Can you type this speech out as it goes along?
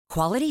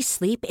Quality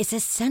sleep is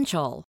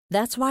essential.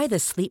 That's why the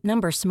Sleep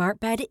Number Smart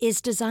Bed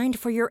is designed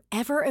for your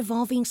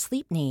ever-evolving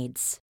sleep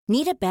needs.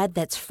 Need a bed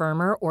that's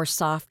firmer or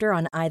softer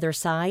on either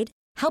side?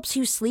 Helps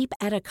you sleep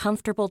at a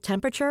comfortable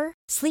temperature?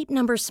 Sleep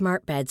Number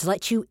Smart Beds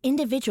let you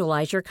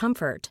individualize your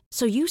comfort,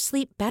 so you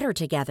sleep better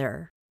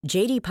together.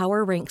 J.D.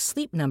 Power ranks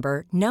Sleep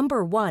Number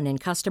number 1 in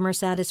customer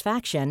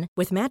satisfaction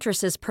with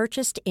mattresses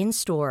purchased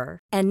in-store.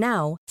 And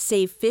now,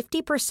 save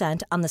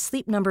 50% on the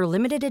Sleep Number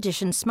Limited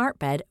Edition Smart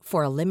Bed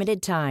for a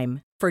limited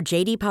time. For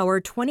J.D. Power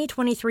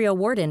 2023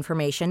 award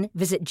information,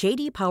 visit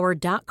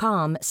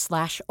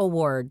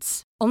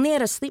jdpower.com/awards. Only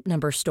at a Sleep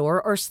Number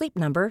store or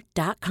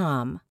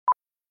sleepnumber.com.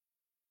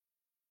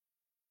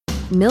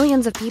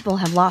 Millions of people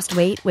have lost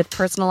weight with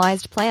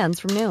personalized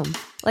plans from Noom.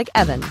 Like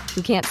Evan,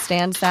 who can't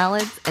stand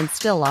salads and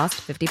still lost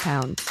 50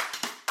 pounds.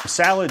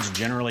 Salads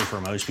generally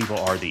for most people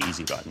are the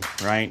easy button,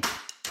 right?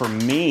 For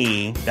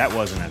me, that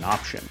wasn't an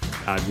option.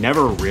 I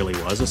never really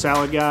was a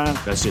salad guy.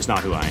 That's just not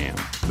who I am.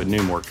 But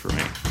Noom worked for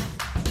me.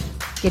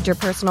 Get your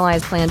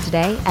personalized plan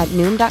today at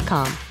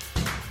Noom.com.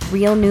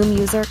 Real Noom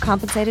user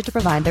compensated to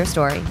provide their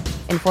story.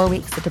 In 4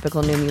 weeks, the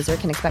typical Noom user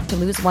can expect to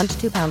lose 1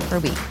 to 2 pounds per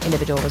week.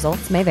 Individual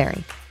results may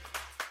vary.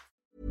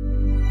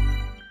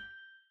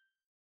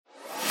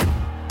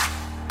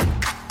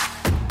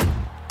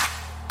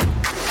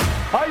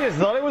 I just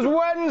thought it was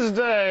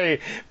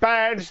Wednesday.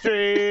 Bad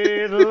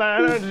Street,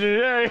 Atlanta.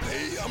 Hey,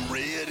 I'm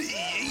ready.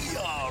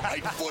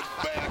 Right foot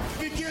back.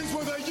 Begins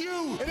with a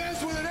U and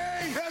ends with an A.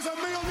 Has a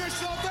middle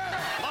initial there.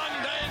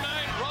 Monday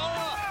Night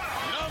Raw,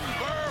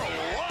 number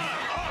 1.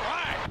 All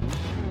right.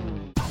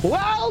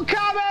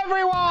 Welcome,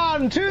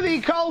 everyone, to the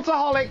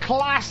Cultaholic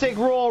Classic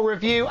Raw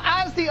review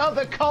as the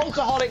other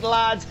Cultaholic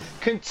lads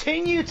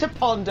continue to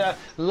ponder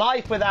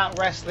life without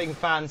wrestling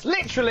fans.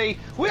 Literally,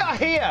 we are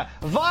here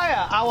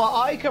via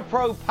our Ica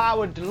Pro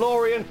powered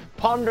DeLorean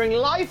pondering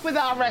life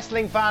without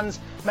wrestling fans,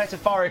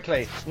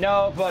 metaphorically.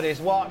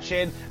 Nobody's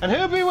watching. And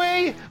who be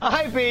we?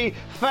 I be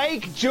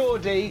fake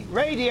Geordie,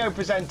 radio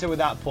presenter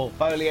without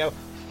portfolio,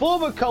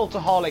 former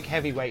Cultaholic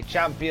heavyweight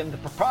champion, the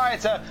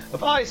proprietor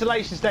of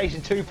Isolation Station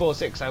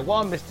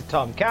 24601, Mr.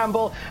 Tom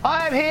Campbell.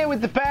 I am here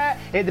with the bear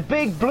in the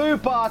big blue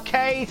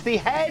barcade, the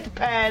head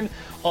pen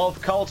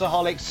of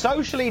Cultaholic,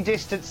 socially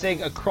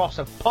distancing across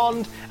a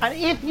pond. And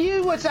if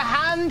you were to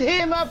hand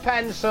him a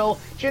pencil,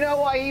 do you know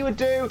what he would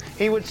do?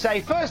 He would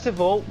say, first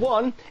of all,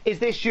 one, is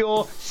this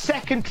your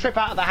second trip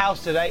out of the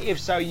house today?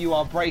 If so, you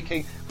are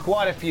breaking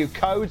quite a few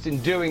codes in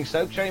doing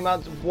so. Showing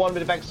 1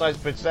 bit of exercise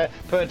per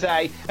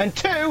day. And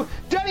two,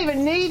 don't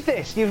even need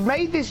this. You've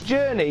made this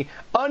journey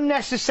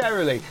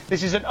unnecessarily.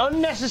 This is an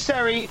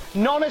unnecessary,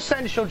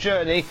 non-essential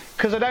journey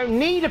because I don't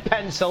need a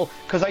pencil,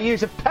 because I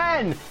use a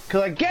pen,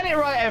 because I get it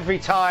right every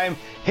time.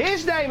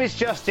 His name is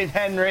Justin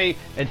Henry,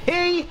 and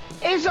he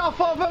is off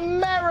of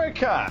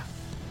America.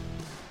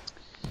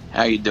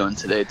 How you doing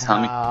today,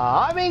 Tommy?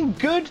 I'm in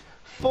good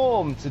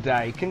form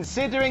today,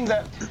 considering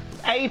that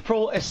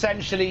April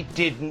essentially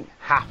didn't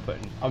happen.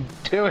 I'm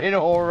doing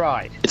all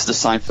right. It's the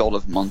Seinfeld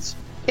of months.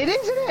 It is,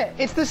 isn't it?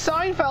 It's the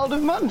Seinfeld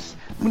of months.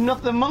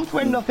 Not the month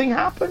when nothing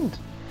happened.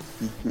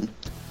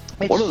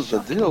 What is the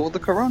deal with the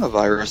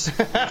coronavirus?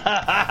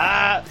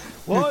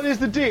 What is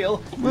the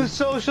deal with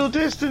social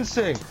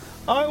distancing?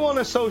 I want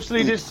to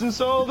socially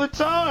distance all the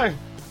time.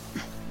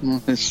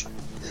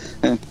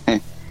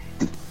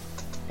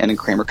 And then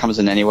Kramer comes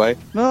in anyway.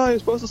 No, you're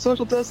supposed to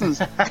social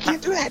distance. I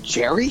can't do that,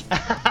 Jerry.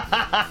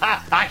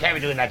 I can't be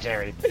doing that,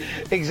 Jerry.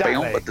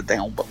 Exactly.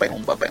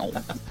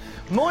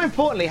 More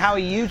importantly, how are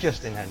you,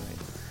 Justin Henry?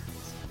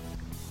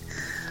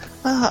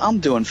 I'm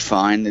doing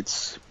fine.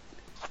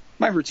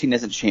 My routine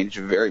hasn't changed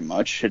very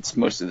much. It's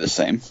mostly the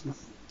same.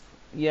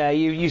 Yeah,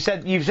 you've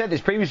said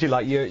this previously.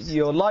 Like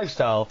your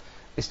lifestyle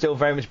is still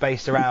very much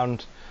based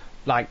around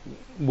like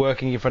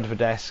working in front of a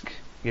desk.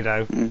 You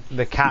know,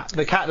 the cat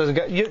doesn't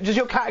go. Does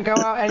your cat go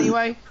out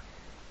anyway?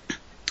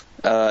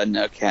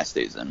 No, cat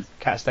stays in.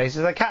 Cat stays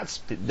in. The cat's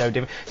no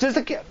different.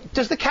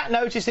 Does the cat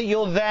notice that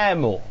you're there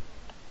more?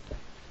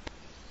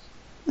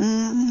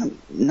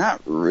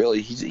 Not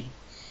really. He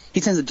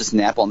tends to just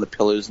nap on the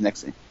pillows in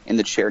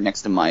the chair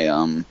next to my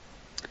on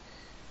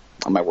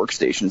my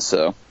workstation.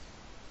 So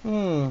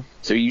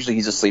usually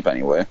he's asleep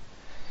anyway.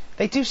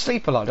 They do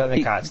sleep a lot, don't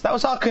they, cats? That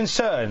was our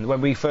concern when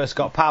we first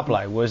got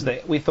Pablo, was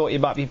that we thought he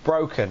might be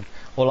broken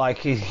or like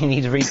he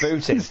needs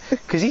rebooted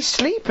because he's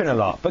sleeping a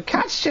lot. But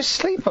cats just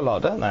sleep a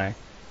lot, don't they?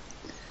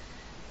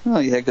 Oh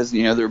yeah, because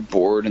they're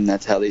bored and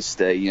that's how they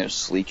stay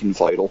sleek and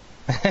vital.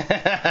 If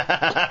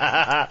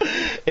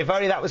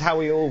only that was how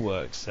we all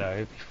worked, so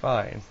it'd be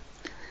fine.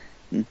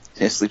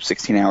 They sleep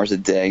 16 hours a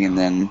day and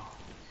then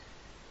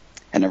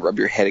rub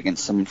your head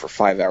against someone for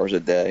 5 hours a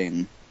day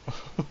and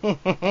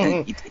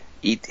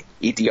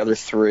eat the other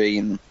 3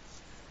 and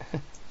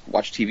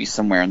watch TV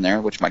somewhere in there,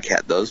 which my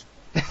cat does.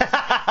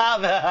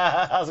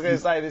 I was going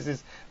to say, this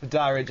is the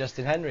Diary of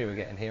Justin Henry we're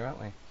getting here,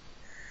 aren't we?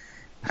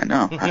 I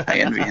know. I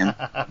envy him.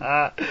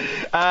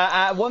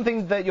 One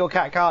thing that your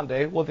cat can't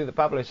do, one thing that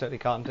Pablo certainly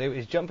can't do,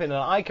 is jump in an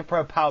Ica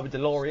Pro powered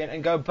DeLorean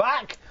and go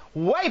back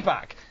way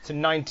back to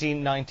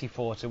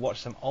 1994 to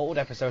watch some old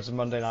episodes of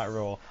Monday Night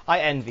Raw. I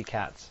envy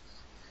cats.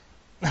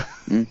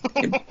 Yeah.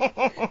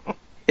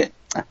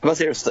 I must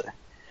say,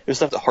 there's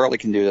stuff that Harley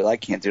can do that I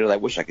can't do that I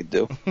wish I could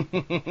do.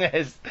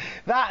 Yes,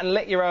 that and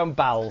lick your own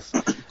bowels.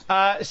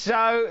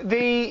 So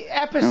the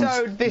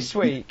episode this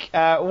week,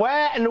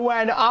 where and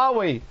when are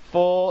we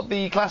for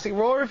the Classic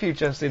Raw review,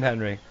 Justin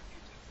Henry?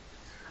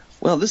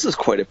 Well, this is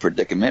quite a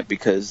predicament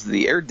because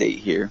the air date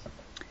here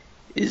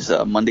is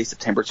Monday,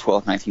 September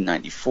 12th,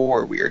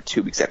 1994. We are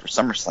 2 weeks after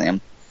SummerSlam.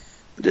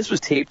 But this was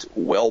taped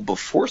well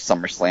before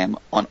SummerSlam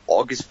on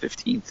August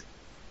 15th.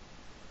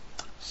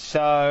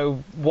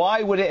 So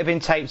why would it have been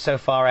taped so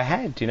far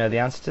ahead? Do you know the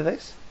answer to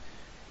this?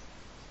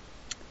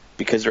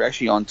 Because they're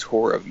actually on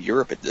tour of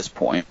Europe at this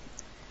point,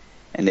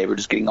 and they were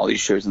just getting all these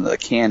shows into the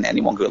can, and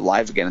they won't go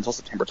live again until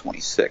September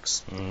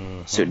 26th.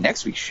 Mm-hmm. So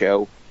next week's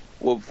show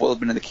will have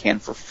been in the can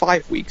for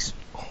 5 weeks.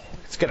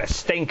 It's going to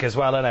stink as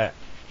well, isn't it?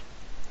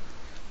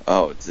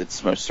 Oh,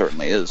 it most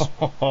certainly is.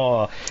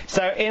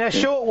 So in a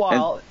short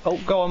while...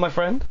 go on, my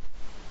friend.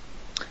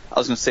 I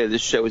was going to say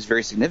this show is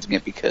very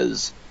significant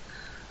because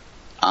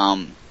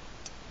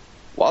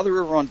while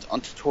they're on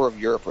tour of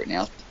Europe right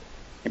now,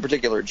 in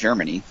particular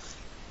Germany,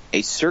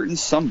 a certain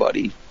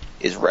somebody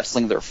is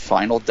wrestling their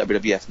final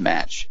WWF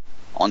match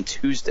on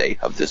Tuesday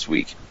of this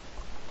week.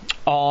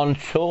 On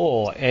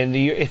tour in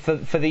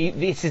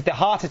this is the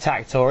Heart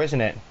Attack tour,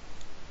 isn't it?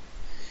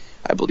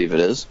 I believe it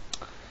is.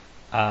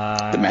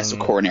 The Massive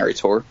Coronary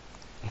Tour.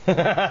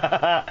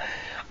 I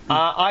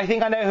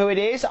think I know who it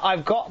is.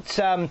 I've got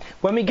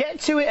when we get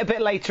to it a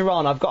bit later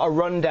on, I've got a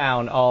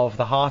rundown of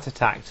the Heart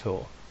Attack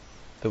tour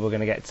that we're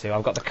going to get to.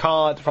 I've got the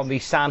card from the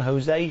San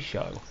Jose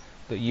show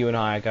that you and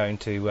I are going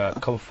to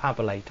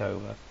confabulate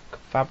over.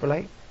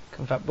 Confabulate?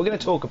 We're going to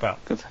talk about.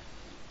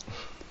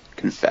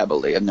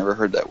 Confabulate. I've never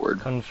heard that word.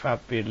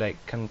 Confabulate.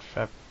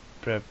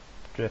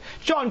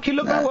 John, can you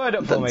look that word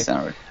up for me?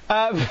 Sound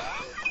right.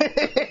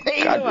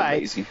 Either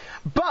way.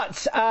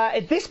 But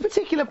at this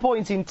particular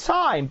point in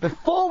time,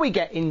 before we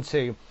get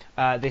into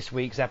this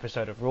week's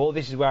episode of Raw,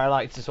 this is where I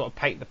like to sort of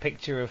paint the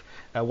picture of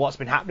what's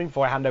been happening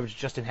before I hand over to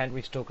Justin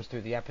Henry to talk us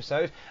through the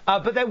episode.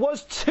 But there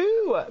was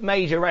 2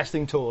 major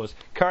wrestling tours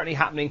currently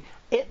happening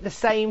at the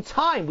same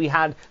time. We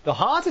had the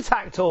Heart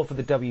Attack tour for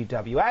the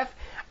WWF,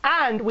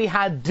 and we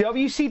had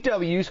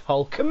WCW's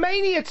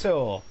Hulkamania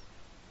tour.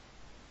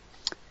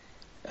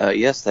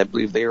 Yes, I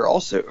believe they are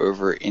also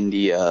over in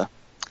the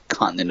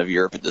continent of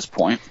Europe at this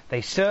point.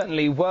 They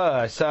certainly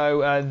were.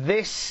 So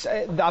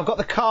I've got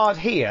the card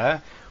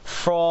here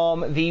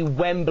from the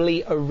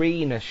Wembley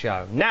Arena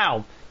show.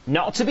 Now,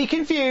 not to be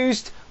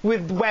confused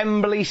with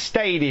Wembley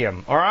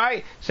Stadium, all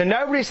right? So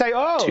nobody say,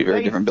 oh, 2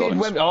 very different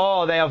buildings. They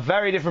are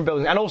very different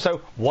buildings. And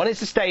also, one is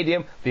the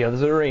stadium, the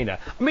other's an arena.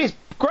 I mean, it's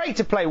great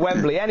to play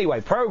Wembley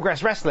anyway.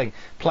 Progress Wrestling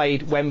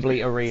played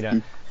Wembley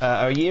Arena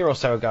a year or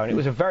so ago, and it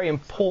was a very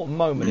important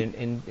moment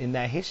in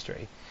their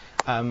history.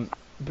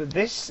 But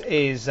this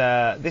is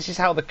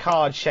how the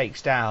card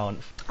shakes down.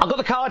 I've got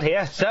the card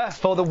here, sir,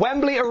 for the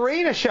Wembley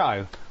Arena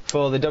show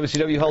for the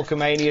WCW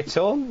Hulkamania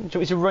tour. Do you want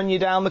me to run you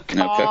down the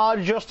card,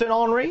 okay, Justin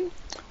Henry?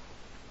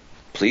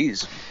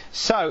 Please.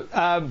 So,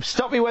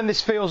 stop me when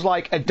this feels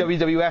like a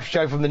WWF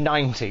show from the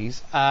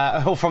 90s,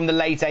 or from the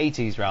late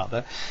 80s,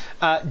 rather.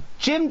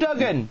 Jim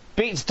Duggan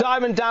beats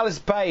Diamond Dallas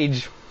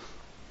Page.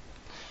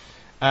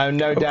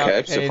 No doubt.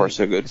 Okay, so far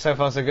so good. So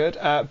far so good.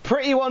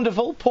 Pretty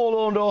Wonderful,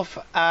 Paul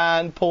Orndorff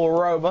and Paul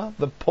Roma,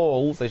 the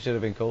Pauls they should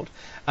have been called,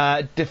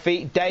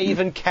 defeat Dave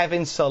and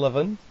Kevin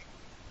Sullivan.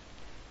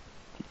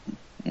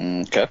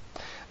 Okay.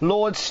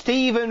 Lord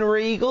Steven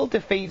Regal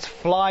defeats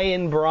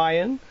Flying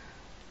Brian.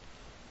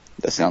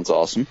 That sounds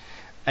awesome.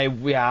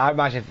 Yeah, I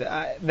imagine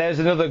there's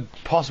another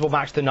possible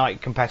match of the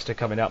night competitor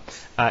coming up.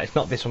 It's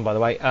not this one, by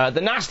the way.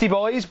 The Nasty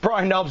Boys,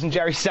 Brian Knobbs and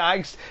Jerry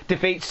Sags,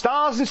 defeat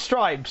Stars and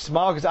Stripes,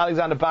 Marcus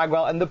Alexander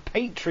Bagwell and the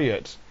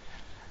Patriot.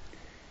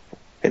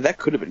 Hey, that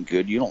could have been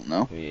good. You don't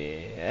know.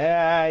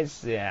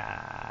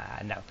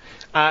 No.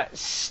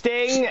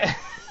 Sting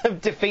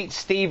defeats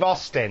Steve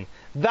Austin.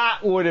 That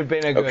would have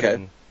been a good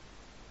one.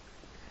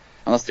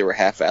 Unless they were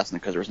half-assing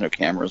because there was no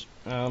cameras.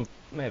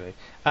 Maybe.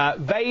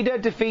 Vader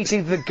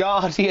defeating the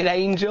Guardian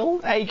Angel,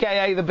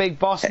 a.k.a. the Big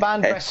Boss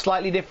Man, dressed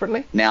slightly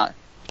differently. Now,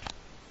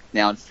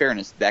 in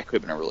fairness, that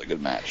could have been a really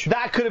good match.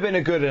 That could have been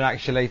a good one,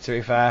 actually, to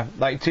be fair.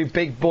 Like 2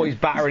 big boys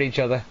battering each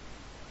other.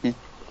 Yeah,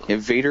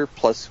 Vader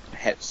plus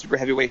super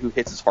heavyweight who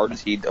hits as hard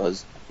as he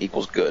does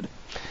equals good.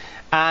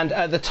 And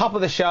at the top of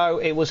the show,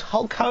 it was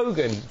Hulk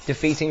Hogan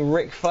defeating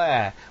Ric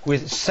Flair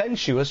with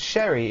Sensuous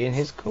Sherry in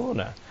his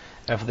corner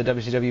for the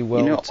WCW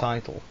World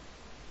title.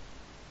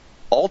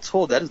 All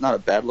told, that is not a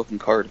bad-looking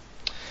card.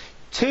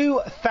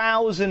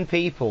 2,000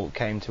 people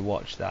came to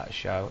watch that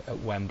show at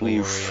Wembley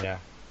Arena.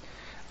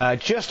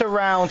 Just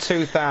around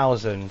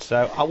 2,000.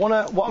 So what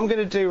I'm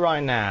gonna do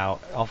right now,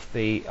 off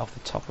the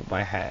top of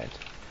my head,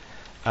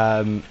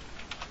 I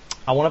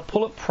want to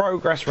pull up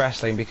Progress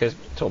Wrestling because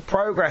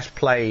Progress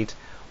played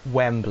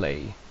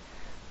Wembley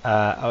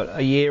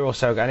a year or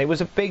so ago, and it was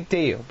a big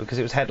deal because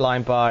it was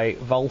headlined by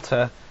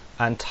Volta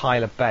and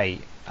Tyler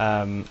Bate.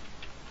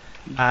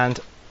 And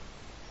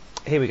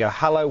here we go.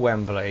 Hello,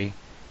 Wembley.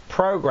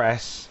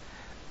 Progress.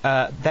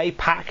 They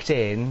packed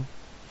in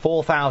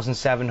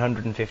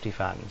 4,750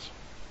 fans.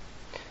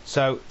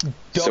 So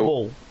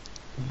double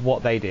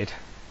what they did.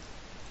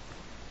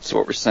 So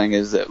what we're saying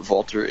is that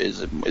Walter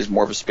is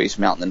more of a Space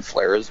Mountain than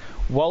Flair is?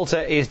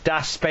 Walter is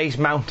Das Space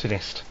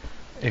Mountainist,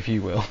 if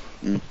you will.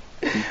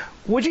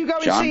 Would you go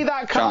and see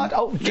that card?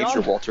 John.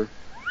 Nature Walter.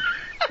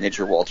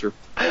 Nature Walter.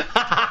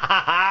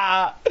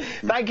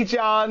 Thank you,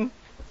 John.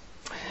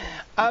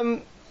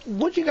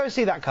 Would you go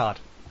see that card?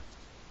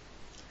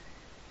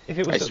 If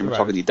it was I assume we're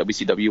talking the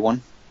WCW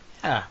one?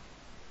 Yeah.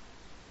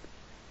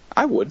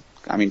 I would.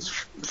 I mean,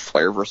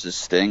 Flair versus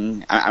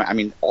Sting. I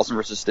mean, Austin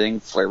versus Sting,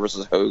 Flair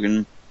versus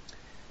Hogan,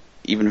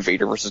 even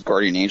Vader versus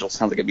Guardian Angel.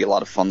 Sounds like it'd be a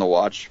lot of fun to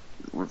watch.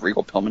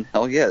 Regal Pillman.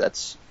 Hell yeah,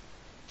 that's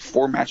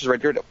 4 matches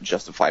right there that would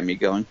justify me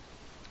going.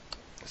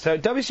 So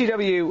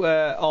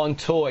WCW on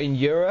tour in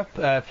Europe,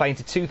 playing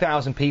to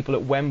 2,000 people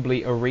at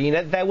Wembley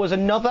Arena. There was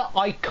another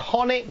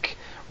iconic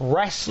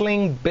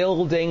wrestling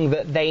building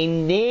that they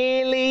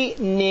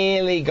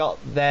nearly got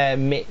their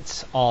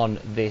mitts on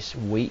this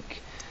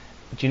week.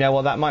 Do you know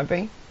what that might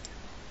be?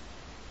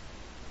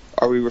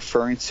 Are we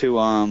referring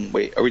to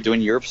wait? Are we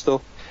doing Europe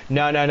still?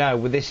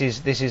 No. This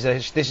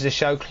is a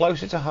show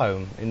closer to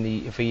home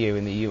for you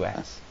in the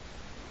US.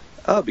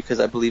 Oh, because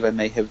I believe I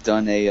may have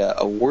done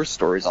a War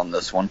Stories on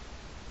this one.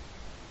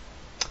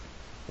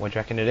 What do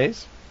you reckon it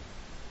is?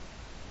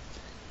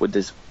 Would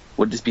this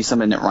be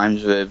something that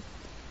rhymes with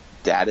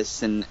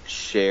Daddison,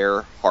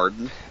 Cher,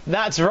 Harden?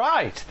 That's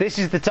right. This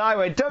is the time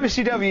where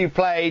WCW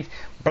played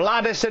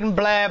Bladdison,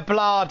 Blair,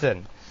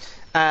 Blarden.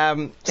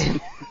 I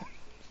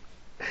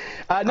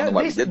don't know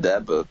why we did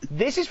that, but...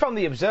 This is from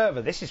The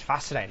Observer. This is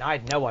fascinating. I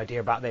had no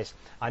idea about this.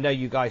 I know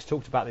you guys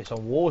talked about this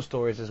on War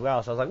Stories as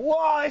well, so I was like,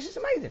 whoa, this is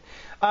amazing.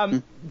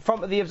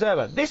 From The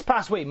Observer. This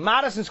past week,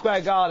 Madison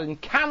Square Garden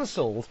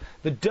cancelled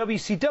the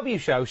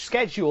WCW show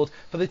scheduled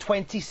for the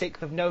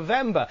 26th of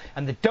November,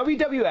 and the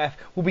WWF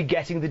will be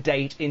getting the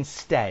date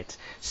instead.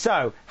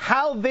 So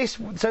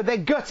they're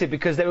gutted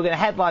because they were going to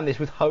headline this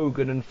with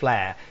Hogan and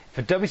Flair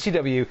for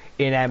WCW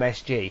in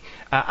MSG.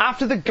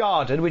 After the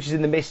Garden, which is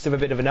in the midst of a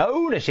bit of an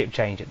ownership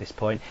change at this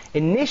point,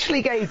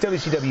 initially gave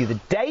WCW the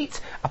date.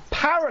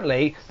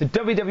 Apparently, the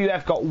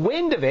WWF got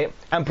wind of it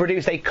and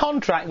produced a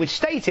contract which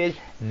stated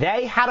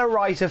they had a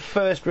right of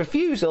first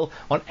refusal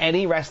on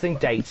any wrestling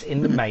dates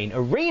in the main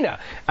arena.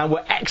 And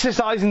we're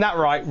exercising that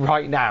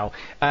right now.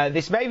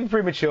 This may be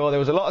premature. There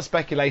was a lot of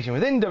speculation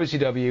within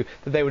WCW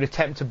that they would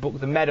attempt to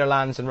book the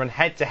Meadowlands and run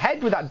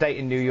head-to-head with that date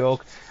in New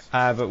York.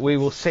 But we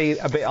will see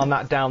a bit on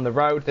that down the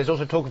road. There's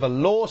also talk of a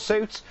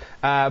lawsuit,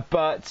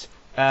 but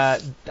I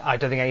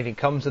don't think anything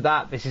comes of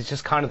that. This is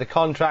just kind of the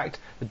contract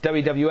the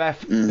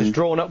WWF has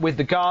drawn up with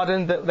the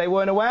Garden that they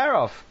weren't aware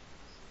of.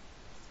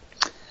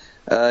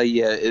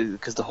 Yeah,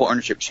 because the whole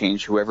ownership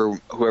change. Whoever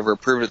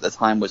approved it at the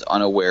time was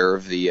unaware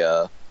of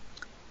WWF's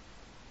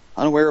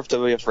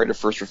right of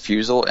first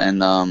refusal,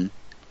 and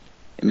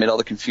amid all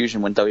the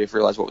confusion when WWF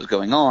realized what was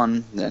going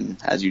on, then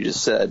as you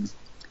just said,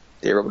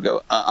 they were able to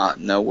go,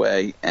 no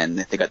way, and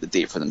they got the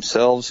date for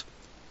themselves.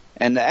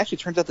 And it actually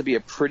turns out to be a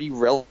pretty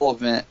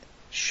relevant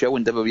show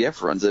when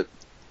WWF runs it,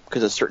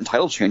 because a certain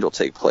title change will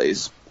take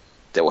place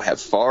that will have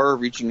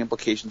far-reaching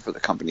implications for the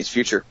company's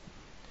future.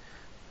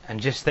 And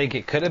just think,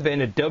 it could have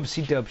been a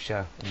WCW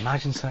show.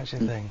 Imagine such a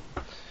thing.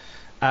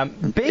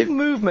 Big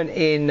movement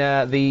in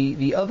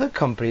the other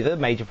company, the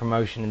major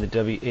promotion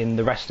in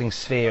the wrestling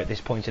sphere at this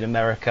point in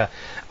America,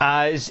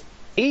 as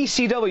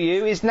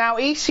ECW is now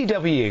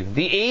ECW.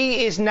 The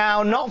E is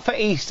now not for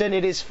Eastern,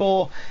 it is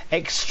for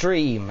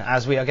Extreme,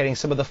 as we are getting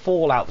some of the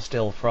fallout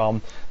still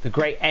from the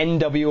great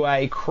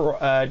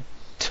NWA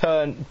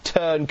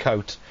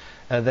turncoat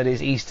that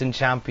is Eastern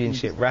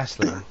Championship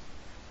Wrestling.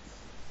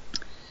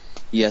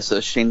 Yes,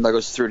 Shane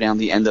Douglas threw down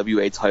the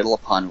NWA title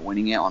upon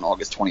winning it on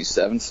August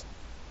 27th.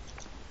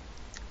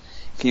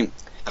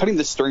 Cutting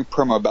the stirring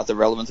promo about the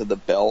relevance of the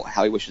belt,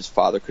 how he wished his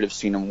father could have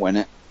seen him win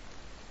it.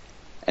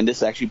 And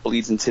this actually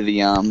bleeds into the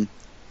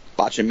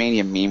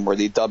Botchamania meme where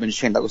they dub in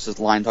Shane Douglas'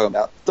 line talking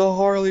about the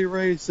Harley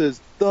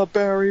Races, the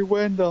Barry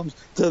Windhams,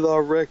 to the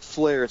Ric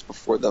Flairs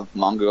before the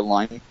Mongo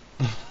line.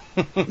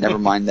 Never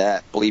mind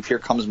that. Believe Here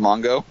Comes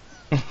Mongo.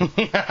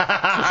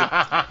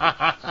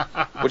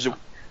 which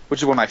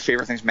is one of my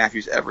favorite things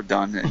Matthew's ever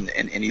done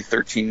in any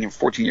 13 or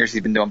 14 years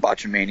he's been doing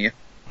Botchamania.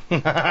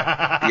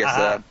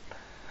 Yes,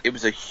 it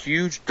was a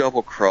huge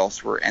double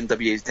cross where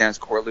NWA's Dennis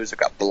Corleone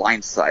got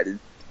blindsided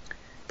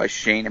by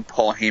Shane and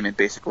Paul Heyman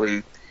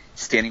basically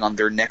standing on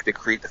their neck to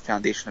create the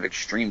foundation of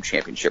Extreme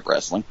Championship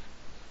Wrestling.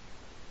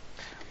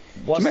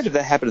 Can you imagine if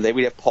that happened today?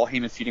 We'd have Paul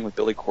Heyman feuding with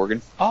Billy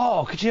Corgan.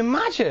 Oh, could you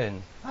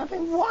imagine? That'd be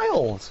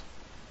wild.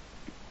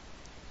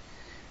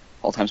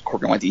 All times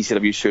Corgan went to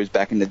ECW shows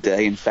back in the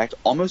day. In fact,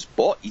 almost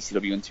bought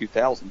ECW in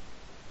 2000.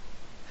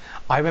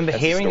 I remember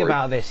hearing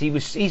about this.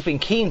 He's been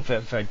keen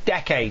for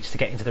decades to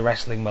get into the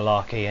wrestling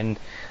malarkey, and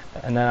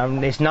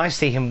it's nice to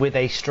see him with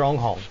a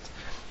stronghold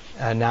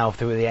now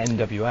through the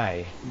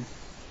NWA.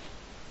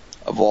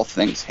 Of all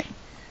things,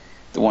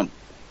 the one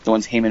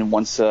ones Heyman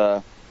once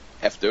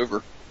effed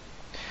over.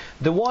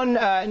 The one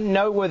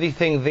noteworthy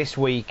thing this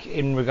week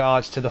in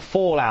regards to the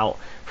fallout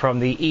from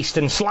the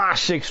Eastern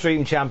 /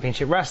 Extreme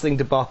Championship Wrestling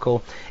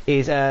debacle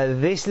is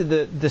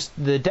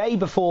the day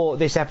before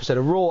this episode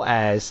of Raw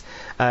airs,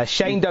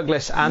 Shane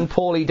Douglas and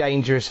Paulie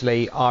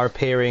Dangerously are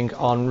appearing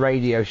on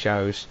radio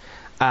shows.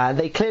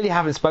 They clearly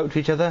haven't spoke to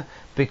each other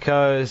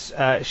because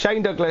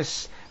Shane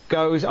Douglas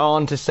goes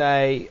on to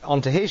say,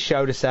 onto his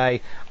show to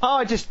say,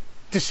 I just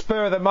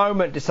spur of the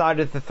moment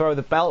decided to throw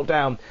the belt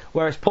down,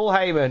 whereas Paul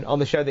Heyman on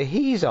the show that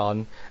he's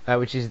on,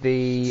 which is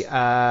the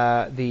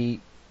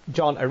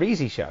John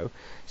Arezzi show,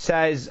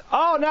 says,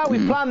 oh no,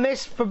 we've planned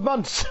this for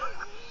months.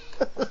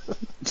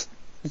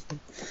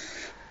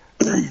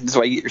 That's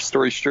why you get your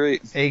story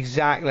straight.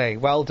 Exactly.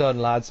 Well done,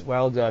 lads.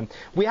 Well done.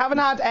 We haven't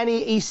had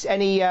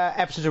any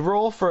episodes of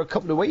Raw for a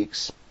couple of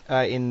weeks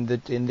in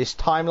this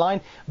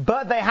timeline,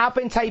 but they have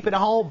been taping a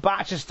whole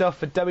batch of stuff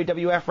for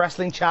WWF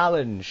Wrestling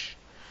Challenge.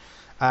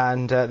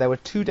 And there were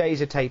 2 days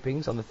of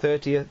tapings on the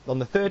 30th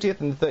and the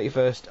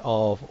 31st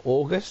of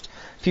August.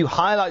 A few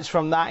highlights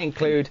from that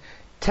include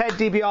Ted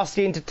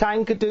DiBiase and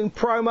Tatanka doing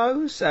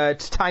promos.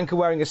 Tatanka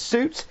wearing a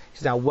suit.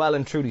 He's now well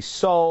and truly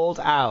sold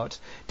out.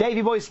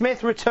 Davey Boy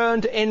Smith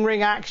returned to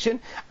in-ring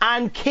action.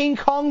 And King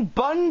Kong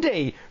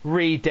Bundy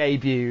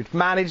re-debuted,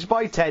 managed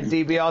by Ted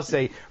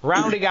DiBiase,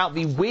 rounding out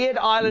the weird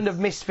island of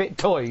misfit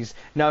toys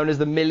known as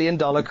the $1 Million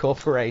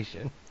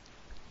Corporation.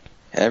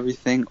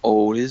 Everything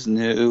old is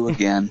new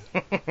again.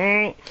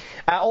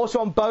 Also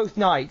on both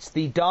nights,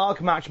 the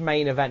dark match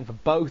main event for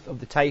both of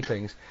the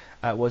tapings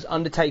was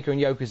Undertaker and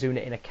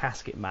Yokozuna in a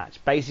casket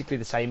match. Basically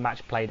the same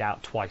match played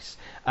out twice.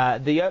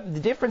 The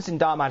difference in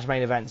dark match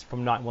main events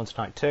from night 1 to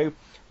night 2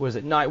 was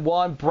that night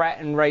 1, Bret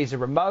and Razor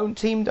Ramon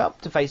teamed up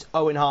to face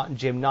Owen Hart and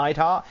Jim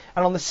Neidhart.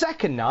 And on the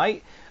second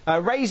night,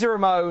 Razor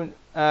Ramon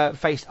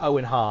faced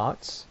Owen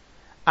Hart.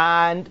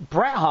 And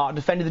Bret Hart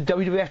defended the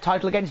WWF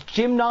title against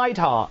Jim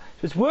Neidhart.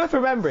 So it's worth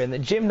remembering that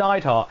Jim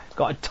Neidhart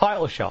got a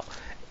title shot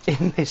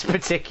in this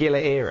particular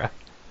era.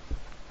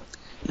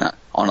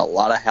 On a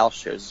lot of house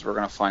shows, as we're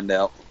going to find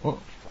out.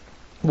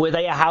 Were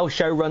they a house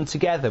show run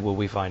together, will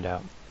we find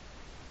out?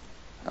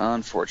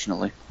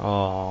 Unfortunately.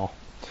 Oh.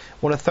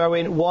 Want to throw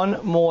in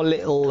one more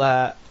little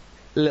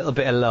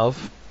bit of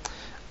love,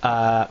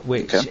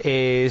 which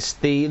is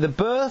the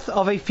birth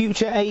of a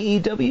future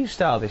AEW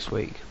star this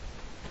week.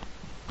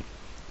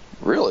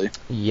 Really?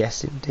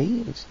 Yes,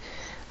 indeed.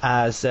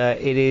 As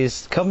it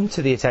is come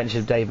to the attention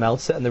of Dave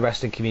Meltzer and the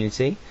wrestling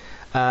community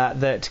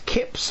that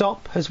Kip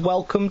Sop has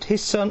welcomed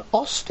his son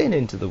Austin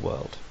into the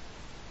world.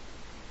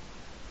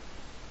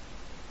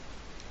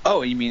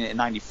 Oh, you mean in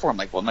 '94? I'm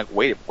like,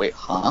 wait,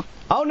 huh?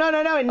 Oh, no,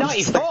 in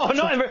 '94.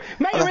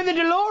 Mate, we're in the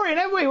DeLorean,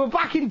 haven't we? We're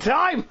back in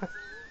time.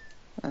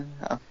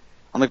 I'm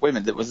like, wait a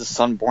minute, was his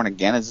son born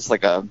again? Is this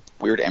like a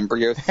weird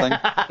embryo thing?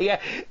 Yeah.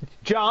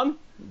 John?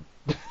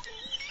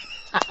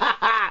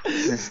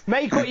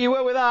 Make what you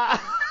will with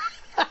that.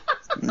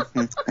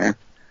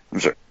 I'm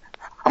sure.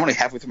 I'm only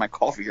halfway through my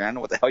coffee here. I don't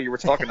know what the hell you were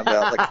talking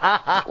about.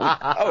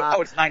 Like,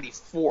 it's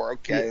 '94.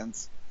 Okay.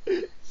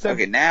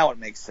 Okay, now it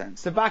makes sense.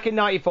 So back in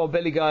 '94,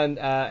 Billy Gunn,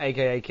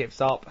 a.k.a. Kip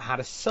Sop,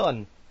 had a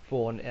son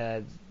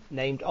born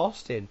named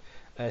Austin.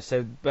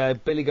 So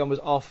Billy Gunn was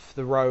off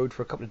the road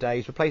for a couple of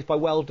days, replaced by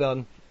Well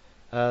Done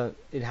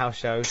in house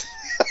shows.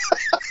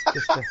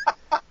 Just a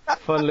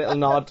fun little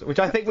nod, which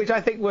I think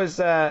was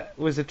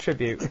a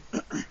tribute.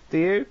 Do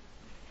you?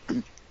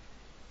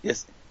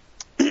 Yes.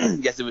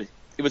 Yes,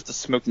 it was the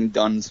Smoking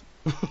Duns.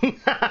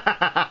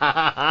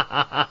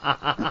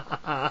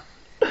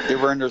 They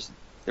were in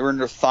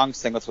their thong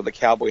singlets with the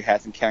cowboy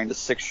hats and carrying the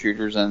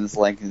 6-shooters, and it's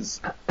like,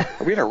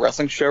 are we in a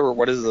wrestling show or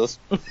what is this?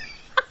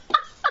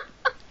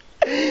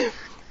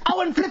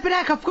 Oh, and flipping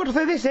heck, I forgot to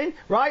throw this in,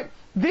 right?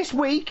 This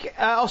week, it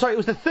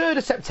was the 3rd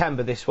of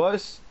September, this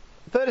was.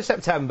 3rd of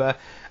September,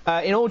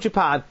 in All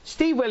Japan,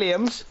 Steve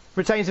Williams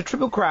retains the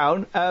Triple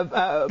Crown,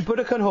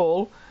 Budokan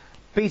Hall,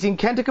 beating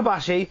Kenta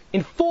Kobashi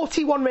in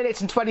 41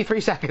 minutes and 23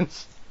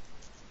 seconds.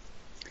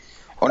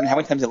 I wonder how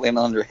many times it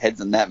landed on their heads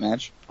in that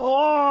match.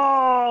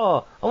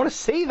 Oh, I want to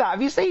see that.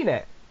 Have you seen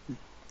it?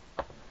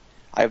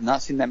 I have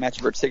not seen that match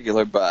in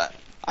particular, but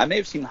I may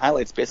have seen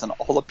highlights based on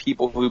all the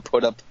people who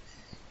put up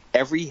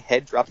every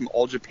head drop from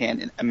All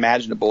Japan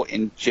imaginable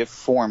in GIF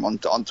form on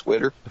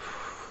Twitter.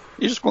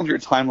 You're just going through your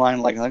timeline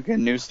like a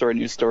news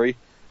story.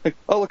 Like,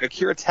 oh, look,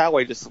 Akira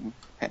Taue just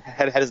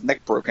had his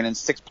neck broken in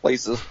 6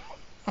 places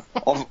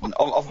off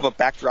of a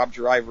backdrop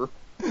driver.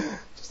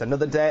 Just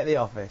another day at the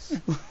office.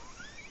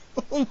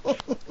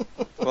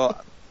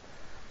 Well,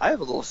 I have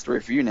a little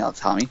story for you now,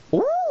 Tommy.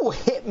 Ooh,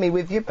 hit me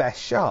with your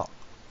best shot.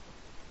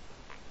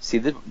 See,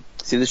 the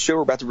show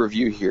we're about to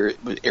review here, it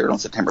aired on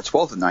September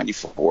 12th of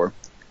 '94,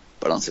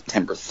 but on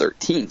September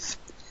 13th,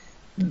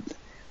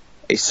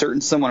 a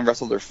certain someone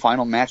wrestled their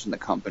final match in the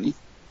company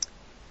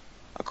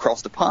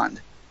across the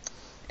pond.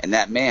 And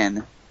that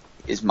man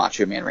is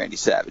Macho Man Randy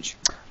Savage.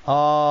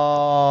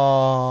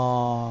 Oh.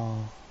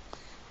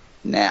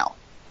 Now,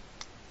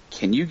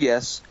 can you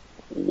guess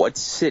what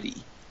city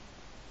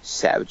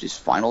Savage's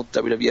final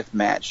WWF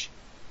match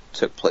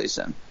took place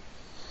in.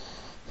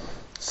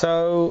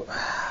 So,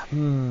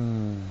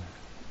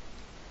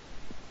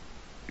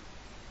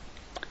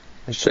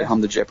 Should I hum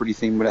the Jeopardy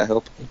theme? Would that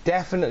help? It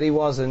definitely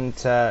wasn't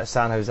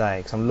San Jose,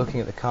 because I'm looking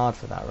at the card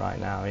for that right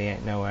now, and he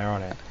ain't nowhere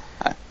on it.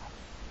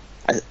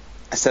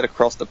 I said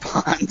across the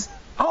pond.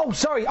 Oh,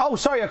 sorry,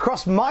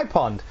 across my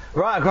pond.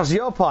 Right, across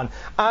your pond.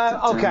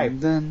 Okay.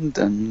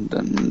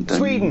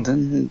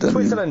 Sweden.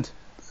 Switzerland.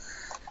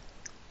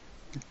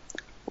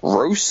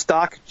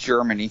 Rostock,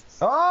 Germany.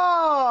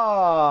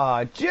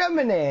 Oh,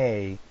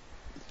 Germany.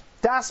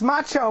 Das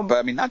Macho. But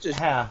I mean, not just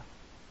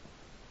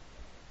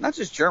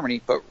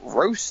Germany, but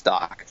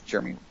Rostock,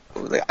 Germany.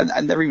 I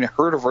never even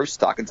heard of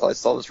Rostock until I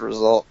saw this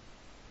result.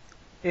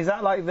 Is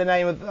that like the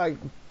name of like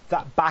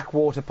that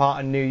backwater part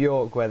in New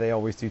York where they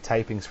always do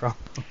tapings from?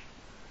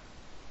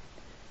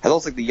 It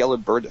looks like the yellow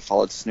bird that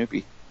followed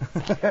Snoopy.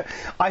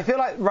 I feel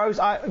like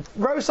Rostock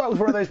was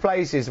one of those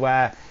places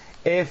where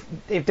if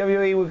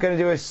WWE were going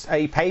to do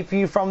a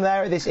pay-per-view from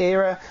there at this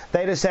era,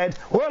 they'd have said,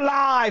 "We're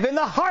live in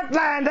the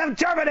heartland of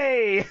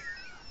Germany!"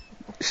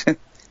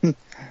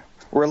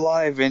 We're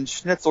live in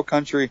Schnitzel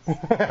country.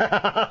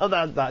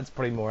 That's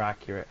probably more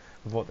accurate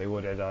of what they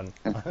would have done.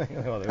 I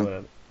think what they would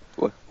have.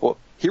 Well,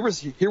 here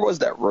was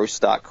that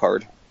Rostock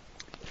card.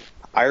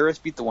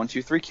 IRS beat the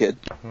 1-2-3 Kid.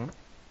 Mm-hmm.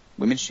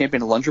 Women's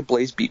champion Alundra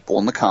Blaze beat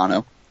Bull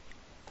Nakano.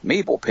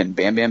 Mabel pinned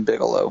Bam Bam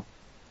Bigelow.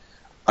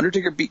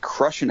 Undertaker beat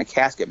Crush in a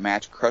casket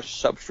match.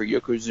 Crush subbed for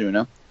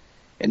Yokozuna.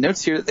 It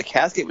notes here that the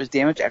casket was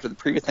damaged after the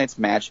previous night's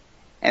match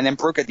and then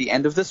broke at the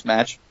end of this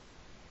match.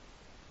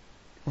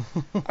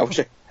 I wish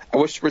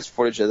there was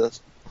footage of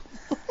this.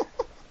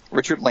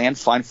 Richard Land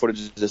find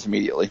footage of this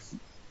immediately.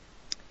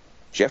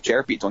 Jeff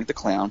Jarrett beat Doink the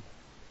Clown.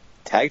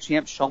 Tag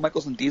champ Shawn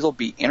Michaels and Diesel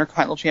beat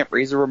Intercontinental champ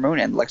Razor Ramon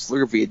and Lex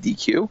Luger via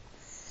DQ.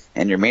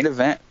 And your main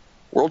event,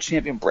 World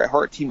Champion Bret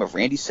Hart team of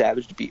Randy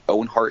Savage to beat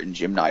Owen Hart and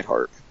Jim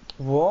Neidhart.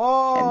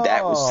 Whoa! And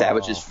that was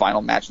Savage's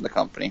final match in the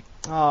company.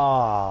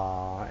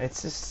 Oh,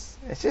 it's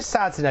just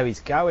sad to know he's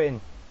going.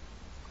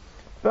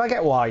 But I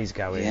get why he's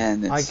going. Yeah,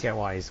 I get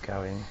why he's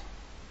going.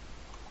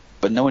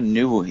 But no one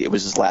knew it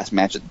was his last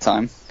match at the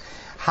time.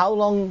 How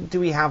long do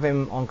we have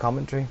him on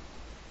commentary?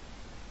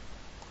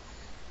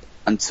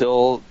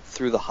 Until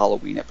through the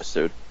Halloween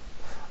episode.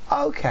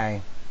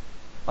 Okay,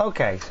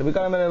 so we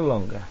got him a little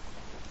longer.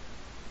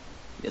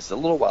 Yes, a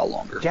little while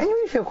longer.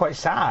 Genuinely feel quite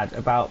sad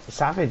about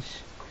Savage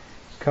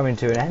coming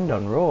to an end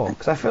on Raw,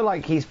 because I feel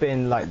like he's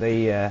been like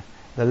the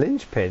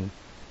linchpin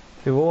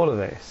through all of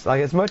this.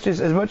 Like as much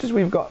as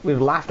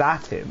we've laughed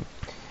at him,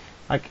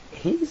 like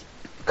he's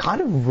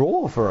kind of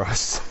Raw for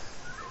us.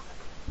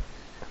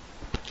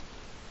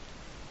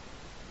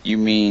 You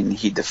mean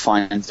he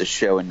defines the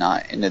show and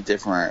not in a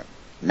different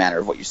manner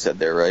of what you said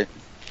there, right?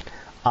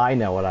 I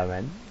know what I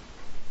meant.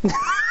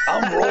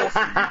 I'm Raw for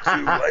you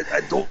too.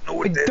 I don't know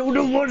what that don't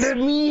know what that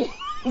means.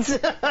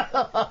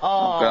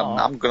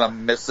 I'm gonna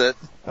miss it.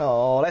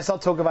 Oh, let's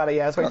not talk about it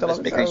yet. Let's wait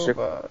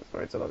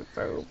till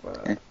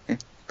October.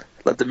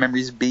 Let the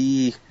memories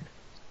be.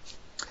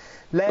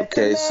 Let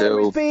the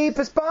memories be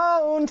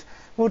postponed.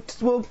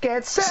 We'll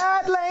get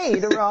sad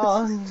later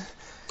on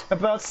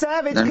about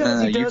Savage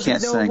because he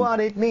doesn't know what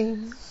it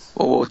means.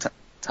 Whoa,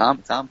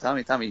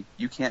 Tommy,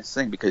 you can't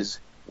sing because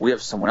we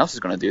have someone else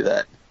who's going to do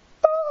that.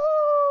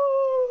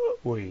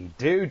 We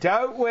do,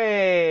 don't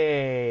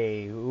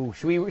we? Ooh,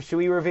 should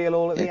we reveal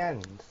all at the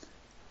end?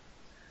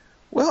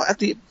 Well,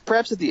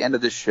 perhaps at the end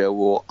of this show,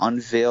 we'll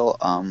unveil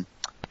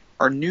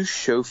our new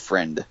show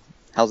friend.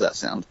 How's that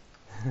sound?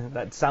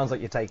 That sounds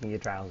like you're taking your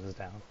trousers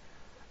down.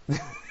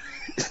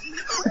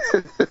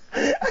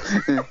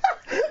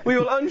 We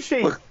will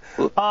unsheath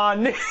our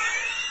new...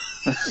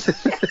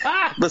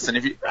 Listen,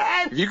 if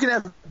you can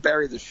have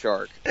Barry the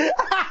Shark.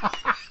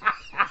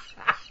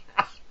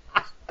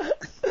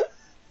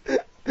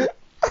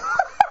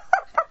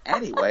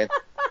 Anyway,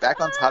 back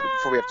on topic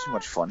before we have too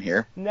much fun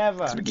here.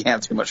 Never. We can't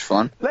have too much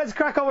fun. Let's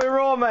crack on with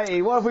Raw,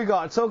 matey. What have we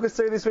got? Talk us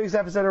through this week's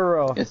episode of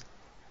Raw.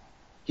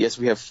 Yes,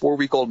 we have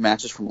 4-week-old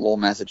matches from Lowell,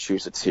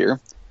 Massachusetts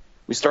here.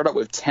 We start out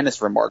with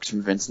tennis remarks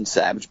from Vincent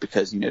Savage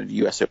because, the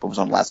U.S. Open was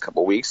on the last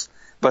couple of weeks.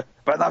 But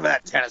enough of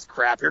that tennis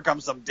crap. Here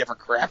comes some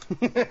different crap.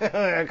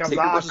 Here comes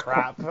our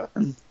crap.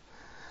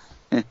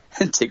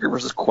 And Taker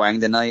versus Kwang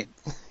tonight.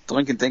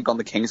 Doink and Think on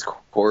the King's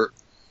Court.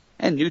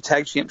 And new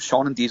tag champ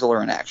Shawn and Diesel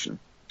are in action.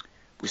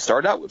 We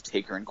start out with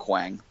Taker and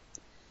Kwang.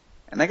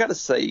 And I got to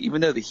say,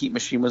 even though the Heat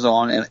Machine was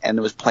on and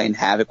it was playing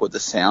havoc with the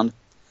sound,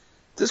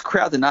 this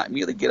crowd did not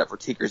immediately get up for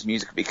Taker's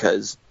music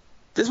because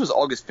this was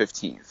August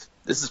 15th.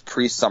 This is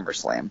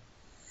pre-SummerSlam.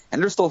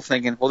 And they're still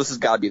thinking, well, this has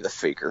got to be the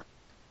faker.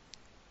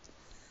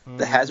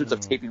 The hazards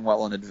of taping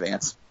well in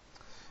advance.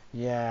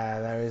 Yeah,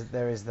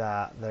 there is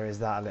that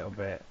a little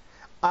bit.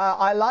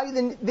 I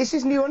like this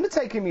is new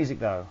Undertaker music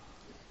though.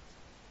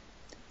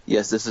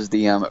 Yes, this is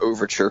the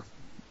overture,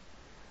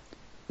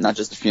 not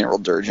just the funeral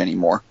dirge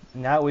anymore.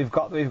 No, we've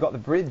got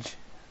the bridge,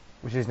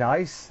 which is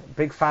nice.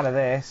 Big fan of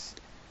this.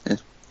 Yeah.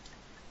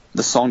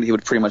 The song that he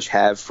would pretty much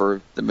have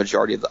for the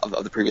majority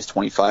of the previous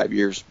 25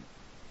 years.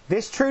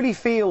 This truly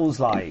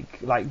feels like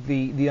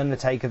the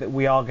Undertaker that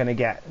we are going to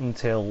get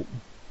until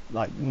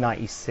like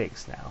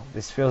 96 now.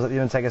 This feels like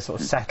the Undertaker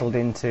sort of settled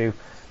into,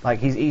 like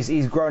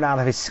he's grown out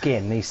of his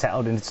skin. He's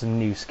settled into some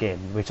new skin,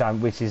 which I'm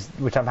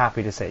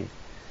happy to see.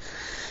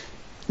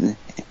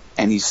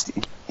 And he's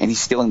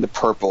stealing the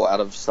purple out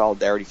of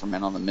solidarity for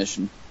Men on the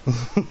Mission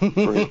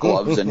for his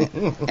gloves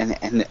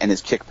and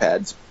his kick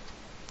pads.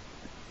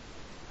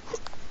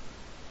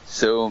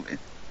 So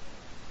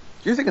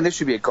you're thinking this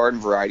should be a garden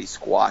variety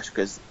squash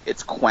because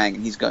it's Kwang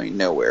and he's going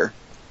nowhere,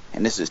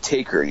 and this is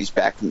Taker and he's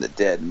back from the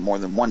dead in more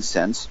than one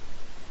sense.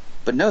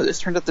 But no, this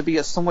turned out to be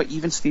a somewhat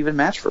even-Steven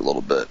match for a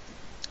little bit.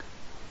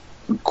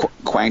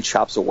 Kwang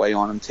chops away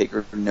on him.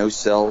 Taker no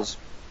sells.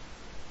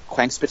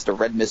 Kwang spits the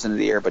red mist into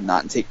the air, but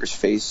not in Taker's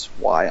face.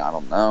 Why? I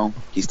don't know.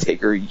 He's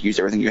Taker. You use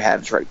everything you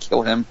have to try to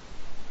kill him.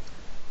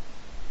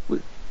 See,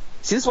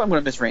 this is why I'm going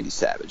to miss Randy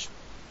Savage.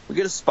 We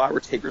get a spot where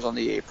Taker's on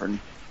the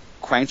apron.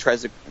 Kwang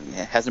has him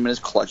in his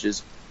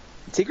clutches.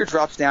 Taker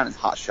drops down and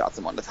hot shots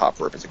him on the top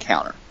rope as a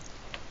counter.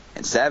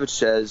 And Savage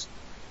says,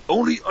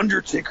 "Only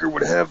Undertaker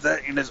would have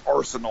that in his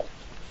arsenal."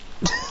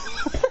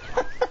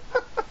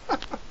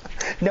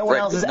 No one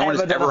else has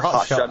ever done a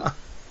hot shot.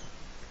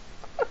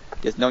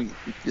 Yes, no one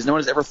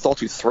has ever thought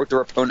to throw their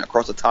opponent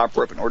across the top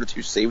rope in order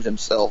to save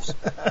themselves.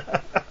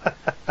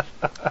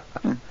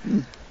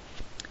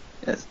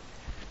 Yes.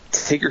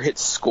 Taker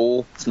hits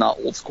Skull. It's not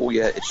old school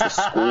yet. It's just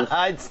Skull.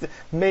 I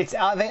think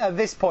at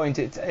this point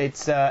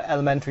it's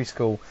elementary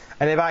school,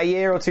 and in about a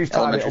year or two's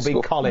time it'll be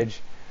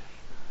college.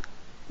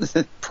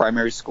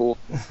 Primary school.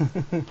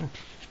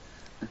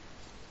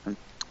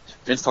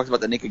 Vince talks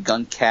about the Naked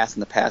Gun cast in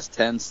the past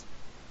tense.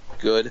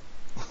 Good.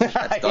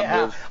 That's done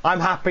yeah, with. I'm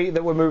happy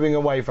that we're moving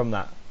away from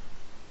that.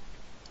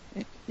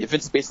 Yeah,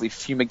 Vince is basically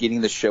fumigating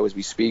the show as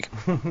we speak.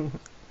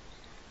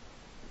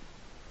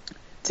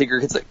 Taker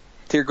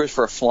goes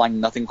for a flying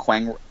nothing.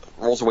 Kwang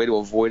rolls away to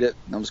avoid it.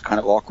 That was kind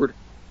of awkward.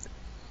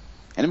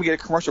 And then we get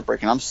a commercial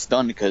break, and I'm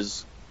stunned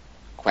because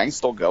Kwang's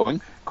still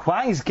going.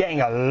 Kwang's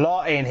getting a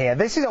lot in here.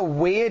 This is a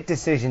weird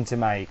decision to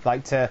make,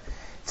 like to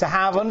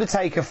have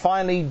Undertaker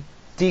finally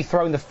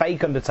dethrone the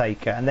fake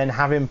Undertaker and then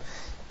have him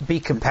be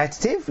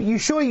competitive. You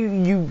sure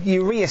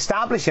you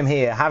re-establish him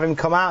here, have him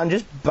come out and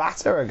just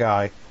batter a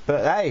guy?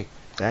 But hey,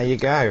 there you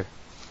go.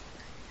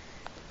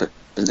 But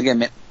then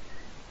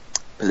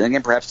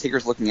again, perhaps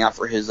Taker's looking out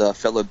for his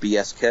fellow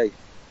BSK.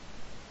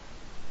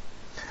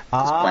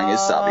 Kwang is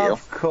Savio.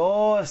 Of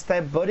course,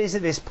 they're buddies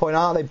at this point,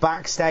 aren't they?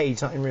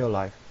 Backstage, not in real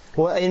life.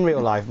 Well, in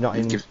real life, not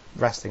in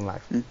wrestling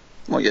life.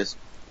 Well, yes.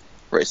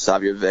 Right,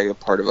 Savio Vega,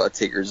 part of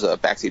Taker's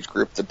backstage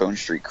group, the Bone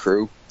Street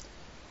Crew.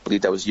 I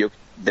believe that was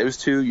those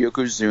two,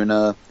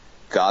 Yokozuna,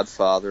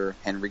 Godfather,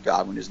 Henry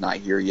Godwin is not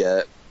here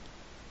yet.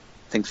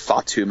 I think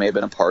Fatu may have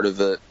been a part of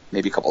it,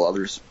 maybe a couple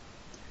others.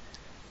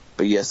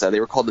 But yes, they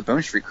were called the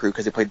Bone Street Crew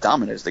because they played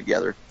dominoes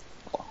together,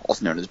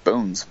 also known as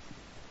Bones.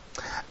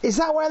 Is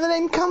that where the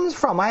name comes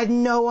from? I had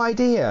no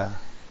idea.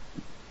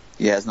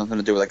 Yeah, it has nothing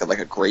to do with like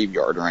a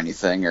graveyard or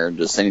anything, or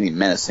just anything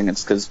menacing.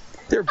 It's because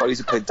they were buddies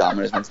who played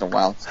dominoes once in a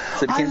while, so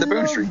they became the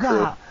Bone Street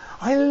Crew.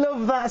 I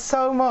love that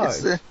so much.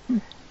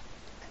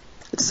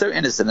 It's so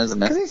innocent,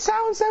 isn't it? Because it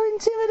sounds so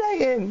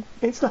intimidating.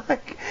 It's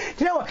like,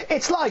 do you know what?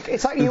 It's like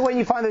you when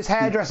you find those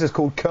hairdressers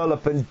called Curl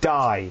Up and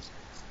Dye.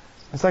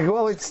 It's like,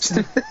 well, it's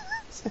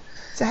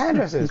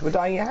hairdressers. We're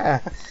dyeing your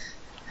hair.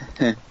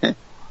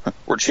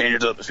 We're changing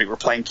it up this week. We're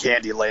playing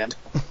Candyland.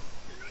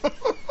 I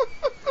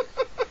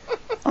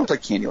don't play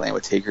Candyland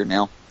with Taker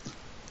now.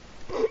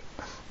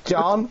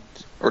 John?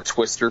 Or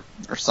Twister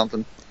or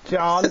something.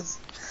 John?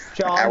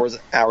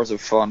 Hours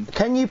of fun.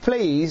 Can you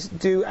please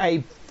do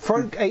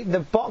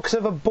the box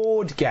of a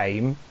board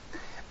game,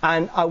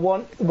 and I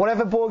want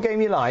whatever board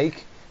game you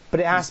like, but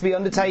it has to be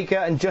Undertaker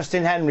and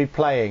Justin Henry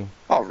playing.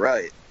 All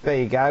right. There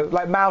you go.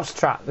 Like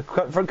Mousetrap, the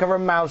front cover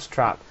of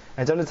Mousetrap.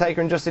 And it's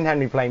Undertaker and Justin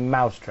Henry playing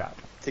Mousetrap.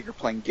 Taker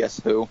playing Guess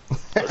Who.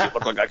 Does it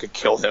look like I could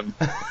kill him?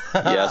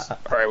 Yes. All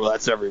right, well,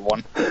 that's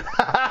everyone.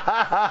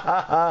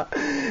 I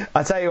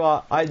tell you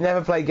what, I'd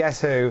never play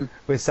Guess Who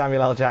with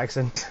Samuel L.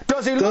 Jackson.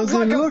 Does he look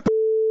like a...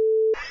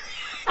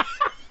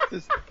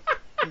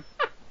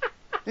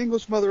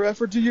 English mother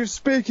effer, do you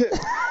speak it?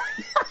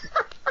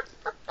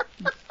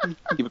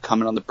 He would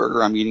comment on the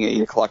burger I'm eating at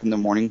 8 o'clock in the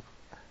morning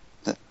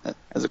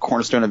as a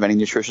cornerstone of any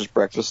nutritious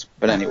breakfast.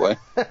 But anyway.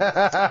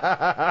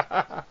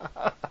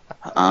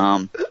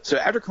 So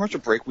after commercial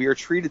break, we are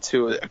treated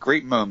to a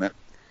great moment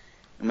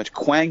in which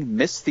Kwang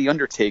missed The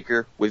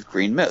Undertaker with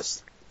green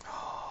mist.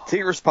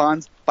 Taker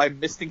responds by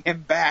misting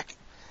him back.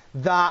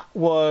 That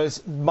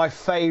was my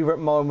favourite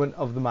moment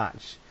of the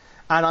match.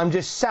 And I'm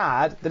just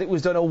sad that it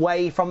was done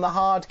away from the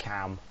hard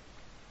cam.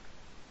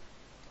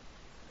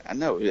 I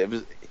know.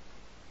 It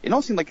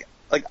don't seem like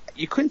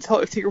you couldn't tell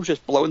if Taker was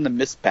just blowing the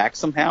mist back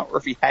somehow or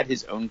if he had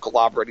his own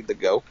glob ready to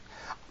go.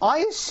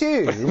 I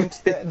assumed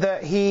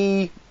that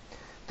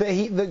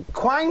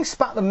Kwang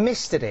spat the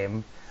mist at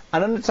him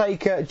and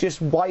Undertaker just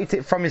wiped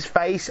it from his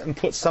face and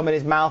put some in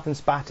his mouth and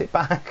spat it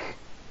back.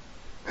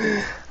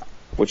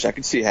 Which I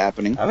could see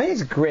happening. I mean,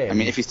 it's grim. I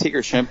mean, if he's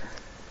Taker Shrimp,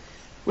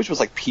 which was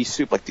like pea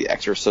soup, like The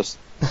Exorcist.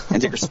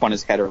 And Taker spun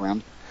his head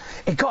around.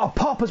 It got a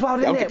pop as well,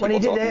 didn't it, when he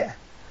did it?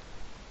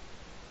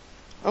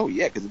 Oh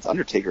yeah, because it's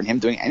Undertaker, and him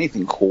doing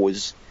anything cool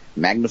is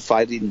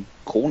magnified in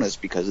coolness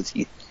because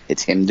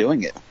it's him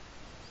doing it.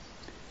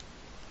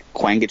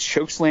 Quang gets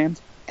chokeslammed,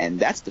 and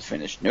that's the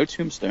finish. No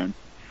tombstone,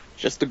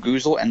 just the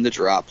goozle and the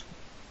drop.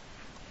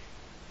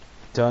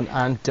 Done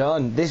and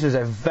done. This was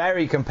a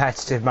very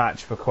competitive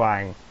match for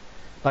Quang.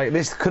 Like,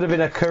 this could have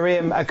been a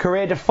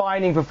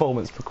career-defining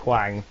performance for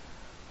Quang.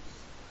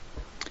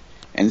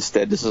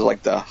 Instead, this is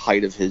like the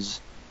height of his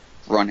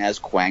run as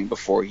Quang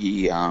before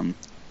he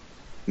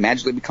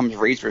magically becomes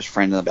Razor's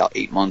friend in about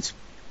 8 months.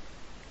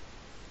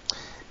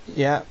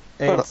 Yeah,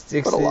 it's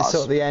sort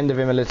of the end of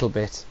him a little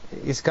bit.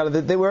 It's kind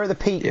of we're at the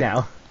peak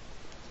now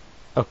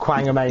of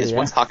Quang-a-mania.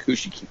 Once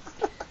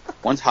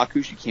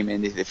Hakushi came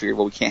in, they figured,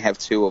 well, we can't have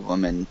two of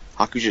them, and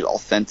Hakushi's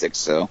authentic,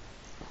 so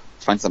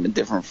let's find something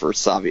different for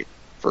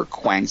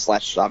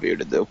Quang/Savio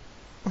to do.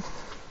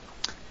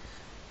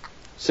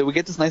 So we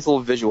get this nice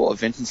little visual of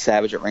Vince and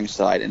Savage at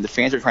ringside, and the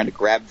fans are trying to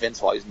grab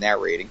Vince while he's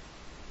narrating.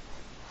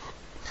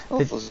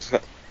 It was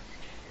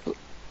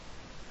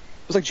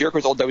like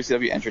Jericho's old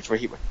WCW entrance where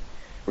he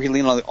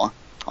leaned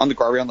on the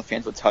guardrail and the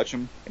fans would touch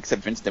him,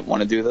 except Vince didn't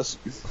want to do this.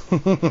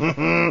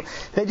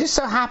 They're just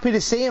so happy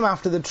to see him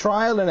after the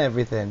trial and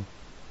everything.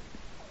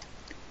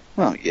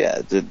 Well,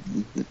 yeah,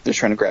 they're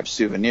trying to grab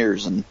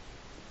souvenirs, and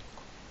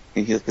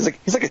he's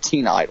like a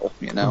teen idol,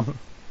 you know.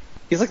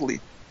 He's like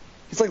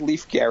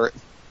Leif Garrett.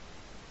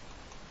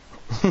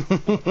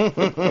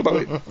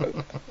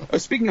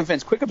 Speaking of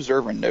Vince, quick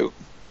observer note.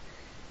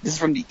 This is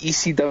from the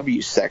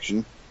ECW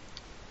section.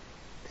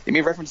 They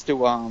made reference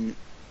to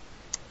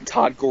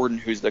Todd Gordon,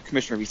 who's the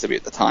commissioner of ECW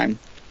at the time,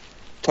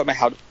 talking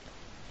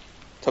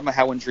about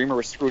how when Dreamer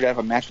was screwed out of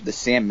a match with the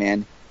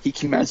Sandman, he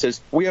came out and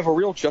says, "We have a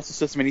real justice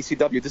system in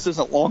ECW. This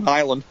isn't Long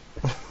Island."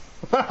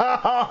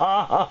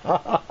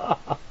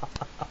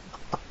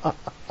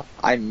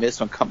 I miss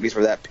when companies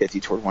were that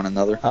pithy toward one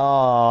another.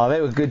 Oh,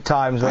 they were good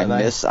times, weren't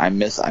they? I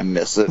miss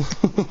it.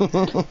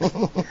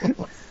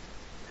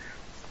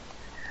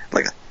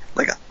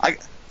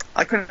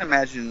 I couldn't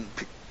imagine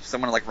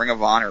someone like Ring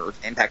of Honor or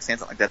Impact saying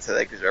something like that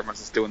today because everyone's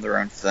just doing their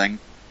own thing.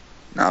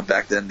 No,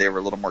 back then they were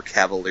a little more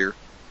cavalier.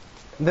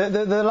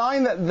 The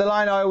line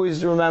I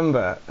always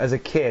remember as a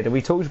kid, and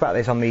we talked about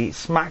this on the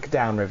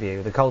SmackDown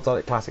review, the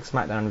Cultaholic Classic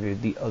SmackDown review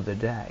the other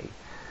day.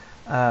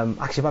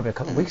 Actually, it might be a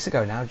couple of weeks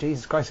ago now.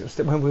 Jesus Christ, it was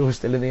when we were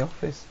still in the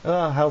office.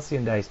 Oh,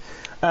 halcyon days.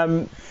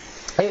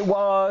 It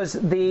was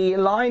the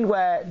line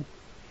where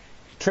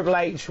Triple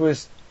H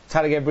was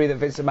telling everybody that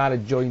Vince McMahon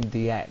had joined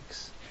DX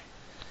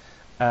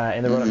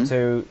in the run-up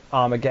to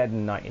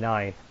Armageddon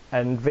 99.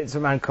 And Vince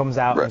McMahon comes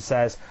out and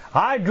says,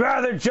 "I'd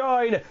rather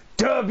join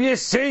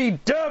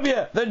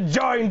WCW than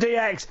join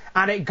DX."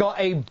 And it got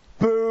a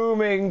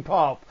booming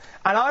pop.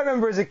 And I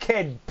remember as a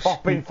kid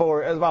popping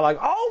for it as well, like,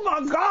 oh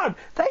my God,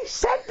 they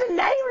said the name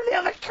of the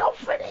other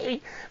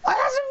company. Like,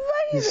 that's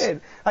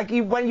amazing. Like,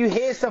 when you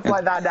hear stuff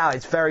like that now,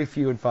 it's very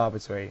few and far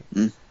between.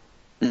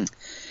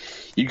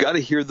 You got to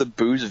hear the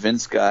boos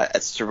Vince got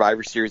at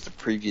Survivor Series the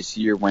previous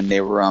year when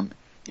they were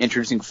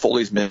introducing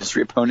Foley's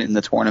mystery opponent in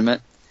the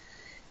tournament.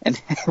 And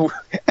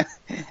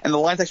the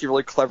line's actually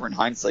really clever in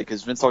hindsight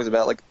because Vince talks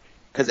about, like,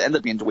 because it ended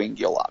up being Dwayne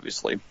Gill,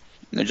 obviously. And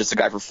they're just a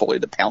guy for Foley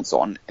to pounce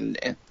on and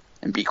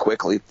beat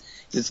quickly.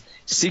 He's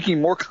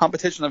seeking more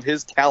competition of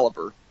his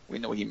caliber. We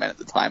know what he meant at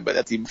the time, but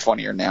that's even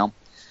funnier now.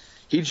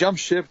 He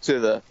jumped ship to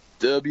the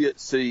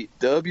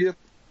WCW.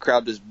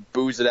 Crowd just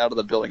boos it out of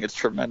the building. It's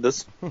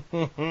tremendous.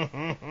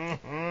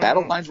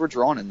 Battle lines were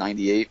drawn in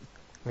 98.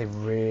 They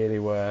really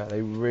were.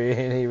 They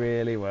really,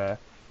 really were.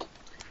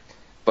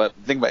 But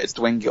think about it, it's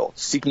Dwayne Gill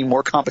seeking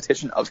more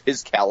competition of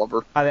his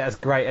caliber. I think that's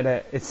great, isn't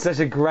it? It's such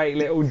a great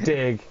little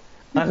dig.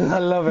 I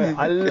love it.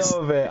 I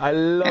love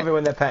it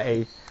when they're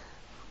petty.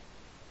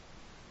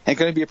 And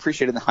going to be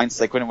appreciated in the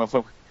hindsight when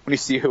you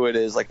see who it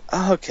is. Like,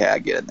 oh, okay, I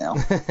get it now.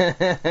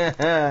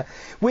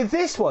 With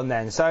this one,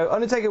 then, so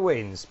Undertaker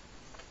wins,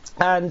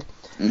 and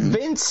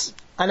Vince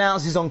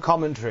announces on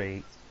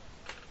commentary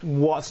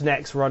what's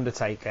next for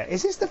Undertaker.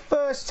 Is this the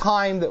first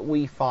time that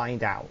we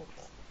find out?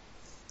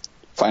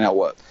 Find out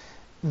what?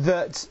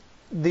 That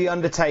the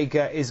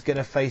Undertaker is going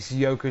to face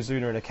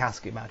Yokozuna in a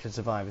casket match at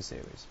Survivor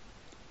Series.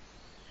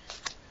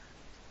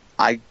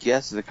 I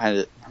guess the kind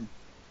of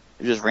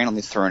just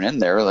randomly thrown in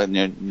there, like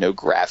no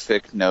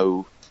graphic,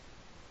 no.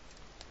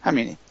 I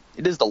mean,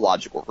 it is the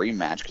logical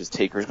rematch because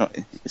Taker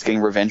is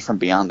getting revenge from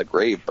beyond the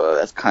grave, but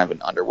that's kind of an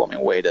underwhelming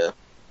way to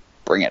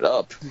bring it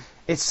up.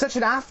 It's such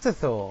an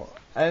afterthought,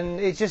 and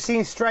it just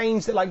seems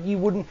strange that like you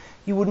wouldn't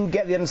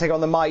get the Undertaker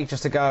on the mic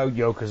just to go,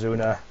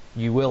 Yokozuna,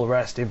 you will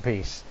rest in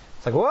peace.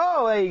 It's like,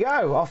 whoa, there you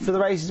go, off to the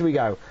races we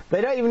go.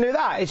 They don't even do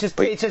that. It's just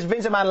Vince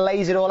McMahon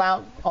lays it all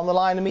out on the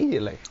line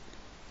immediately.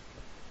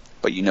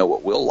 But you know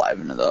what will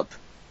liven it up?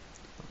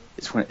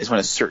 It's when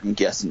a certain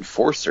guest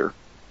enforcer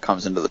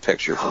comes into the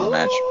picture for the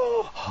match.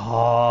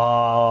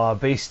 Oh,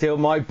 be still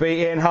my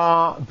beating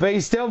heart.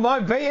 Be still my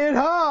beating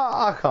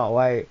heart. I can't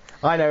wait.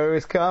 I know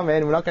who's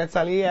coming. We're not going to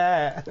tell you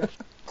yet.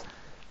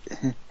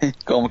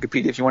 Go on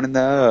Wikipedia if you want to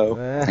know.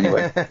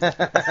 Anyway.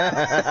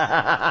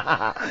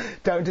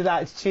 Don't do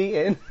that, it's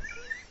cheating.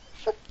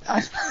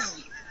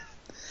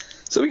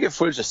 So we get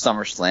footage of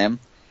SummerSlam,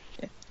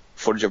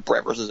 footage of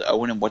Brett versus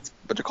Owen in what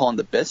they're calling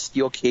the best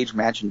steel cage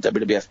match in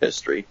WWF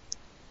history.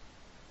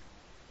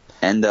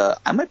 And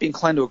I might be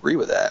inclined to agree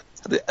with that,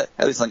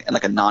 at least in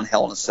a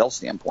non-Hell in a Cell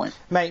standpoint.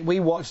 Mate, we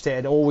watched it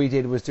and all we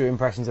did was do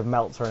impressions of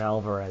Meltzer and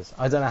Alvarez.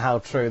 I don't know how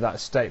true that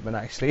statement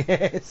actually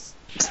is.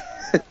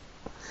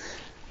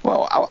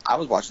 Well, I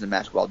was watching the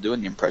match while doing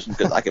the impression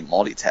because I can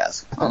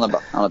multitask. I don't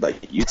know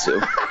about you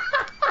two.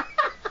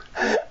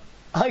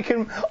 I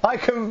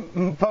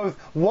can both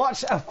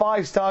watch a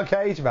 5-star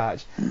cage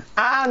match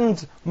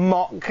and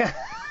mock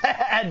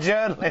a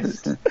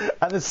journalist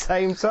at the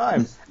same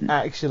time,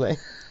 actually.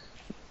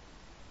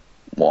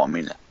 Well, I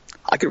mean,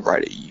 I could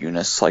ride a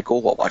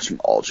unicycle while watching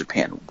All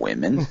Japan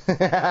Women.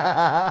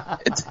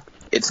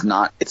 It's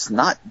not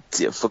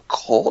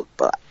difficult,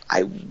 but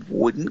I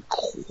wouldn't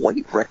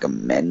quite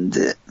recommend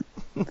it.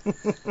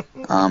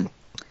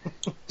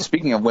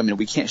 Speaking of women,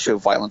 we can't show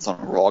violence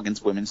on Raw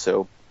against women,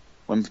 so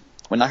when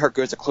Neidhart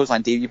goes to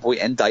clothesline Davey Boy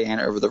and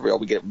Diana over the rail,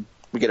 we get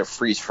a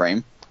freeze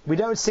frame. We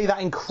don't see that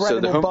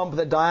incredible bump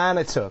that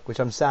Diana took, which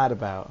I'm sad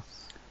about.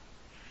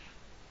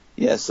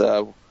 Yes,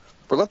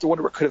 we're left to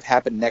wonder what could have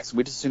happened next.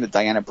 We just assumed that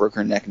Diana broke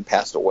her neck and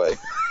passed away.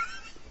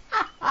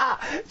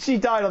 She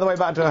died on the way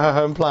back to her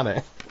home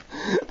planet.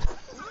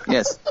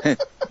 Yes,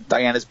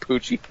 Diana's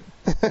Poochie.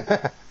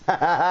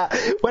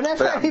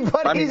 Whenever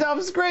anybody's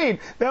off screen,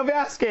 they'll be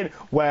asking,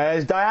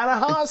 "Where's Diana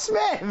Hart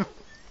Smith?"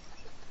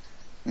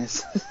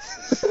 Yes.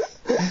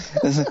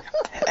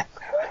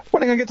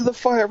 When are you gonna get to the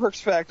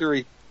fireworks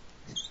factory?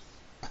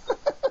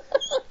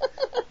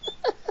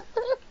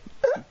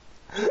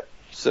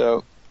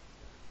 So,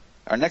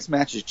 our next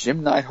match is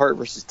Jim Neidhart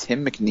versus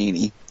Tim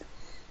McNeely.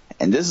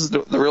 And this is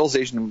the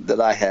realization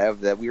that I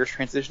have, that we are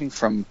transitioning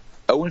from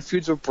Owen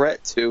feuds with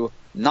Brett to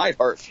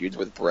Neidhart feuds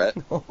with Brett.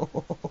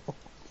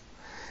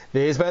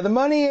 Here's where the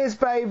money is,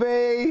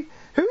 baby!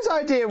 Whose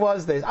idea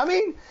was this? I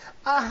mean,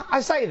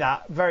 I say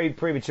that very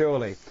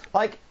prematurely.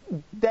 Like,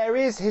 there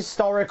is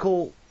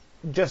historical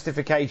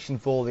justification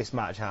for this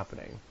match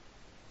happening.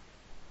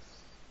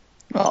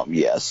 Well,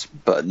 yes,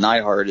 but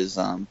Neidhart is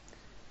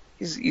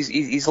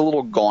he's a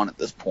little gone at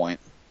this point,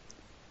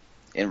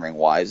 in-ring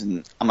wise,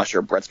 and I'm not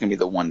sure Brett's gonna be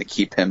the one to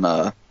keep him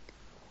on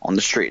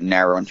the straight and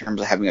narrow in terms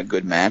of having a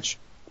good match.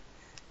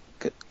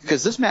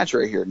 Because this match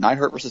right here,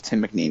 Neidhart versus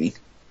Tim McNeely,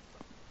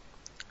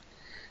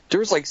 there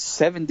was like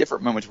 7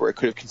 different moments where it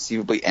could have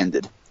conceivably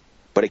ended,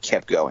 but it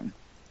kept going.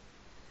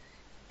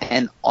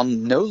 And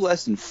on no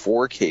less than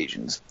 4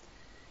 occasions,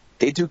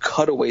 they do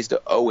cutaways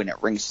to Owen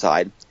at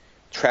ringside,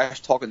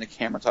 trash talking the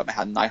camera, talking about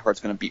how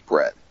Neidhart's going to beat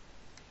Brett.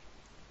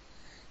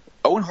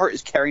 Owen Hart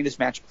is carrying this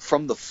match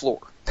from the floor.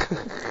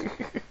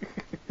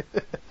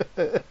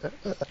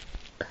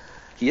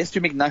 He has to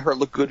make Neidhart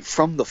look good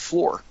from the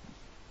floor.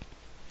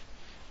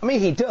 I mean,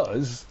 he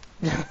does.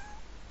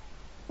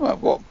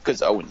 Well,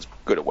 because Owen's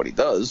good at what he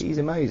does. He's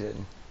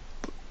amazing.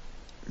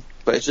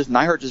 But it's just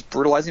Neidhart just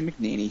brutalizing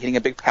McNeely, hitting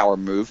a big power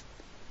move.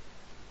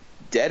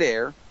 Dead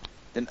air.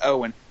 Then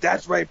Owen,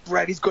 that's right,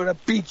 Brett, he's going to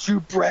beat you,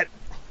 Brett.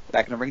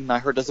 Back in the ring,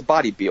 Neidhart does a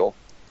body peel.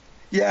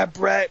 Yeah,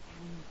 Brett,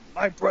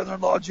 my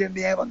brother-in-law, Jim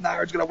the Anvil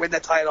Neidhart's going to win the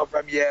title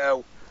from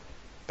you.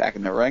 Back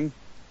in the ring,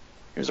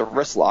 here's a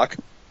wrist lock.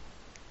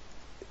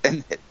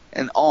 And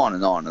on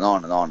and on and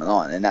on and on and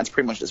on. And that's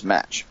pretty much this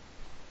match.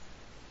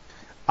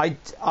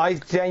 I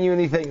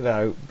genuinely think,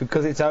 though,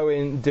 because it's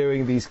Owen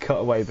doing these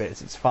cutaway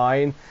bits, it's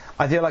fine.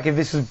 I feel like if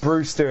this was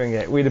Bruce doing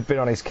it, we'd have been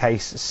on his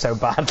case so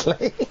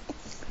badly.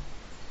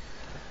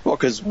 Well,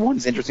 because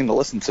one's interesting to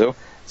listen to.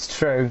 It's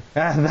true.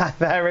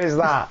 There is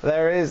that.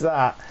 There is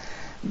that.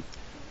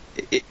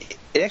 It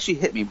actually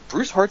hit me.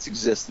 Bruce Hart's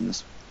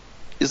existence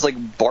is like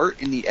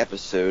Bart in the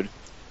episode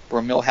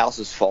where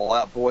Milhouse's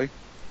Fallout Boy.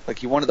 Like,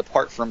 he wanted the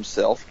part for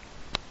himself.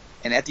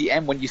 And at the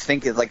end, when you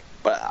think it's like,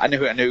 but I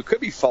knew it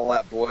could be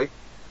Fallout Boy,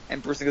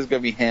 and Bruce thinks it's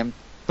going to be him,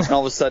 and all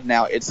of a sudden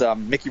now it's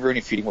Mickey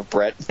Rooney feuding with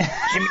Brett.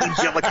 Jiminy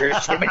Jelliker,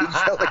 Jiminy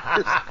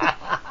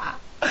Jelliker.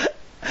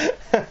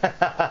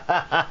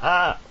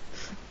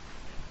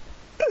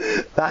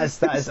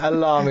 That is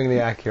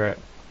alarmingly accurate.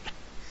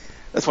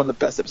 That's one of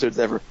the best episodes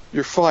ever.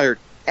 You're fired,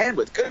 and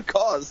with good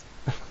cause.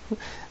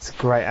 It's a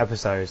great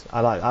episode.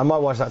 I might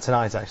watch that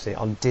tonight, actually,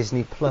 on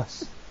Disney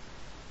Plus.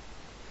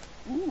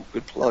 Ooh,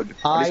 good plug.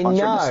 I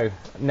know.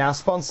 Now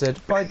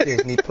sponsored by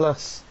Disney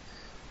Plus.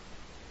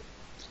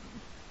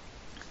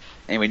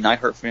 Anyway,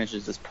 Neidhart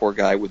finishes this poor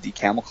guy with the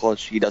camel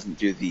clutch. He doesn't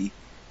do the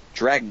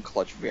dragon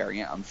clutch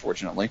variant,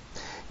 unfortunately.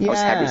 Yeah. I was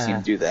happy to see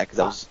him do that because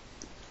that was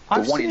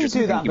the one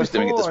interesting thing he was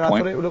doing at this point. I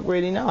thought it would look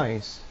really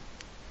nice.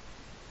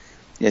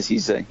 Yes,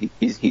 he's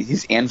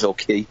Anvil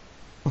Key.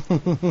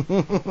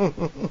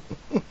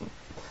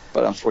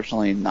 But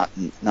unfortunately, not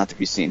to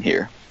be seen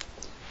here.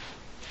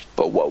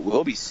 But what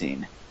will be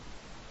seen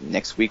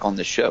next week on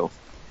the show,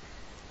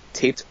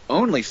 taped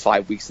only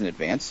 5 weeks in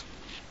advance,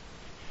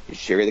 is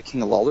Sherry the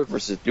King of Lawler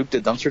versus Duke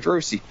the Dumpster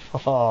Droese.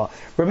 Oh,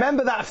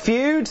 remember that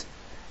feud?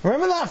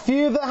 Remember that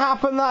feud that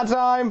happened that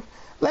time?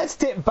 Let's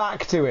dip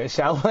back to it,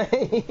 shall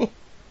we?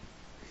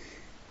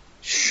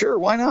 Sure,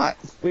 why not?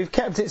 We've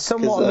kept it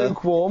somewhat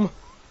lukewarm.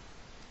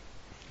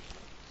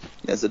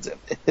 Yes,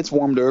 it's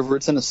warmed over.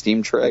 It's in a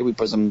steam tray. We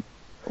put some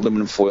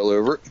aluminum foil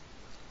over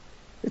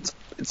it.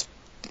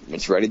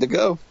 It's ready to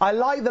go. I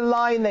like the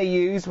line they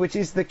used, which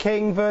is the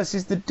king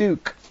versus the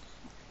duke.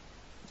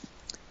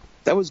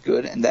 That was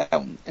good, and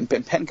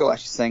Pettengill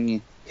actually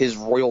saying his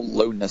royal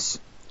lowness,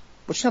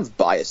 which sounds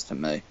biased to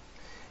me.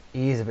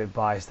 He is a bit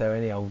biased, though,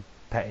 isn't he, old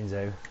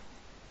Pettingill?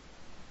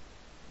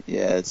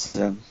 Yeah, it's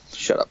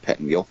shut up,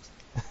 Pettengill.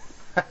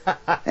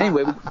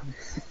 Anyway,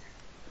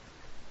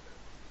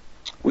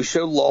 we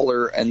showed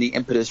Lawler and the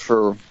impetus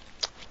for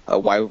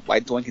why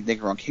Doink and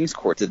Dink are on King's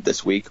Court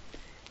this week,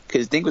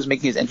 because Dink was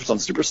making his entrance on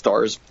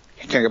Superstars,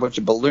 carrying a bunch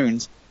of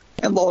balloons,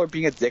 and Lawler,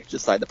 being a dick,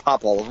 decided to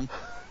pop all of them.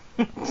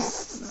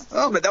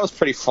 Oh, but that was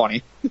pretty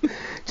funny.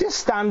 Just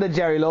standard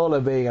Jerry Lawler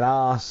being an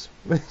arse,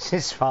 which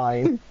is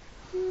fine.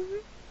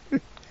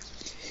 Did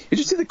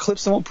you see the clip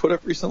someone put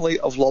up recently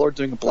of Lawler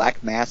doing a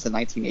black mass in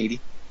 1980?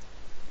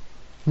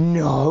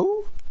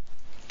 No.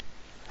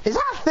 Is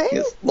that a thing?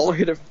 Yes, Lawler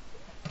hit a...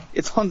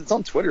 It's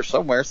on Twitter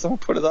somewhere. Someone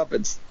put it up.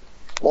 It's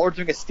Lawler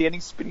doing a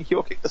standing spinning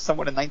heel kick to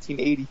someone in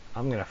 1980.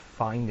 I'm going to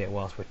find it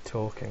whilst we're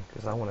talking,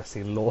 because I want to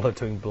see Lawler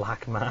doing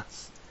black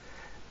mass.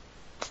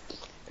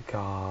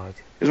 God.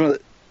 It was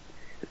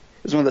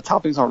one of the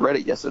toppings on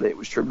Reddit yesterday. It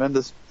was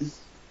tremendous.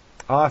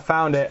 Oh, I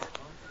found it.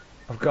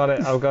 I've got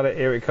it.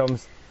 Here it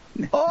comes.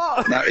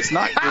 Oh! Now, it's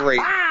not great.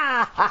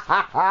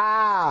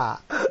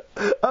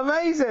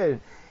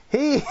 Amazing.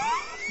 It's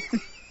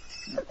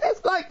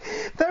like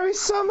there is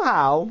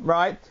somehow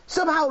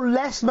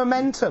less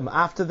momentum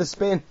after the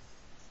spin.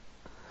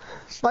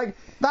 Like,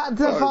 that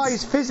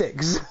defies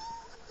physics.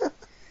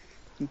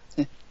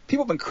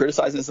 People have been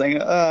criticizing it, saying,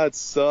 it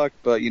sucked,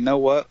 but you know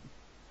what?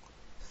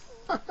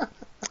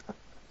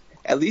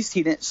 At least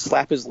he didn't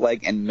slap his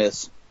leg and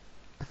miss.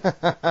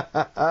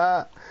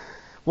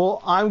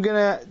 Well, I'm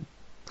gonna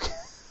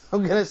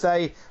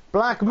say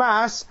black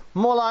mass,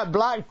 more like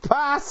black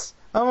pass.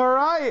 Am I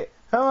right?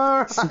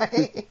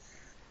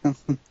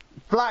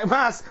 Black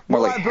mass, more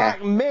like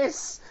black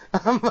miss.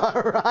 Am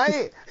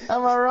I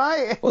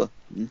right? Well,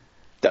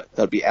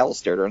 that'd be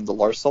Alistair during the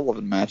Lars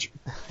Sullivan match.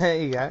 There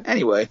you go.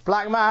 Anyway.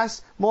 Black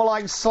mass, more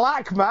like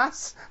slack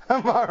mass.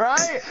 Am I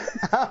right?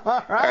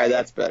 All right,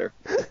 that's better.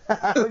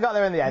 We got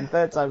there in the end.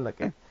 Third time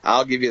looking.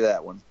 I'll give you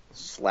that one.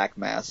 Slack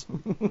mass.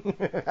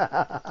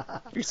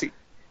 You see,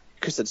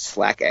 because it's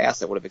slack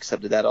ass, I would have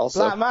accepted that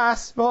also. Black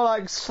mass, more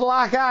like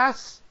slack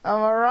ass.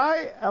 Am I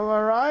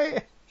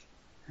right?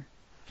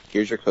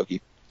 Here's your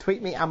cookie.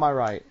 Tweet me, am I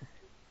right?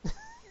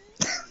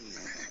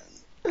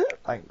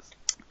 Thanks.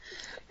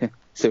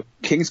 So,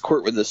 King's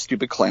Court with the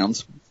stupid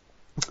clowns.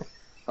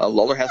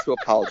 Lawler has to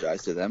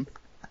apologize to them.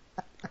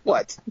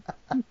 What?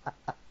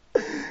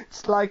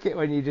 It's like it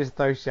when you just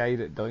throw shade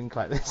at Doink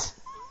like this.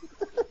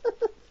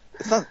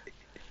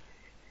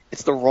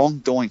 It's the wrong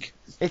Doink.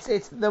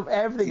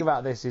 Everything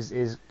about this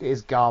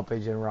is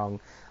garbage and wrong.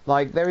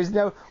 Like, there is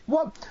no...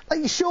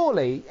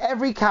 surely,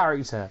 every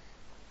character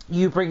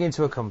you bring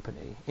into a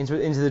company,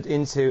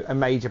 into a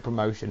major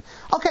promotion...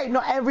 Okay,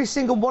 not every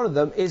single one of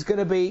them is going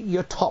to be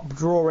your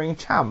top-drawing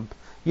champ,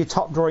 your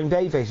top-drawing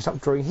babyface, your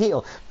top-drawing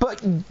heel,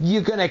 but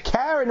you're going to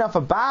care enough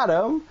about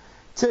them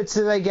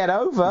till they get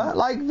over.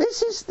 Like,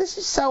 this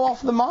is so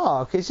off the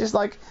mark. It's just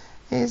like,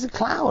 here's a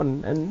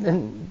clown,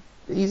 and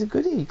he's a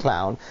goody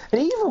clown. An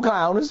evil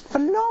clown is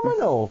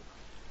phenomenal.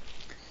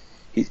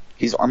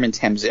 He's Armin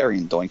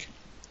Tamzarian, Doink.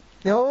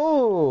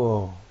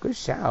 Oh, good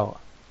shout.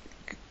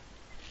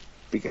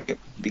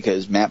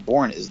 Because Matt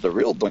Bourne is the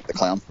real Doink the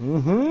Clown.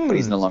 Mm-hmm. But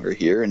he's no longer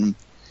here, and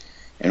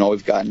all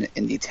we've gotten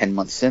in the 10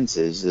 months since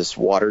is this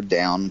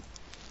watered-down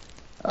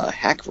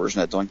hack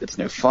version of Doink that's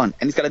no fun.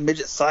 And he's got a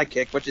midget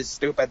sidekick, which is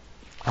stupid.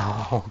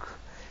 Oh,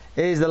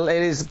 it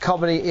is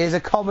comedy. It is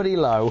a comedy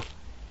low.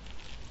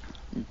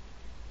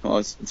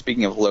 Well,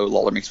 speaking of low,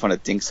 Lawler makes fun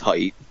of Dink's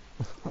height.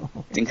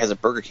 Dink has a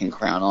Burger King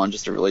crown on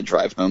just to really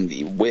drive home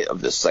the wit of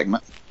this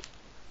segment.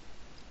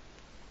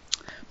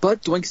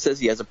 But Doink says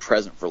he has a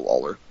present for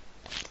Lawler.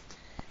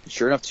 And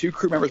sure enough, 2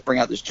 crew members bring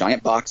out this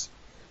giant box,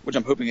 which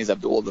I'm hoping is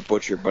Abdullah the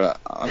Butcher, but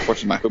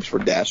unfortunately my hopes were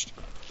dashed.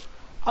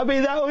 I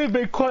mean, that would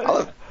be quite...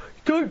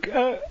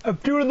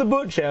 Abdullah the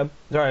Butcher...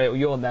 Sorry,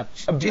 you're on there.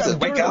 Jesus,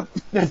 wake up!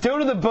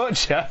 Abdullah the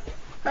Butcher...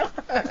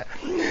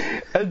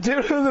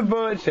 Abdullah the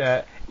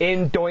Butcher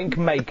in Doink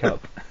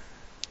makeup.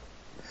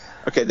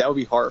 Okay, that would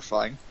be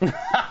horrifying.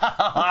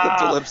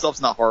 Abdullah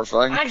himself's not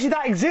horrifying. Actually,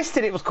 that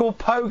existed. It was called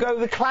Pogo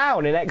the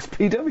Clown in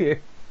XPW.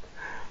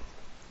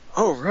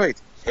 Oh, right.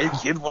 Hey,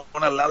 kid, want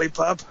a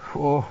lollipop?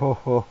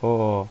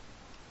 Oh.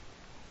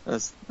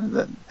 That's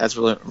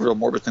really a real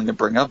morbid thing to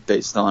bring up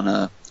based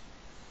on...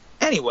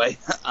 Anyway,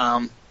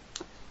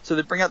 so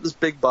they bring out this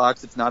big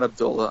box. It's not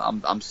Abdullah.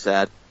 I'm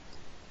sad.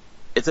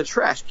 It's a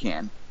trash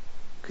can.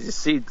 Because you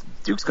see,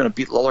 Duke's going to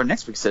beat Lawler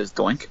next week, says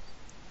Doink.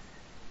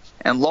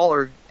 And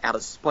Lawler, out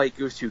of spite,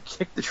 goes to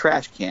kick the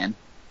trash can.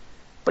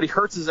 But he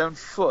hurts his own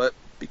foot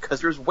because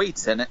there's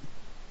weights in it.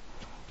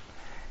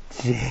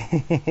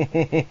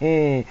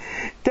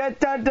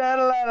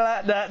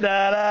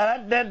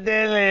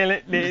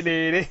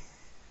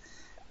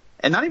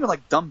 And not even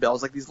like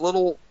dumbbells, like these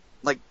little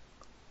like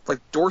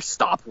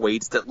doorstop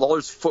weights that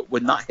Lawler's foot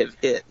would not have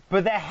hit.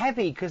 But they're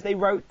heavy because they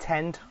wrote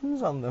 10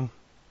 tons on them.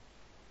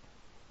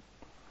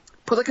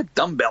 Put like a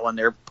dumbbell in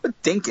there.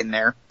 Put Dink in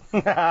there.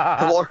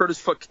 Lawler hurt his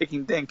foot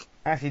kicking Dink.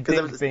 Actually,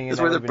 Dink being in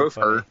there where they're both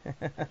funny.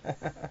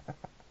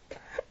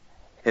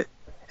 hurt.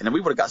 And then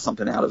we would have got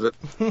something out of it.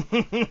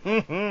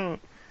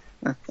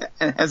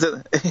 And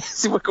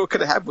see what could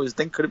have happened was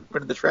Dink could have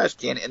put in the trash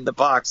can in the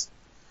box,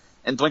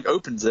 and Blink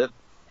opens it,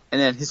 and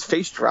then his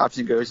face drops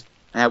and goes,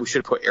 we should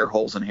have put air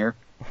holes in here.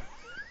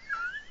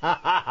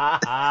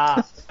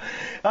 That's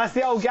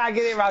the old gag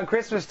in it around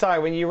Christmas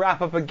time when you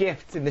wrap up a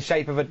gift in the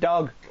shape of a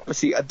dog.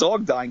 See, a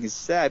dog dying is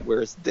sad,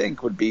 whereas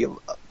Dink would be a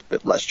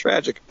bit less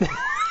tragic.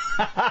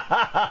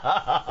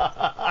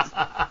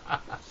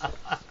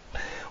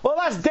 Well,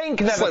 that's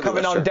Dink never Slightly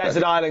coming less on tragic.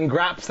 Desert Island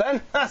Graps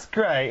then. That's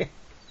great.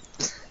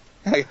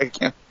 I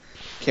can't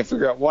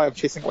figure out why I'm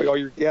chasing away all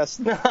your guests.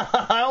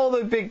 All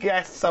the big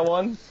guests I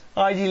won.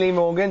 IG Lee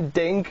Morgan,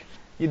 Dink.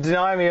 You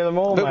deny me of them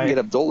all, Don't mate. get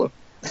Abdullah.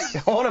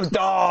 I want to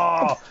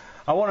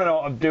know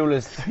what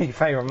Abdullah's 3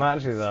 favourite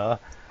matches are.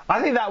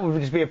 I think that would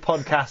just be a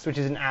podcast which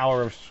is an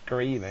hour of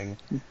screaming.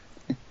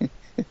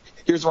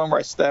 Here's one where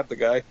I stab the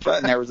guy.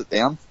 That narrows it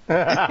down.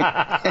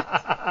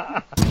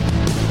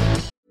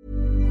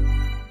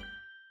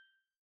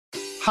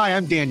 Hi,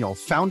 I'm Daniel,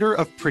 founder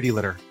of Pretty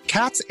Litter.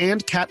 Cats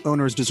and cat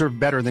owners deserve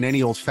better than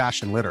any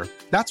old-fashioned litter.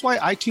 That's why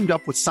I teamed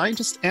up with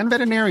scientists and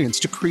veterinarians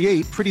to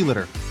create Pretty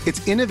Litter.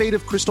 Its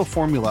innovative crystal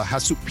formula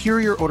has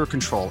superior odor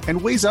control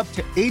and weighs up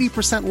to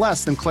 80%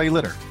 less than clay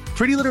litter.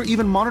 Pretty Litter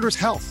even monitors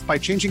health by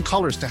changing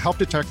colors to help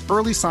detect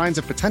early signs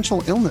of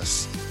potential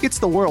illness. It's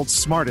the world's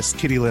smartest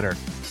kitty litter.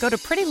 Go to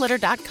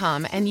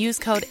prettylitter.com and use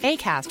code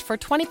ACAST for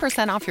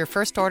 20% off your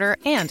first order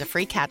and a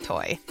free cat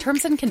toy.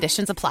 Terms and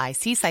conditions apply.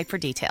 See site for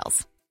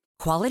details.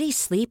 Quality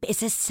sleep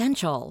is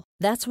essential.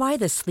 That's why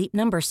the Sleep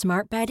Number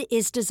Smart Bed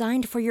is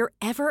designed for your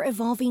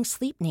ever-evolving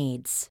sleep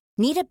needs.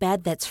 Need a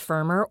bed that's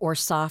firmer or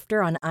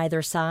softer on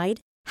either side?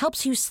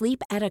 Helps you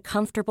sleep at a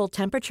comfortable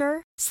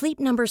temperature? Sleep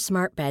Number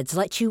Smart Beds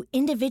let you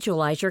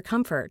individualize your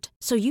comfort,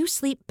 so you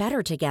sleep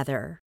better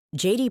together.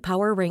 J.D.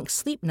 Power ranks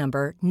Sleep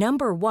Number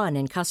number 1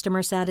 in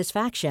customer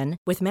satisfaction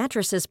with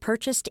mattresses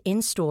purchased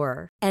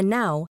in-store. And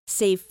now,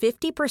 save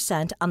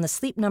 50% on the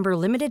Sleep Number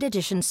Limited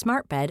Edition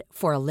Smart Bed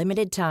for a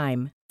limited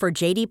time. For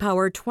J.D.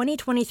 Power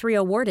 2023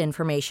 award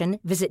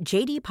information, visit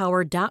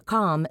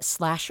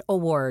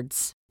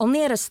jdpower.com/awards.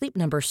 Only at a Sleep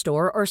Number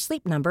store or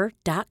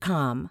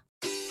sleepnumber.com.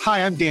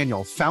 Hi, I'm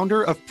Daniel,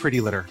 founder of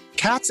Pretty Litter.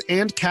 Cats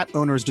and cat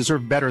owners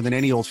deserve better than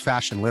any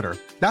old-fashioned litter.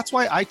 That's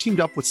why I teamed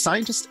up with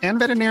scientists and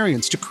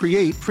veterinarians to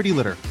create Pretty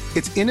Litter.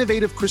 Its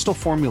innovative crystal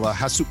formula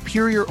has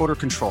superior odor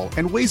control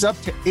and weighs up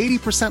to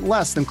 80%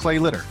 less than clay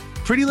litter.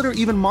 Pretty Litter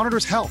even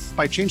monitors health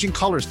by changing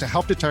colors to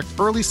help detect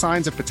early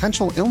signs of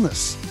potential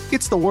illness.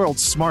 It's the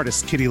world's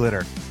smartest kitty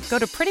litter. Go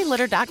to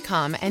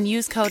prettylitter.com and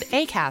use code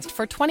ACAST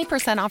for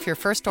 20% off your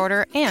first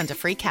order and a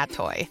free cat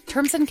toy.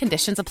 Terms and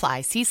conditions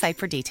apply. See site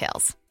for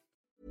details.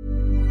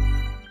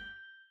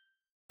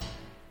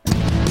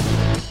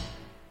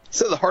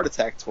 So the heart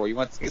attack tour, you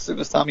want to take us through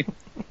this, Tommy?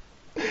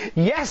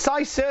 Yes,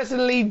 I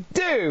certainly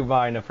do,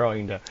 meine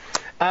Freunde.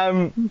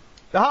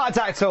 The Heart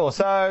Attack Tour.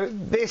 So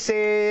this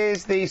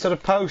is the sort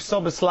of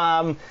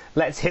post-SummerSlam,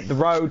 let's hit the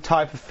road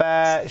type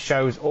affair.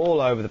 Shows all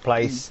over the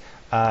place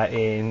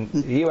in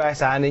the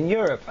US and in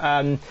Europe.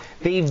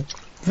 The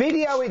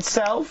video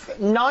itself,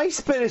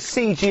 nice bit of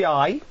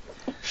CGI,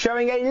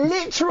 showing a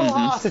literal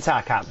heart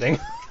attack happening.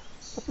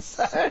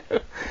 So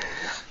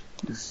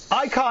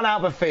I can't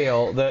help but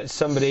feel that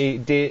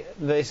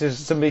this is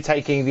somebody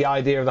taking the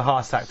idea of the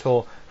Heart Attack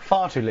Tour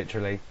far too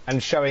literally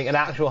and showing an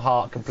actual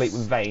heart complete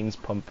with veins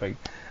pumping.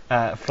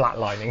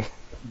 Flatlining.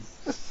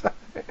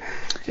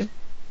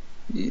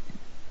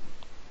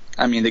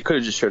 I mean, they could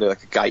have just showed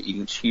like a guy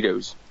eating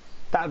Cheetos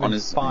That'd on be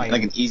his fine.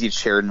 like an easy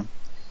chair,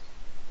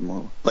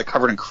 like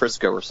covered in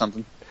Crisco or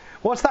something.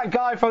 What's that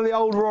guy from the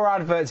old Raw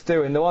adverts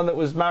doing? The one that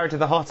was married to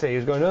the hottie. He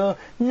was going, "Oh,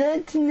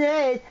 not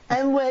tonight.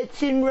 I'm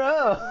watching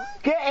Raw."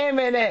 Get him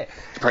in it.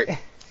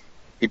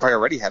 He probably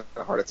already had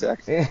a heart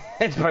attack.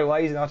 It's probably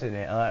why he's not in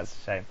it. Oh, that's a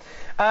shame.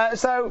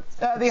 So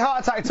the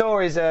Heart Attack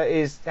Tour is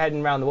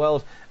heading around the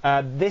world.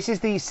 This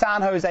is the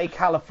San Jose,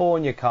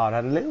 California card. I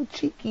had a little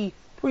cheeky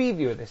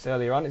preview of this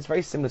earlier on. It's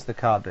very similar to the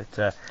card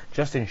that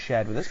Justin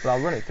shared with us, but I'll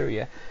run it through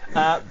you.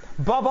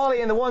 Bob Ollie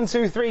and the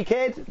 1-2-3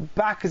 Kid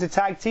back as a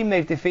tag team.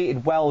 They've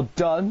defeated Well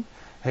Done,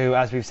 who,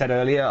 as we've said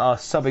earlier, are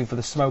subbing for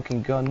the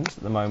Smoking Guns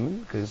at the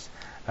moment because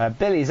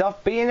Billy's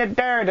off being a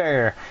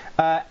dirter.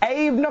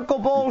 Abe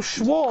Knuckleball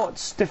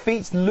Schwartz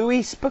defeats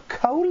Louis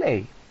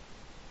Spicolli.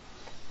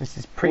 This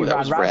is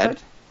pre-Brad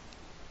Radford.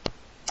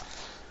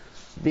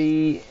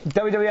 The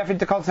WWF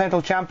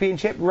Intercontinental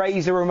Championship,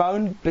 Razor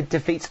Ramon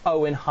defeats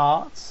Owen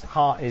Hart.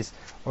 Hart is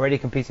already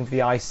competing for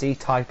the IC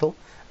title.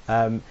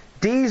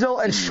 Diesel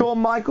and Shawn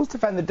Michaels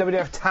defend the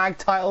WWF Tag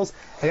Titles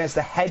against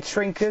the Head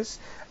Shrinkers.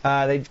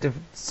 They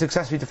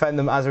successfully defend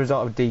them as a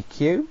result of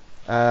DQ.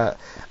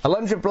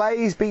 Alundra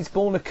Blaze beats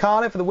Bull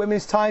Nakano for the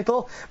women's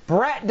title.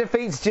 Brett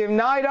defeats Jim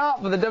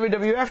Neidhart for the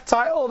WWF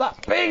title.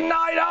 That big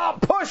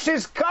Neidhart push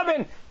is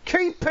coming.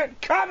 Keep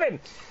it coming.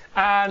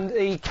 And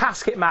the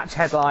casket match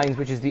headlines,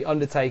 which is The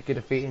Undertaker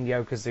defeating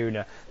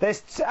Yokozuna.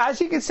 There's,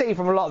 as you can see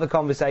from a lot of the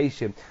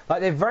conversation,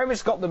 like they've very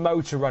much got the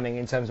motor running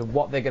in terms of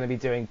what they're going to be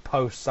doing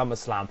post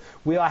SummerSlam.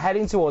 We are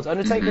heading towards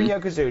Undertaker and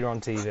Yokozuna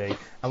on TV,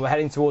 and we're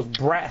heading towards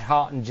Bret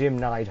Hart and Jim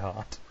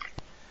Neidhart.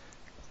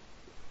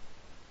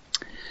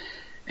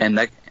 And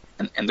the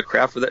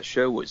crowd for that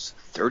show was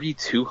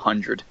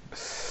 3,200.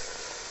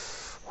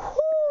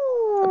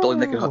 A building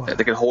that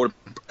could hold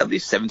at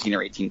least 17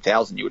 or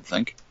 18,000, you would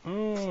think.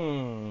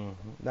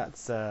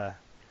 That's a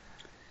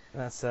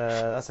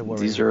worry.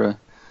 These are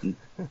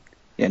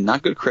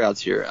not good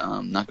crowds here.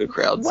 Not good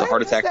crowds. The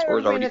heart attack tour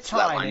is already flatlining. There has been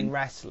a time in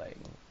wrestling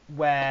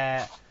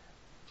where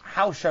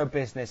house show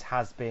business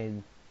has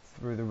been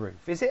through the roof.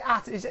 Is it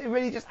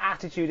really just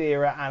Attitude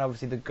Era and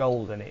obviously the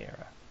Golden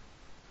Era?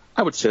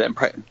 I would say that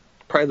probably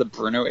the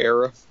Bruno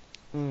era,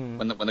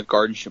 when the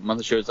Garden show,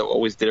 monthly shows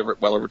always did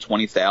well over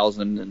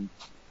 20,000, and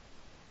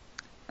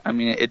I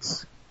mean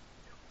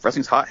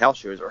wrestling's hot. House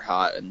shows are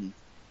hot, and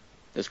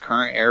this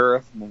current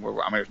era,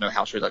 there's no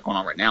house shows going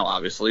on right now,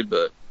 obviously,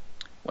 but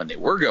when they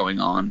were going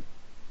on,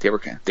 they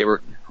really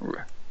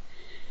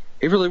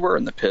were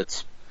in the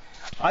pits.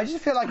 I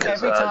just feel like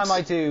every time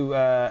I do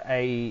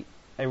a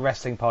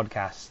wrestling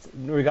podcast,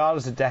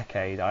 regardless of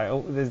decade,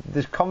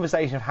 this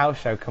conversation of house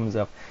show comes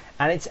up,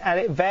 and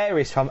it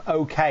varies from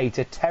okay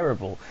to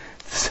terrible,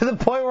 to the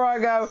point where I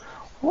go,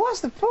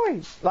 what's the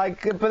point?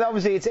 But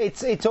obviously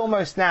it's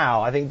almost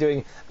now. I think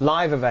doing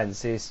live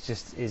events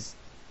is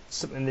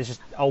something that's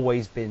just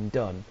always been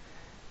done,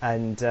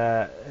 and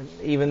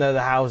even though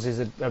the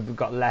houses have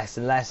got less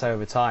and less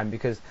over time,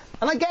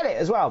 and I get it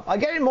as well. I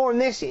get it more in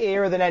this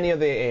era than any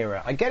other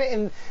era. I get it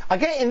in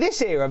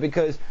this era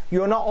because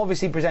you're not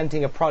obviously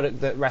presenting a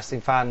product that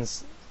wrestling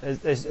fans,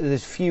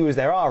 as few as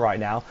there are right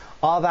now,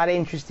 are that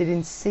interested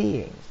in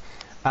seeing,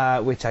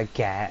 which I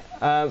get.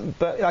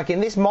 But like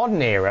in this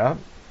modern era,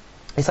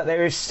 it's like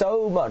there is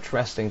so much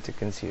wrestling to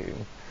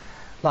consume.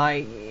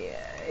 Like,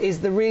 is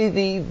the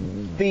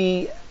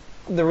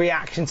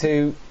reaction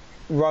to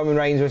Roman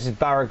Reigns versus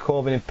Baron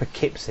Corbin in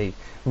Poughkeepsie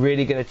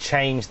really going to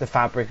change the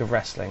fabric of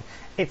wrestling?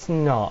 It's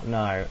not,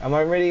 no. Am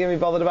I really going to be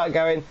bothered about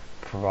going?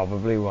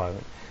 Probably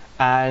won't.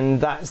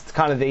 And that's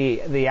kind of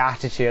the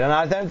attitude. And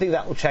I don't think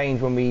that will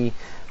change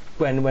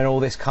when all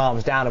this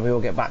calms down and we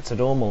all get back to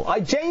normal. I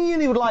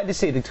genuinely would like to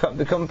see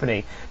the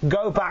company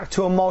go back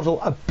to a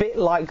model a bit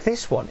like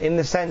this one, in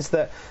the sense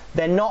that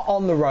they're not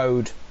on the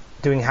road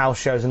doing house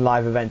shows and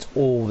live events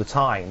all the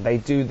time. They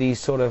do these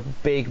sort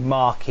of big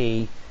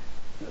marquee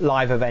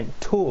live event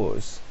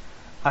tours.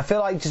 I feel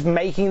like just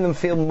making them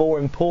feel more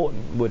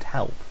important would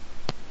help.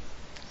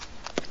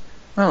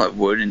 Well, it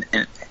would, and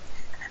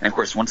of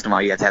course, once in a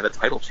while you have to have a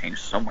title change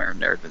somewhere in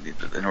there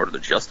in order to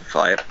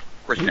justify it.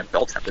 Of course,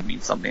 belts have to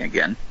mean something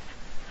again.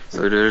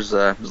 So there's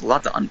a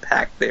lot to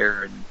unpack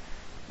there and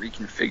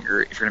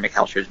reconfigure if you're going to make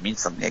house shows mean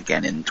something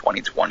again in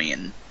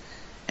 2020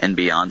 and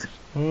beyond.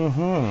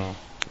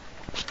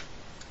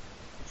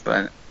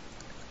 But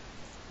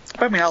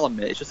I mean, I'll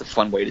admit, it's just a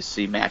fun way to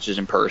see matches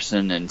in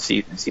person and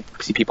see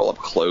people up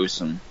close.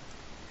 And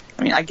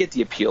I mean, I get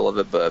the appeal of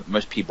it, but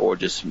most people are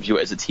just view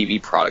it as a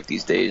TV product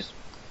these days.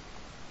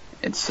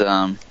 It's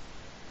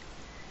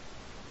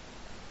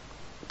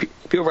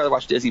people rather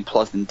watch Disney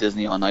Plus than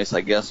Disney on Ice,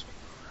 I guess.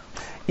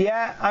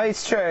 Yeah,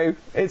 it's true.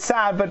 It's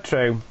sad, but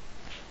true.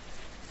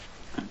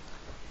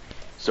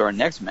 So our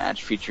next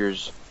match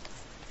features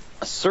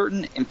a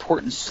certain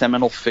important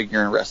seminal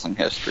figure in wrestling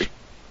history.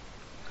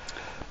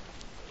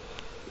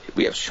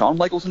 We have Shawn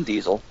Michaels and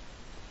Diesel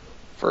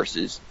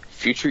versus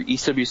future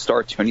ECW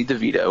star Tony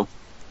DeVito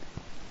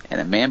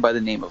and a man by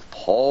the name of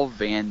Paul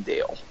Van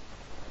Dale.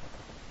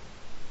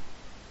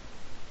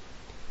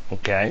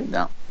 Okay.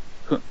 Now,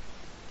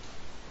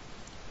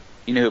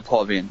 you know who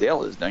Paul Van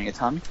Dale is, don't you,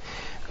 Tommy?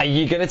 Are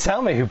you going to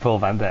tell me who Paul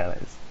Van Dale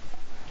is?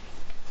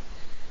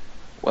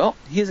 Well,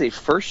 he is a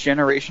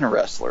first-generation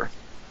wrestler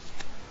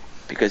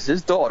because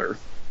his daughter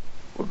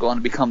would go on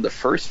to become the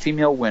first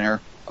female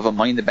winner of a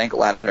Money in the Bank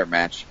ladder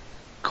match,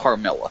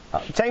 Carmella.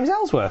 James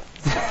Ellsworth.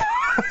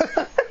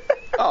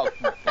 Oh,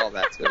 well,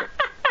 that too.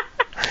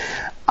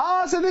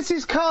 Oh, so this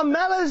is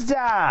Carmella's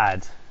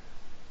dad.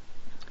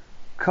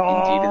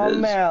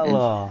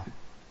 Carmella.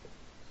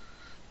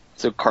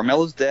 So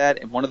Carmella's dad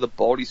and one of the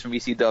Baldies from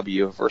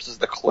ECW versus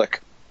the Clique.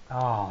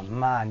 Oh,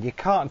 man, you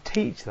can't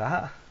teach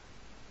that.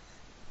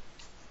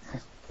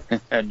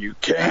 And you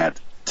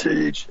can't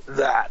teach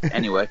that.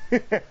 Anyway.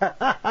 Okay,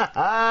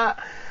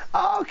 I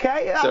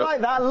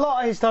like that. A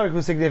lot of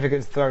historical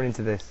significance thrown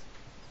into this.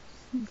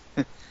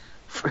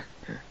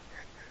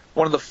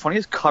 One of the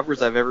funniest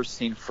covers I've ever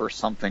seen for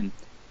something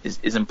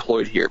is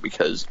employed here,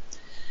 because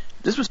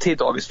this was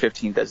taped August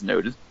 15th, as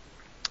noted.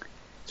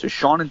 So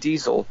Shawn and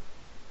Diesel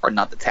are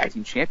not the tag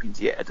team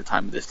champions yet at the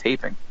time of this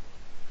taping.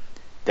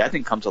 That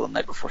thing comes on the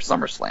night before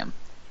SummerSlam.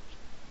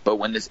 But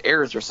when this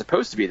airs, they're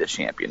supposed to be the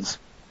champions,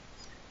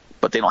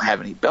 but they don't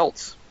have any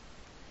belts.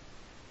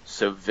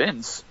 So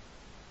Vince,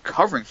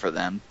 covering for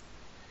them,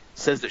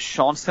 says that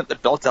Shawn sent the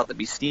belts out to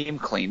be steam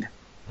cleaned.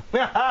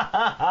 What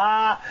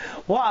a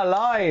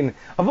line!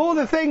 Of all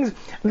the things,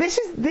 this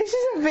is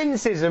a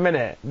Vinceism,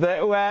 innit?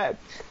 That where,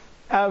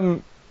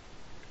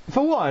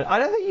 for one, I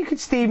don't think you could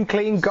steam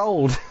clean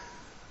gold.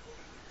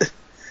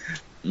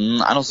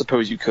 I don't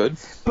suppose you could.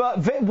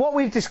 But what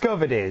we've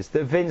discovered is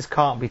that Vince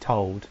can't be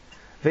told.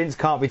 Vince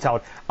can't be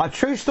told. A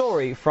true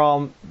story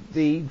from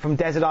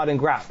Desert Island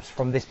Graps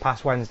from this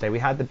past Wednesday. We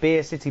had the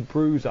Beer City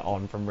Bruiser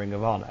on from Ring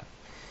of Honor.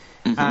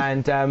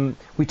 Mm-hmm. And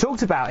we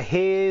talked about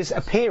his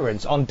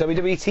appearance on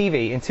WWE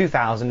TV in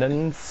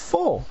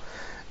 2004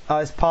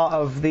 as part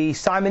of the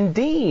Simon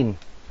Dean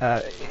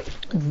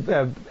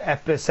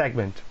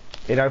segment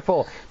in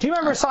 2004. Do you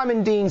remember a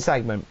Simon Dean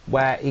segment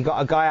where he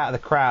got a guy out of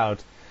the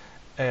crowd,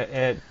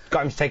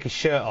 got him to take his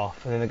shirt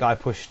off, and then the guy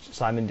pushed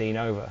Simon Dean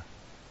over?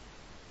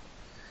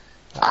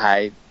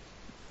 I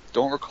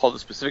don't recall the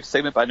specific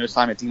segment, but I know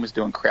Simon Dean was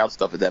doing crowd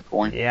stuff at that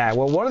point. Yeah,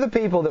 well, one of the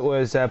people that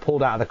was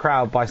pulled out of the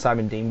crowd by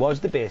Simon Dean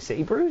was the Beer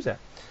City Bruiser.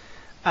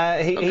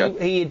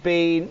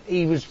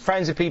 He was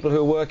friends with people who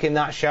were working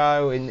that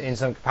show in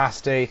some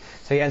capacity,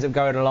 so he ends up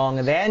going along,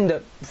 and they end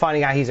up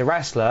finding out he's a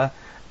wrestler,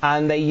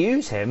 and they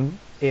use him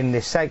in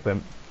this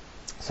segment.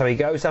 So he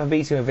goes to have a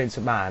meeting with Vince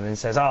McMahon and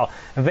says, and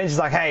Vince is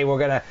like, hey, we're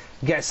going to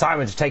get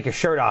Simon to take your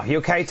shirt off. You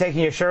okay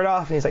taking your shirt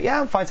off? And he's like,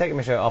 yeah, I'm fine taking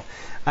my shirt off.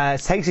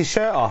 Takes his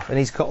shirt off, and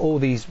he's got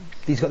these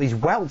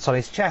welts on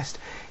his chest.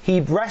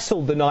 He'd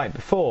wrestled the night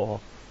before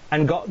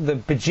and got the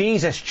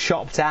bejesus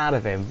chopped out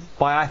of him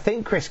by, I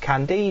think, Chris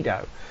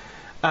Candido.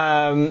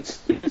 So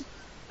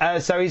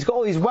he's got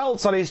all these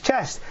welts on his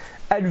chest.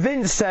 And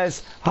Vince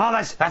says,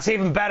 that's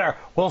even better.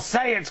 We'll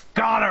say it's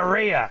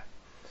gonorrhea.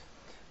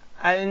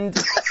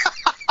 And...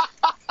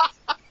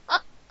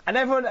 And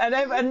everyone,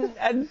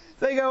 and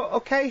they go,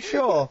 okay,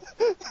 sure.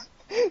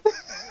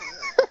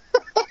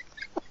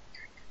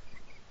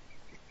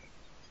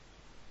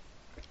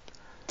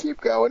 Keep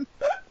going.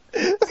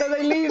 So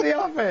they leave the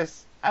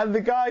office, and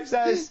the guy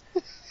says,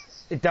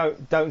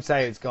 "Don't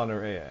say it's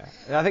gonorrhea."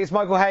 And I think it's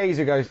Michael Hayes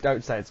who goes,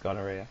 "Don't say it's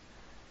gonorrhea."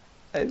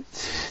 And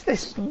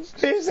this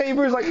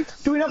Hebrew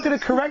like, "Do we not going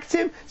to correct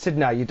him?" I said,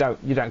 "No, you don't.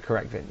 You don't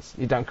correct Vince.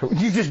 You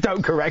just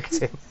don't correct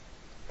him."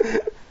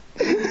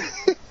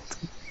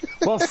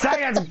 We'll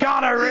say it's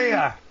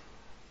gonorrhea.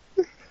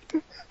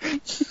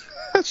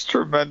 That's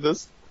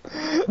tremendous.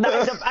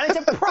 No, it's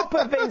a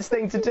proper Vince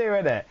thing to do,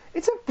 isn't it?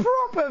 It's a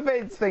proper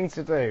Vince thing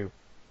to do.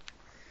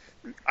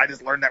 I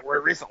just learned that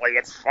word recently.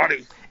 It's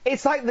funny.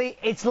 It's like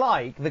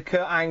the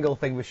Kurt Angle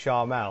thing with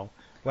Charmel,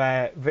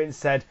 where Vince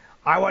said,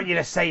 "I want you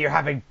to say you're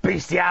having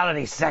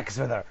bestiality sex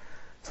with her."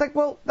 It's like,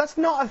 well, that's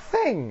not a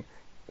thing.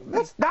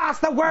 That's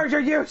the word you're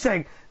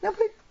using. No,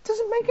 but it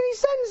doesn't make any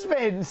sense,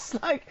 Vince.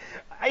 Like,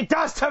 it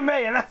does to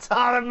me, and that's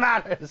all that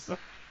matters.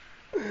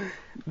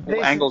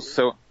 Well, Angle's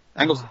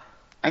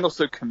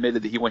so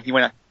committed that he went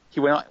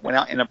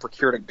out and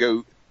procured a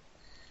goat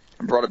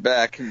and brought it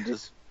back and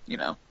just,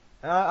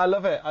 I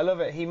love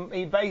it.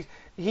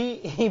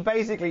 He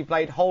basically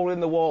played hole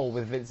in the wall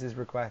with Vince's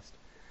request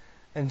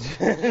and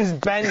just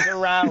bent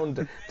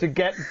around to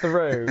get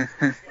through.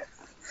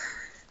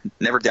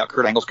 Never doubt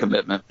Kurt Angle's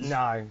commitment.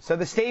 No. So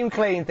the steam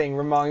clean thing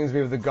reminds me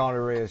of the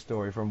gonorrhea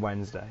story from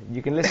Wednesday.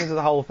 You can listen to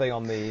the whole thing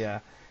on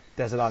the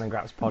Desert Island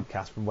Graps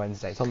podcast from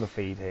Wednesday. It's on the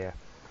feed here.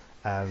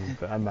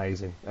 But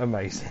amazing.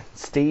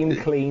 Steam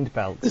cleaned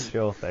belts,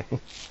 sure thing.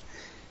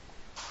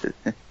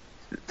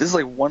 This is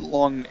like one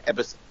long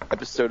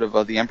episode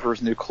of The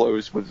Emperor's New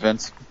Clothes with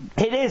Vince.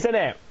 It is, isn't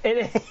it?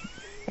 It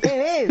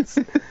is.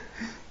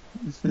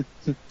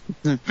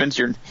 Vince,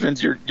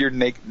 you're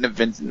naked.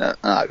 Vince,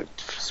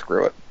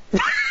 screw it.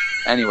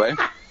 Anyway.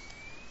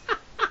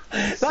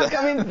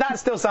 That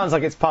still sounds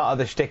like it's part of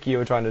the shtick you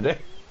were trying to do.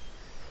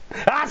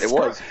 It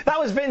was. That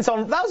was Vince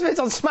on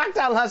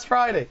SmackDown last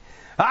Friday.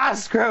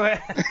 Screw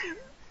it.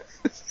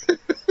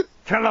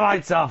 Turn the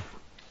lights off.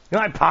 Good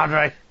night,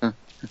 Padre.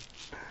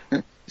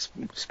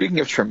 Speaking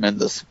of